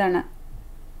നഷ്ടപ്പെട്ടു പോയതാണ്.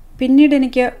 പിന്നീട്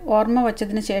എനിക്ക് ഓർമ്മ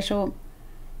വച്ചതിന് ശേഷവും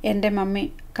എൻ്റെ മമ്മി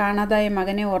കാണാതായ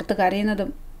മകനെ ഓർത്ത് കരയുന്നതും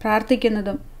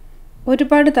പ്രാർത്ഥിക്കുന്നതും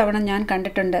ഒരുപാട് തവണ ഞാൻ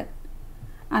കണ്ടിട്ടുണ്ട്.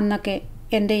 അന്നൊക്കെ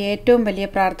എൻ്റെ ഏറ്റവും വലിയ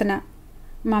പ്രാർത്ഥന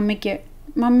മമ്മിക്ക്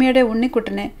മമ്മിയുടെ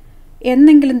ഉണ്ണിക്കുട്ടനെ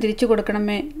എന്നെങ്കിലും തിരിച്ചു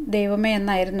കൊടുക്കണമേ ദൈവമേ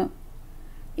എന്നായിരുന്നു.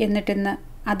 എന്നിട്ടിന്ന്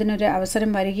അതിനൊരു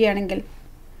അവസരം വരികയാണെങ്കിൽ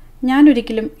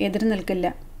ഞാനൊരിക്കലും എതിര് നിൽക്കില്ല.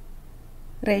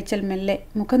 റേച്ചൽ മെല്ലെ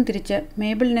മുഖം തിരിച്ച്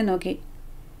മേബിളിനെ നോക്കി.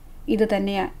 ഇത്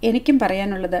തന്നെയാ എനിക്കും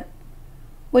പറയാനുള്ളത്.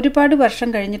 ഒരുപാട് വർഷം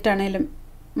കഴിഞ്ഞിട്ടാണേലും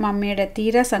മമ്മിയുടെ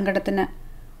തീരാ സങ്കടത്തിന്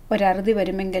ഒരറുതി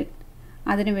വരുമെങ്കിൽ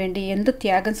അതിനുവേണ്ടി എന്ത്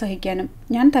ത്യാഗം സഹിക്കാനും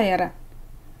ഞാൻ തയ്യാറാ.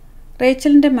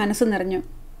 റേച്ചലിൻ്റെ മനസ്സ് നിറഞ്ഞു.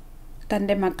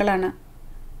 തൻ്റെ മക്കളാണ്,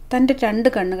 തൻ്റെ 2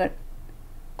 കണ്ണുകൾ.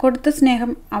 കൊടുത്ത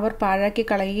സ്നേഹം അവർ പാഴാക്കി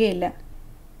കളയുകയില്ല.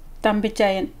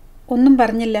 തമ്പിച്ചായൻ ഒന്നും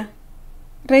പറഞ്ഞില്ല.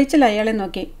 റേച്ചൽ അയാളെ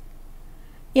നോക്കി.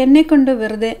 എന്നെക്കൊണ്ട്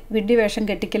വെറുതെ വിഡ്ഢിവേഷം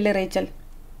കെട്ടിക്കല്ലേ റേച്ചൽ.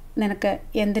 നിനക്ക്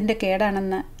എന്തിൻ്റെ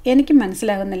കേടാണെന്ന് എനിക്ക്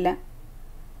മനസ്സിലാകുന്നില്ല.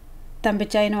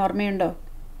 തമ്പിച്ചായന് ഓർമ്മയുണ്ടോ?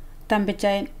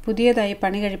 തമ്പിച്ചായൻ പുതിയതായി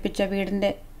പണി കഴിപ്പിച്ച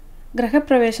വീടിൻ്റെ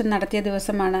ഗൃഹപ്രവേശം നടത്തിയ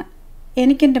ദിവസമാണ്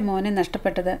എനിക്കെൻ്റെ മോനെ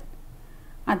നഷ്ടപ്പെട്ടത്.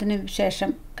 അതിനുശേഷം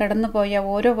കടന്നുപോയ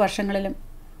ഓരോ വർഷങ്ങളിലും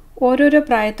ഓരോരോ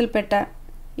പ്രായത്തിൽപ്പെട്ട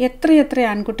എത്രയെത്ര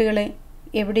ആൺകുട്ടികളെ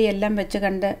എവിടെയെല്ലാം വെച്ച്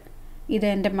കണ്ട് ഇത്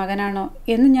എൻ്റെ മകനാണോ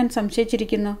എന്ന് ഞാൻ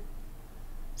സംശയിച്ചിരിക്കുന്നു.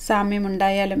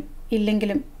 സാമ്യമുണ്ടായാലും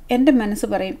ഇല്ലെങ്കിലും എൻ്റെ മനസ്സ്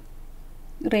പറയും,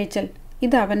 റേച്ചൽ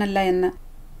ഇത് അവനല്ല എന്ന്.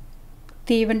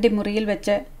 തീവണ്ടി മുറിയിൽ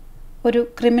വെച്ച് ഒരു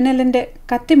ക്രിമിനലിൻ്റെ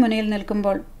കത്തിമുനയിൽ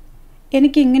നിൽക്കുമ്പോൾ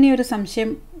എനിക്ക് ഇങ്ങനെയൊരു സംശയം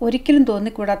ഒരിക്കലും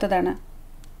തോന്നിക്കൂടാത്തതാണ്.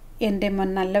 എൻ്റെ മോൻ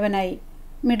നല്ലവനായി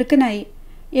മിടുക്കനായി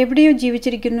എവിടെയോ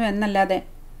ജീവിച്ചിരിക്കുന്നു എന്നല്ലാതെ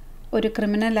ഒരു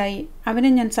ക്രിമിനലായി അവനെ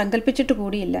ഞാൻ സങ്കല്പിച്ചിട്ട്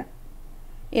കൂടിയില്ല.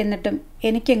 എന്നിട്ടും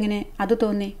എനിക്കെങ്ങനെ അത്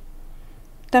തോന്നി?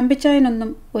 തമ്പിച്ചായനൊന്നും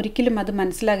ഒരിക്കലും അത്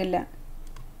മനസ്സിലാകില്ല.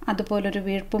 അതുപോലൊരു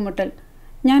വീഴ്പ്പുമുട്ടൽ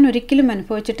ഞാൻ ഒരിക്കലും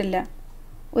അനുഭവിച്ചിട്ടില്ല.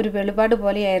 ഒരു വെളിപാട്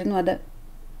പോലെയായിരുന്നു അത്.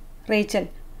 റേച്ചൽ,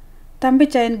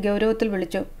 തമ്പിച്ചായൻ ഗൗരവത്തിൽ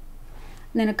വിളിച്ചു.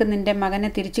 നിനക്ക് നിൻ്റെ മകനെ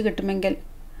തിരിച്ചു കിട്ടുമെങ്കിൽ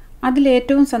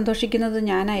അതിലേറ്റവും സന്തോഷിക്കുന്നത്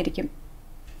ഞാനായിരിക്കും.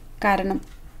 കാരണം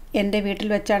എൻ്റെ വീട്ടിൽ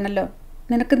വെച്ചാണല്ലോ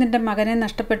നിനക്ക് നിൻ്റെ മകനെ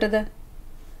നഷ്ടപ്പെട്ടത്.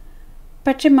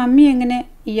 പക്ഷെ മമ്മി എങ്ങനെ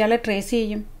ഇയാളെ ട്രേസ്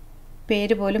ചെയ്യും?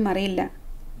 പേര് പോലും അറിയില്ല.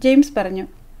 ജെയിംസ് പറഞ്ഞു.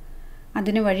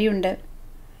 അതിന് വഴിയുണ്ട്.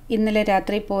 ഇന്നലെ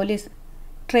രാത്രി പോലീസ്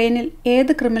ട്രെയിനിൽ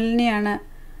ഏത് ക്രിമിനലിനെയാണ്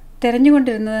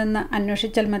തിരഞ്ഞുകൊണ്ടിരുന്നതെന്ന്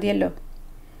അന്വേഷിച്ചാൽ മതിയല്ലോ.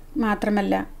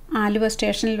 മാത്രമല്ല ആലുവ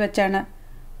സ്റ്റേഷനിൽ വെച്ചാണ്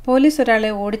പോലീസ് ഒരാളെ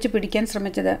ഓടിച്ചു പിടിക്കാൻ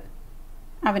ശ്രമിച്ചത്.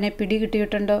 അവനെ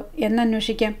പിടികിട്ടിയിട്ടുണ്ടോ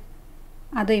എന്നന്വേഷിക്കാം.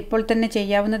 അത് ഇപ്പോൾ തന്നെ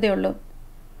ചെയ്യാവുന്നതേ ഉള്ളൂ.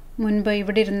 മുൻപ്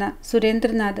ഇവിടെ ഇരുന്ന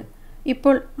സുരേന്ദ്രനാഥ്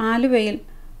ഇപ്പോൾ ആലുവയിൽ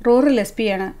റൂറൽ SP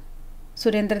ആണ്.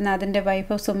 സുരേന്ദ്രനാഥിൻ്റെ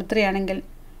വൈഫ് സുമിത്രയാണെങ്കിൽ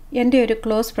എൻ്റെ ഒരു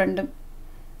ക്ലോസ് ഫ്രണ്ടും.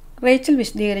 റേച്ചൽ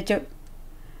വിശദീകരിച്ചു.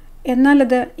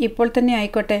 എന്നാലത് ഇപ്പോൾ തന്നെ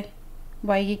ആയിക്കോട്ടെ,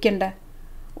 വൈകിക്കണ്ട.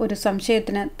 ഒരു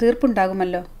സംശയത്തിന്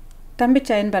തീർപ്പുണ്ടാകുമല്ലോ,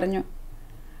 തമ്പിച്ചായൻ പറഞ്ഞു.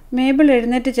 മേബിൾ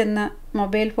എഴുന്നേറ്റ് ചെന്ന്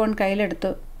മൊബൈൽ ഫോൺ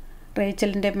കയ്യിലെടുത്തു.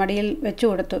 റേച്ചലിൻ്റെ മടിയിൽ വെച്ചു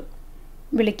കൊടുത്തു.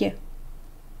 വിളിക്ക്.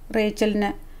 റേച്ചലിന്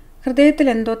ഹൃദയത്തിൽ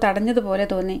എന്തോ തടഞ്ഞതുപോലെ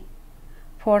തോന്നി.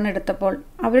 ഫോൺ എടുത്തപ്പോൾ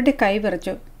അവരുടെ കൈ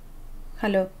വിറച്ചു.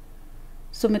 ഹലോ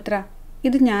സുമിത്ര,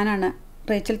 ഇത് ഞാനാണ്,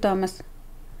 റേച്ചൽ തോമസ്.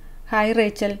 ഹായ്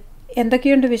റേച്ചൽ,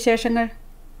 എന്തൊക്കെയുണ്ട് വിശേഷങ്ങൾ?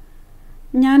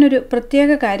 ഞാനൊരു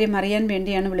പ്രത്യേക കാര്യം അറിയാൻ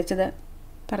വേണ്ടിയാണ് വിളിച്ചത്.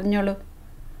 പറഞ്ഞോളൂ.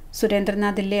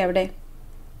 സുരേന്ദ്രനാഥ് ഇല്ലേ അവിടെ?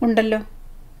 ഉണ്ടല്ലോ.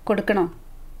 കൊടുക്കണോ?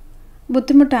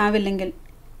 ബുദ്ധിമുട്ടാവില്ലെങ്കിൽ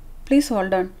പ്ലീസ്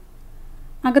ഹോൾഡ് ഓൺ.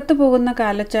 അകത്തു പോകുന്ന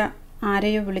കാലച്ച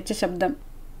ആരെയോ വിളിച്ച ശബ്ദം.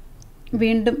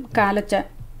 വീണ്ടും കാലച്ച.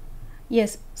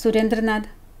 യെസ് സുരേന്ദ്രനാഥ്.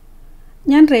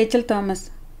 ഞാൻ റേച്ചൽ തോമസ്,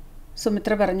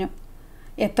 സുമിത്ര പറഞ്ഞു.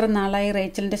 എത്ര നാളായി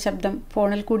റേച്ചലിൻ്റെ ശബ്ദം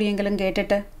ഫോണിൽ കൂടിയെങ്കിലും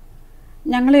കേട്ടിട്ട്.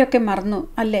 ഞങ്ങളെയൊക്കെ മറന്നു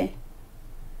അല്ലേ?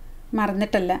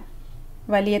 മറന്നിട്ടല്ല,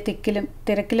 വലിയ തിക്കിലും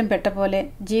തിരക്കിലും പെട്ട പോലെ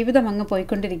ജീവിതം അങ്ങ്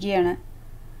പോയിക്കൊണ്ടിരിക്കുകയാണ്.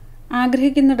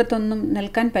 ആഗ്രഹിക്കുന്നിടത്തൊന്നും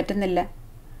നിൽക്കാൻ പറ്റുന്നില്ല.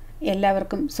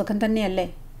 എല്ലാവർക്കും സുഖം തന്നെയല്ലേ?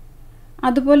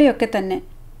 അതുപോലെയൊക്കെ തന്നെ.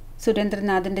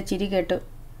 സുരേന്ദ്രനാഥിൻ്റെ ചിരി കേട്ടു.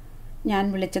 ഞാൻ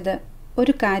വിളിച്ചത്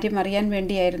ഒരു കാര്യം അറിയാൻ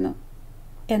വേണ്ടിയായിരുന്നു.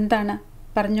 എന്താണ്?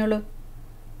 പറഞ്ഞോളൂ.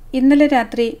 ഇന്നലെ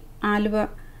രാത്രി ആലുവ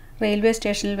റെയിൽവേ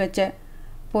സ്റ്റേഷനിൽ വെച്ച്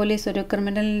പോലീസ് ഒരു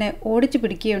ക്രിമിനലിനെ ഓടിച്ചു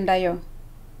പിടിക്കുകയുണ്ടായോ?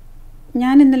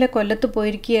 ഞാൻ ഇന്നലെ കൊല്ലത്ത്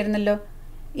പോയിരിക്കുകയായിരുന്നല്ലോ.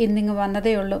 ഇന്നിങ്ങ്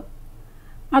വന്നതേയുള്ളൂ.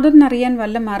 അതൊന്നറിയാൻ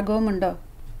വല്ല മാർഗവുമുണ്ടോ?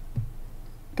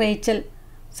 റേച്ചൽ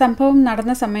സംഭവം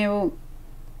നടന്ന സമയവും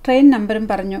ട്രെയിൻ നമ്പറും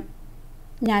പറഞ്ഞു.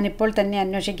 ഞാനിപ്പോൾ തന്നെ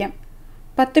അന്വേഷിക്കാം.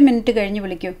 10 മിനിറ്റ് കഴിഞ്ഞ്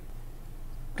വിളിക്കൂ.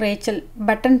 റേച്ചൽ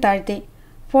ബട്ടൺ താഴ്ത്തി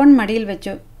ഫോൺ മടിയിൽ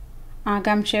വെച്ചു.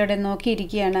 ആകാംക്ഷയോടെ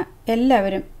നോക്കിയിരിക്കുകയാണ്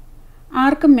എല്ലാവരും.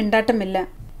 ആർക്കും മിണ്ടാട്ടമില്ല.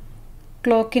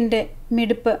 ക്ലോക്കിൻ്റെ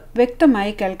മിടിപ്പ്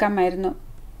വ്യക്തമായി കേൾക്കാമായിരുന്നു.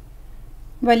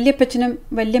 വല്യപ്പച്ചനും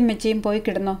വല്യമ്മച്ചയും പോയി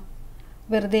കിടന്നോ?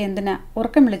 വെറുതെ എന്തിനാ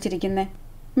ഉറക്കം വിളിച്ചിരിക്കുന്നേ?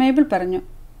 മേബിൾ പറഞ്ഞു.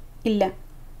 ഇല്ല,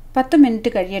 10 മിനിറ്റ്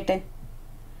കഴിയട്ടെ.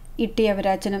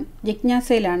 ഇട്ടിയവരാച്ചനും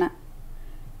ജിജ്ഞാസയിലാണ്.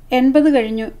 80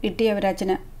 കഴിഞ്ഞു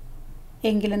ഇട്ടിയവരാച്ചന്.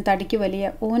 എങ്കിലും തടിക്ക്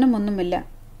വലിയ ഊനമൊന്നുമില്ല.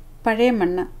 പഴയ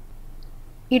മണ്ണ്.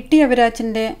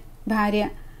 ഇട്ടിയവരാച്ചൻ്റെ ഭാര്യ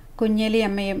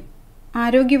കുഞ്ഞേലിയമ്മയും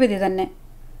ആരോഗ്യവതി തന്നെ.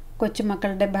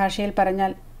 കൊച്ചുമക്കളുടെ ഭാഷയിൽ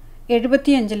പറഞ്ഞാൽ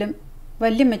 75-ലും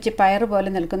വല്യമ്മച്ചി പയറുപോലെ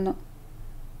നിൽക്കുന്നു.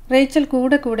 റേച്ചൽ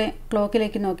കൂടെ കൂടെ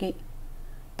ക്ലോക്കിലേക്ക് നോക്കി.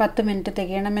 10 മിനിറ്റ്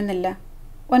തികയണമെന്നില്ല.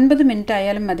 9 മിനിറ്റ്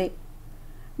ആയാലും മതി.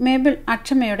 മേബിൾ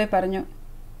അക്ഷമയോടെ പറഞ്ഞു.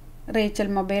 റേച്ചൽ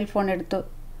മൊബൈൽ ഫോൺ എടുത്തു.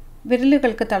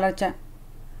 വിരലുകൾക്ക് തളർച്ച.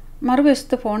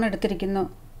 മറുവശത്ത് ഫോൺ എടുത്തിരിക്കുന്നു.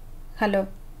 ഹലോ,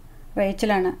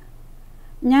 റേച്ചലാണ്.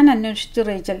 ഞാൻ അന്വേഷിച്ചു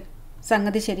റേച്ചൽ.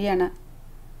 സംഗതി ശരിയാണ്.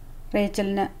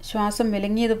 റേച്ചലിന് ശ്വാസം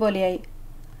വിലങ്ങിയതുപോലെയായി.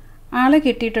 ആളെ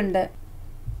കിട്ടിയിട്ടുണ്ട്.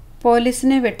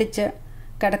 പോലീസിനെ വെട്ടിച്ച്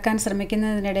കടക്കാൻ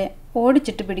ശ്രമിക്കുന്നതിനിടെ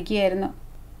ഓടിച്ചിട്ട് പിടിക്കുകയായിരുന്നു.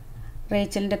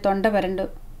 റേച്ചലിൻ്റെ തൊണ്ട വരണ്ടു.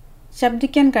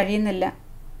 ശബ്ദിക്കാൻ കഴിയുന്നില്ല.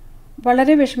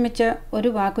 വളരെ വിഷമിച്ച് ഒരു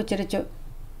വാക്കുച്ചരിച്ചു.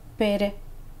 പേര്?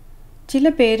 ചില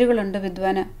പേരുകളുണ്ട്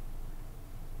വിദ്വാന്.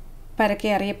 പരക്കെ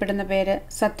അറിയപ്പെടുന്ന പേര്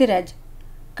സത്യരാജ്.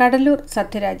 കടലൂർ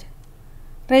സത്യരാജ്.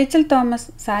 റേച്ചൽ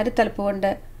തോമസ് സാരി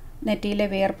തലപ്പുകൊണ്ട് നെറ്റിയിലെ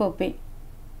വിയർപ്പ് ഒപ്പി.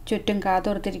 ചുറ്റും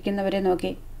കാതോർത്തിരിക്കുന്നവരെ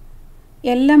നോക്കി.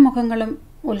 എല്ലാ മുഖങ്ങളും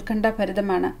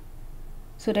ഉത്കണ്ഠഭരിതമാണ്.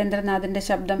 സുരേന്ദ്രനാഥിൻ്റെ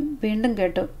ശബ്ദം വീണ്ടും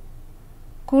കേട്ടു.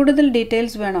 കൂടുതൽ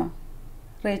ഡീറ്റെയിൽസ് വേണോ?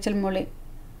 റേച്ചൽ മൂളി.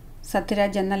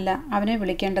 സത്യരാജ് എന്നല്ല അവനെ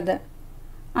വിളിക്കേണ്ടത്.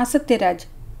 അസത്യരാജ്.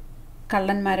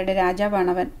 കള്ളന്മാരുടെ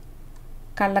രാജാവാണവൻ.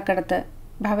 കള്ളക്കടത്ത്,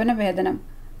 ഭവനഭേദനം,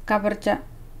 കവർച്ച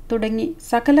തുടങ്ങി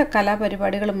സകല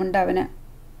കലാപരിപാടികളുമുണ്ട് അവന്.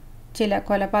 ചില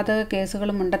കൊലപാതക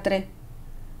കേസുകളുമുണ്ടത്രേ.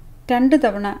 2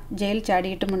 തവണ ജയിൽ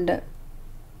ചാടിയിട്ടുമുണ്ട്.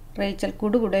 റേച്ചൽ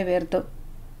കുടുകുടെ വേർത്തു.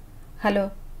 ഹലോ,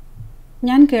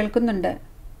 ഞാൻ കേൾക്കുന്നുണ്ട്.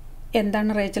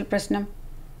 എന്താണ് റേച്ചൽ പ്രശ്നം?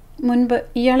 മുൻപ്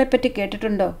ഇയാളെപ്പറ്റി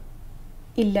കേട്ടിട്ടുണ്ടോ?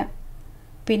 ഇല്ല.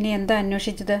 പിന്നെ എന്താ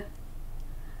അന്വേഷിച്ചത്?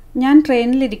 ഞാൻ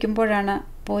ട്രെയിനിലിരിക്കുമ്പോഴാണ്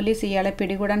പോലീസ് ഇയാളെ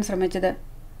പിടികൂടാൻ ശ്രമിച്ചത്.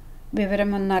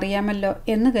 വിവരമൊന്നറിയാമല്ലോ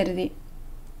എന്ന് കരുതി.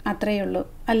 അത്രയുള്ളൂ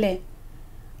അല്ലേ?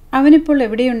 അവനിപ്പോൾ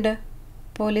എവിടെയുണ്ട്?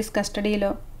 പോലീസ്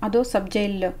കസ്റ്റഡിയിലോ അതോ സബ്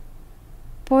ജയിലിലോ?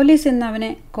 പോലീസ് ഇന്ന് അവനെ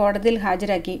കോടതിയിൽ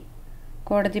ഹാജരാക്കി.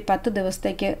 കോടതി 10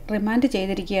 ദിവസത്തേക്ക് റിമാൻഡ്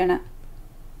ചെയ്തിരിക്കുകയാണ്.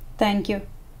 Thank you.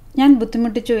 ഞാൻ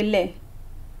ബുദ്ധിമുട്ടിച്ചു ഇല്ലേ?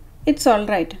 It's all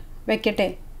right. വെക്കട്ടെ.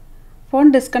 ഫോൺ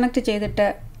ഡിസ്കണക്ട് ചെയ്തിട്ട്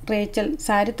റേച്ചൽ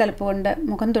സാരി തലപ്പുകൊണ്ട്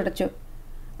മുഖം തുടച്ചു.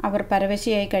 അവർ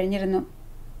പരവശിയായി കഴിഞ്ഞിരുന്നു.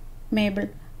 മേബിൾ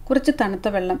കുറച്ച് തണുത്ത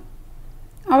വെള്ളം.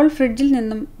 അവൾ ഫ്രിഡ്ജിൽ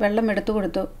നിന്നും വെള്ളം എടുത്തു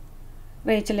കൊടുത്തു.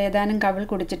 റേച്ചൽ ഏതാനും കവിൾ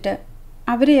കുടിച്ചിട്ട്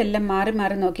അവരെയെല്ലാം മാറി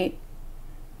മാറി നോക്കി.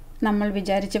 നമ്മൾ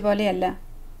വിചാരിച്ച പോലെയല്ല.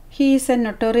 He is A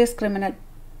notorious criminal.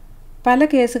 പല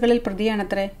കേസുകളിൽ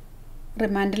പ്രതിയാണത്രേ.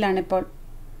 റിമാൻഡിലാണിപ്പോൾ.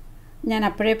 ഞാൻ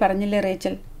അപ്പോഴേ പറഞ്ഞില്ലേ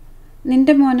റേച്ചൽ,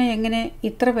 നിന്റെ മോനെ എങ്ങനെ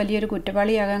ഇത്ര വലിയൊരു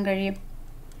കുറ്റവാളിയാകാൻ കഴിയും?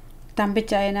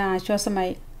 തമ്പിച്ചായന്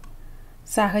ആശ്വാസമായി.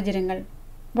 സാഹചര്യങ്ങൾ,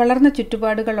 വളർന്ന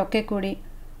ചുറ്റുപാടുകളൊക്കെ കൂടി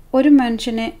ഒരു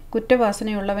മനുഷ്യനെ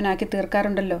കുറ്റവാസനയുള്ളവനാക്കി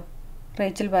തീർക്കാറുണ്ടല്ലോ,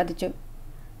 റേച്ചൽ വാദിച്ചു.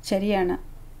 ശരിയാണ്,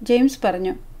 ജെയിംസ്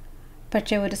പറഞ്ഞു.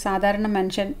 പക്ഷേ ഒരു സാധാരണ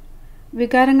മനുഷ്യൻ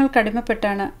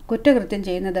വികാരങ്ങൾക്കടിമപ്പെട്ടാണ് കുറ്റകൃത്യം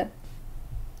ചെയ്യുന്നത്.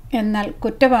 എന്നാൽ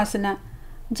കുറ്റവാസന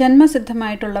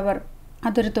ജന്മസിദ്ധമായിട്ടുള്ളവർ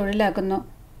അതൊരു തൊഴിലാക്കുന്നു.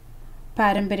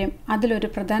 പാരമ്പര്യം അതിലൊരു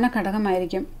പ്രധാന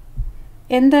ഘടകമായിരിക്കും.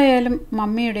 എന്തായാലും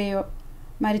മമ്മിയുടെയോ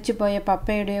മരിച്ചുപോയ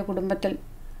പപ്പയുടെയോ കുടുംബത്തിൽ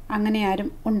അങ്ങനെ ആരും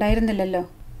ഉണ്ടായിരുന്നില്ലല്ലോ.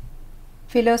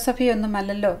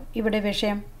 ഫിലോസഫിയൊന്നുമല്ലല്ലോ ഇവിടെ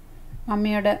വിഷയം.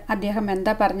 മമ്മിയോട് അദ്ദേഹം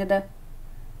എന്താ പറഞ്ഞത്?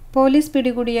 പോലീസ്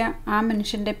പിടികൂടിയ ആ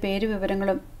മനുഷ്യൻ്റെ പേര്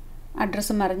വിവരങ്ങളും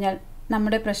അഡ്രസ്സും അറിഞ്ഞാൽ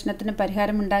നമ്മുടെ പ്രശ്നത്തിന്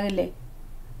പരിഹാരമുണ്ടാകില്ലേ?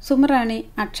 സുമറാണി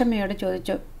അക്ഷമയോട്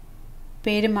ചോദിച്ചു.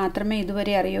 പേര് മാത്രമേ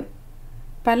ഇതുവരെ അറിയൂ.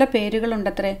 പല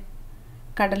പേരുകളുണ്ടത്രേ.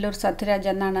 കടലൂർ സത്യരാജ്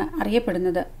എന്നാണ്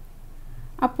അറിയപ്പെടുന്നത്.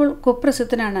 അപ്പോൾ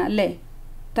കുപ്രസിദ്ധനാണ് അല്ലേ?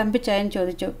 തമ്പിച്ചായൻ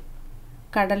ചോദിച്ചു.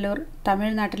 കടലൂർ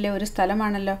തമിഴ്നാട്ടിലെ ഒരു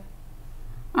സ്ഥലമാണല്ലോ.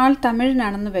 ആൾ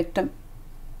തമിഴനാണെന്ന് വ്യക്തം.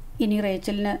 ഇനി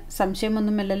റേച്ചലിന്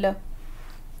സംശയമൊന്നുമില്ലല്ലോ.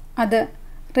 അത്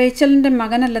റേച്ചലിൻ്റെ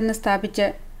മകനല്ലെന്ന് സ്ഥാപിച്ച്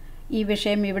ഈ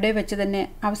വിഷയം ഇവിടെ വെച്ച് തന്നെ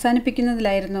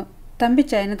അവസാനിപ്പിക്കുന്നതിലായിരുന്നു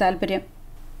തമ്പിച്ചായന് താല്പര്യം.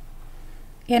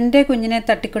 എൻ്റെ കുഞ്ഞിനെ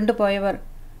തട്ടിക്കൊണ്ടുപോയവർ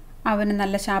അവന്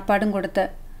നല്ല ശാപ്പാടും കൊടുത്ത്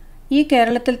ഈ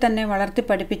കേരളത്തിൽ തന്നെ വളർത്തി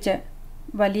പഠിപ്പിച്ച്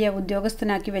വലിയ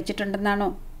ഉദ്യോഗസ്ഥനാക്കി വെച്ചിട്ടുണ്ടെന്നാണോ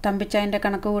തമ്പിച്ചായൻ്റെ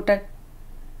കണക്കുകൂട്ടൽ?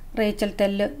 റേച്ചൽ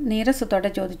തെല്ല് നീരസത്തോടെ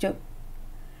ചോദിച്ചു.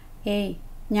 ഏയ്,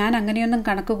 ഞാൻ അങ്ങനെയൊന്നും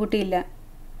കണക്കുകൂട്ടിയില്ല.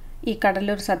 ഈ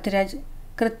കടലൂർ സത്യരാജ്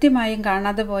കൃത്യമായും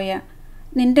കാണാതെ പോയ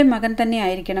നിന്റെ മകൻ തന്നെ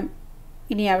ആയിരിക്കണം.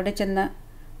 ഇനി അവിടെ ചെന്ന്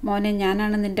മോനെ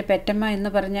ഞാനാണ് നിന്റെ പെറ്റമ്മ എന്ന്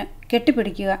പറഞ്ഞ്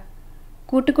കെട്ടിപ്പിടിക്കുക,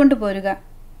 കൂട്ടിക്കൊണ്ടു പോരുക.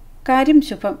 കാര്യം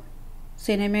ശുഭം.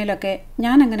 സിനിമയിലൊക്കെ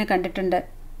ഞാൻ അങ്ങനെ കണ്ടിട്ടുണ്ട്.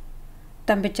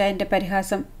 തമ്പിച്ചായൻ്റെ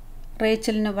പരിഹാസം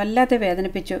റേച്ചലിന് വല്ലാതെ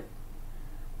വേദനിപ്പിച്ചു.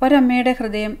 ഒരമ്മയുടെ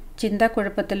ഹൃദയം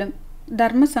ചിന്താക്കുഴപ്പത്തിലും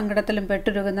ധർമ്മസങ്കടത്തിലും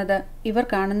പെട്ടുരുകുന്നത് ഇവർ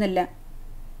കാണുന്നില്ല.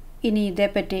 ഇനി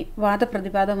ഇതേപ്പറ്റി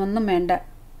വാദപ്രതിവാദമൊന്നും വേണ്ട,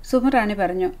 സുമറാണി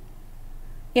പറഞ്ഞു.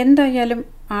 എന്തായാലും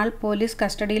ആൾ പോലീസ്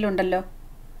കസ്റ്റഡിയിലുണ്ടല്ലോ.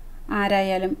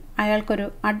 ആരായാലും അയാൾക്കൊരു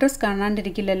അഡ്രസ്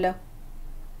കാണാണ്ടിരിക്കില്ലല്ലോ.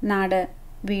 നാട്,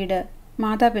 വീട്,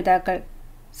 മാതാപിതാക്കൾ,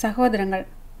 സഹോദരങ്ങൾ,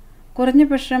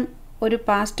 കുറഞ്ഞപക്ഷം ഒരു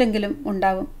പാസ്റ്റെങ്കിലും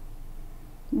ഉണ്ടാവും.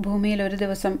 ഭൂമിയിൽ ഒരു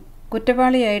ദിവസം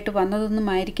കുറ്റവാളിയായിട്ട്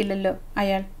വന്നതൊന്നുമായിരിക്കില്ലല്ലോ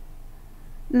അയാൾ.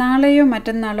 നാളെയോ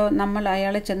മറ്റന്നാളോ നമ്മൾ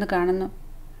അയാളെ ചെന്ന് കാണുന്നു,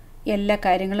 എല്ലാ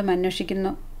കാര്യങ്ങളും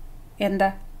അന്വേഷിക്കുന്നു. എന്താ,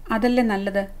 അതല്ലേ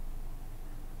നല്ലത്?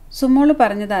 സുമോള്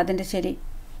പറഞ്ഞത് അതിൻ്റെ ശരി.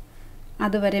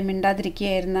 അതുവരെ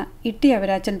മിണ്ടാതിരിക്കുകയായിരുന്ന ഇട്ടി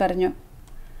അവരാച്ചൻ പറഞ്ഞു.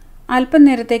 അല്പം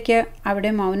നേരത്തേക്ക് അവിടെ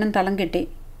മൗനം തളം കെട്ടി.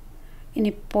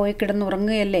 ഇനി പോയി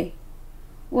കിടന്നുറങ്ങുകയല്ലേ?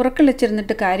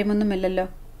 ഉറക്കളിച്ചിരുന്നിട്ട് കാര്യമൊന്നുമില്ലല്ലോ.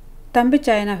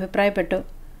 തമ്പിച്ചായൻ അഭിപ്രായപ്പെട്ടു.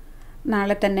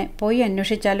 നാളെ തന്നെ പോയി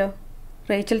അന്വേഷിച്ചാലോ?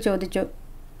 റേച്ചൽ ചോദിച്ചു.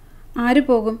 ആര്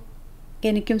പോകും?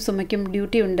 എനിക്കും സുമയ്ക്കും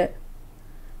ഡ്യൂട്ടിയുണ്ട്.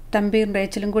 തമ്പിയും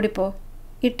റേച്ചലും കൂടി പോ,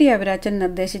 ഇട്ടി അവരാച്ചൻ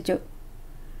നിർദ്ദേശിച്ചു.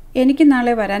 എനിക്ക്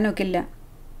നാളെ വരാനൊക്കില്ല,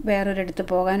 വേറൊരിടത്ത്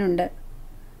പോകാനുണ്ട്,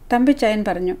 തമ്പിച്ചായൻ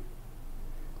പറഞ്ഞു.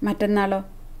 മറ്റന്നാളോ?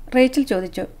 റേച്ചൽ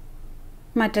ചോദിച്ചു.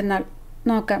 മറ്റന്നാൾ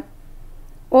നോക്കാം.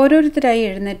 ഓരോരുത്തരായി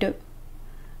എഴുന്നേറ്റു.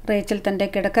 റേച്ചൽ തൻ്റെ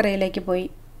കിടക്കറയിലേക്ക് പോയി.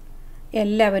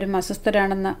 എല്ലാവരും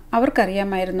അസ്വസ്ഥരാണെന്ന്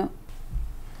അവർക്കറിയാമായിരുന്നു.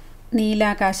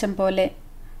 നീലാകാശം പോലെ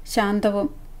ശാന്തവും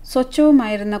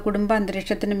സ്വച്ഛവുമായിരുന്ന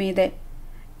കുടുംബാന്തരീക്ഷത്തിനു മീതെ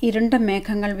ഇരുണ്ട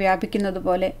മേഘങ്ങൾ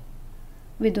വ്യാപിക്കുന്നതുപോലെ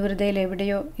വിദൂരതയിൽ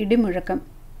എവിടെയോ ഇടിമുഴക്കം,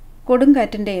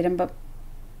 കൊടുങ്കാറ്റിൻ്റെ ഇരമ്പം.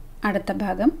 അടുത്ത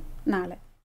ഭാഗം നാളെ.